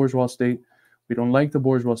 Fuck the bourgeois state. We don't like the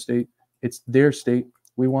bourgeois state. It's their state.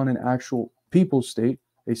 We want an actual people's state,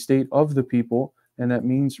 a state of the people, and that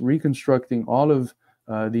means reconstructing all of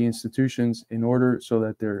the institutions in order so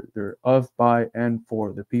that they're of, by, and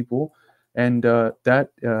for the people. And that,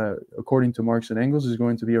 according to Marx and Engels, is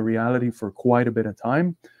going to be a reality for quite a bit of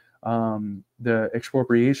time. The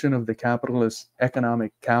expropriation of the capitalist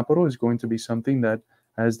economic capital is going to be something that,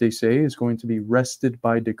 as they say, is going to be wrested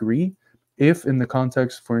by degree. If, in the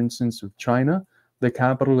context, for instance, of China, the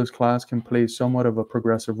capitalist class can play somewhat of a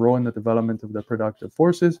progressive role in the development of the productive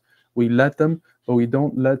forces, we let them, but we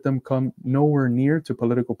don't let them come nowhere near to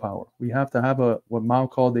political power. We have to have what Mao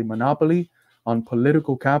called a monopoly on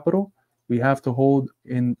political capital. We have to hold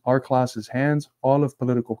in our class's hands all of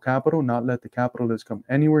political capital, not let the capitalists come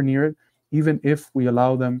anywhere near it, even if we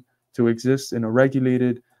allow them to exist in a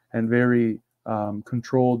regulated and very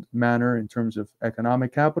controlled manner in terms of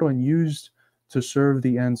economic capital and used to serve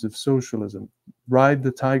the ends of socialism. Ride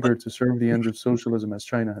the tiger to serve the ends of socialism, as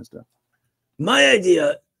China has done. My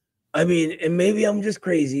idea, I mean, and maybe I'm just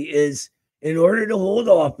crazy, is in order to hold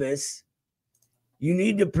office, you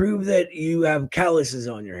need to prove that you have calluses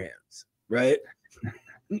on your hands, right?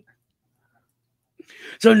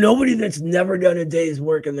 So nobody that's never done a day's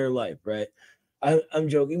work in their life, right? I'm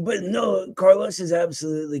joking, but no, Carlos is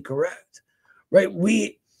absolutely correct, right?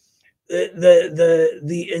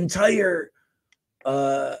 The entire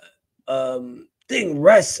thing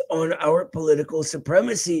rests on our political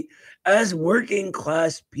supremacy as working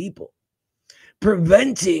class people,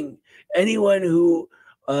 preventing anyone who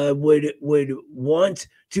would want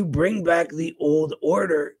to bring back the old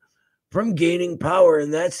order from gaining power,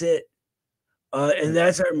 and that's it. And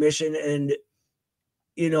that's our mission. And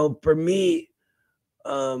for me,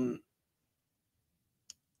 I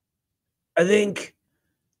think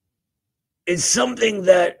it's something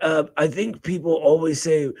that I think people always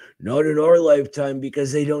say, not in our lifetime,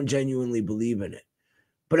 because they don't genuinely believe in it.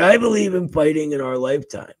 But I believe in fighting in our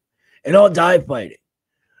lifetime, and I'll die fighting.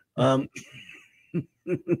 My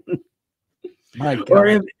God. Or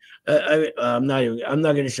if, I'm not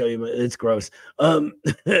going to show you. It's gross.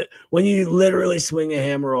 When you literally swing a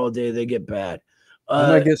hammer all day, they get bad. I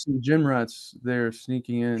might get some gym rats there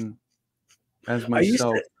sneaking in. as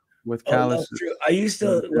myself with calluses. I used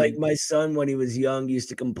to, like my son when he was young, used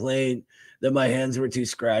to complain that my hands were too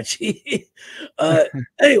scratchy.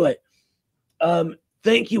 Anyway,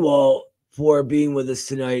 thank you all for being with us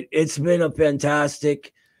tonight. It's been a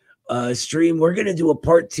fantastic stream. We're going to do a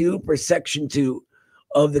part 2 for section 2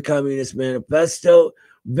 of the Communist Manifesto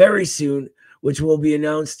very soon, which will be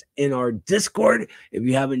announced in our Discord. If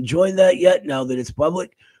you haven't joined that yet, now that it's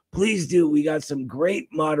public, please do. We got some great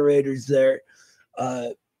moderators there.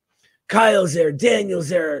 Kyle's there, Daniel's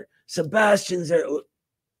there, Sebastian's there.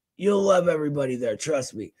 You'll love everybody there,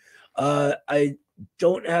 trust me. I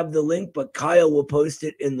don't have the link, but Kyle will post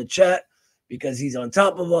it in the chat because he's on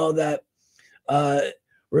top of all that.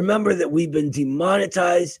 Remember that we've been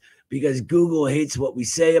demonetized because Google hates what we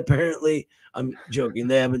say, apparently. I'm joking.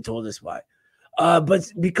 They haven't told us why.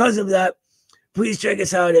 But because of that, please check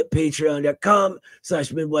us out at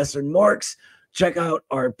patreon.com/MidwesternMarks. Check out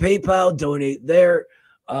our PayPal, donate there.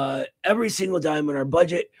 Every single dime in our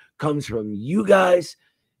budget comes from you guys.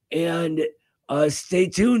 And stay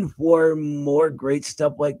tuned for more great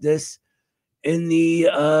stuff like this in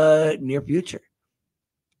the near future.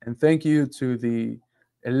 And thank you to the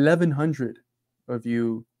 1,100 of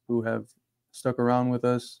you who have stuck around with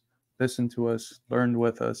us, listened to us, learned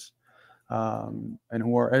with us, and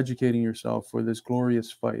who are educating yourself for this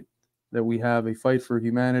glorious fight that we have, a fight for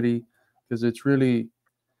humanity, because it's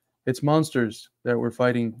monsters that we're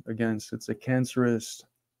fighting against. It's a cancerous,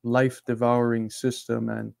 life-devouring system,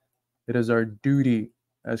 and it is our duty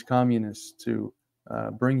as communists to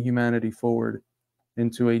bring humanity forward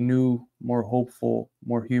into a new, more hopeful,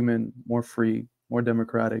 more human, more free, more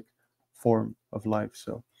democratic form of life.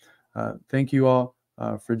 So thank you all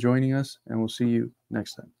for joining us, and we'll see you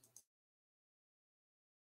next time.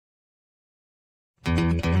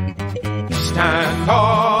 Stand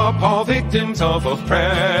up, all victims of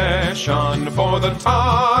oppression, for the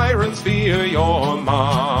tyrants fear your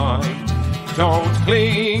might. Don't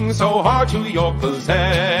cling so hard to your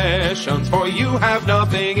possessions, for you have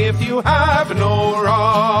nothing if you have no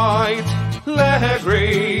right. Let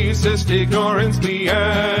racist ignorance be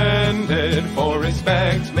ended, for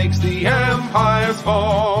respect makes the empires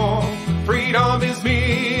fall. Freedom is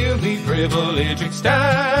merely privilege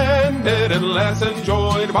extended, unless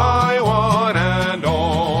enjoyed by one and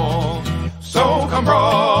all. So come,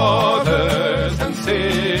 brothers and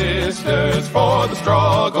sisters, for the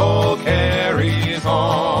struggle carries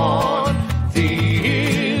on.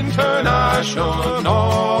 The International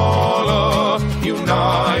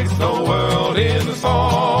unites the world in the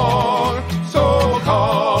song. So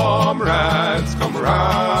comrades, come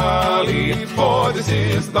rally, for this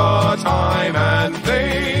is the time and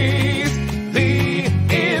place. The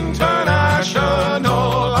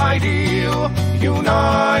international ideal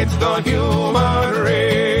unites the human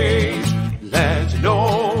race. Let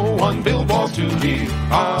no one build walls to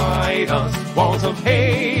divide us, walls of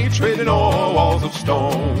hatred nor walls of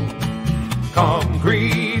stone. Come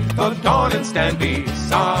greet the dawn and stand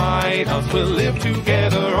beside us. We'll live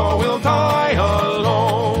together or we'll die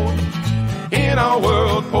alone. In a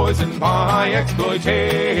world poisoned by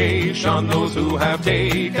exploitation, those who have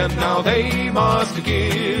taken, now they must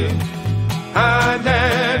give. And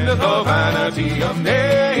end the vanity of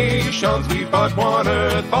nations, we've but one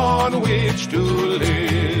earth on which to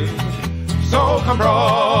live. So come,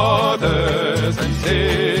 brothers and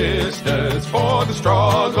sisters, for the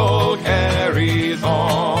struggle carries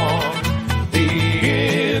on.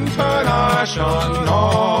 The International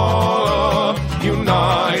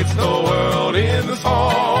unites the world in the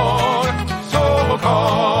song. So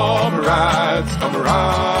comrades, come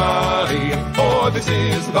rally, for this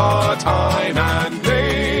is the time and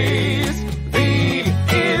place. The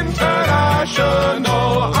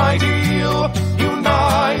international ideal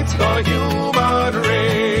unites the human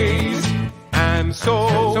race. And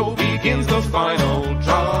so begins the final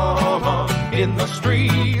drama, in the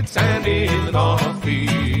streets and in the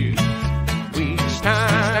fields. We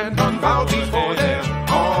stand unbowed before their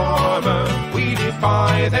armor, we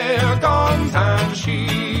defy their guns and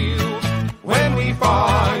shields. When we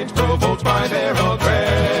fight, provoked by their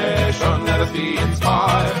aggression, let us be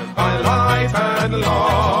inspired by life and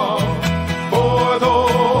love. For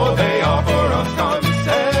though they offer us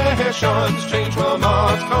concessions, change will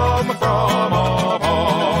not come from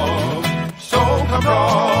above. So come,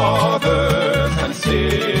 brothers and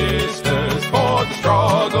sisters, for the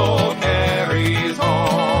struggle carries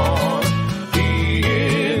on. The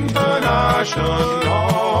International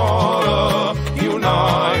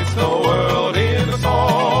unites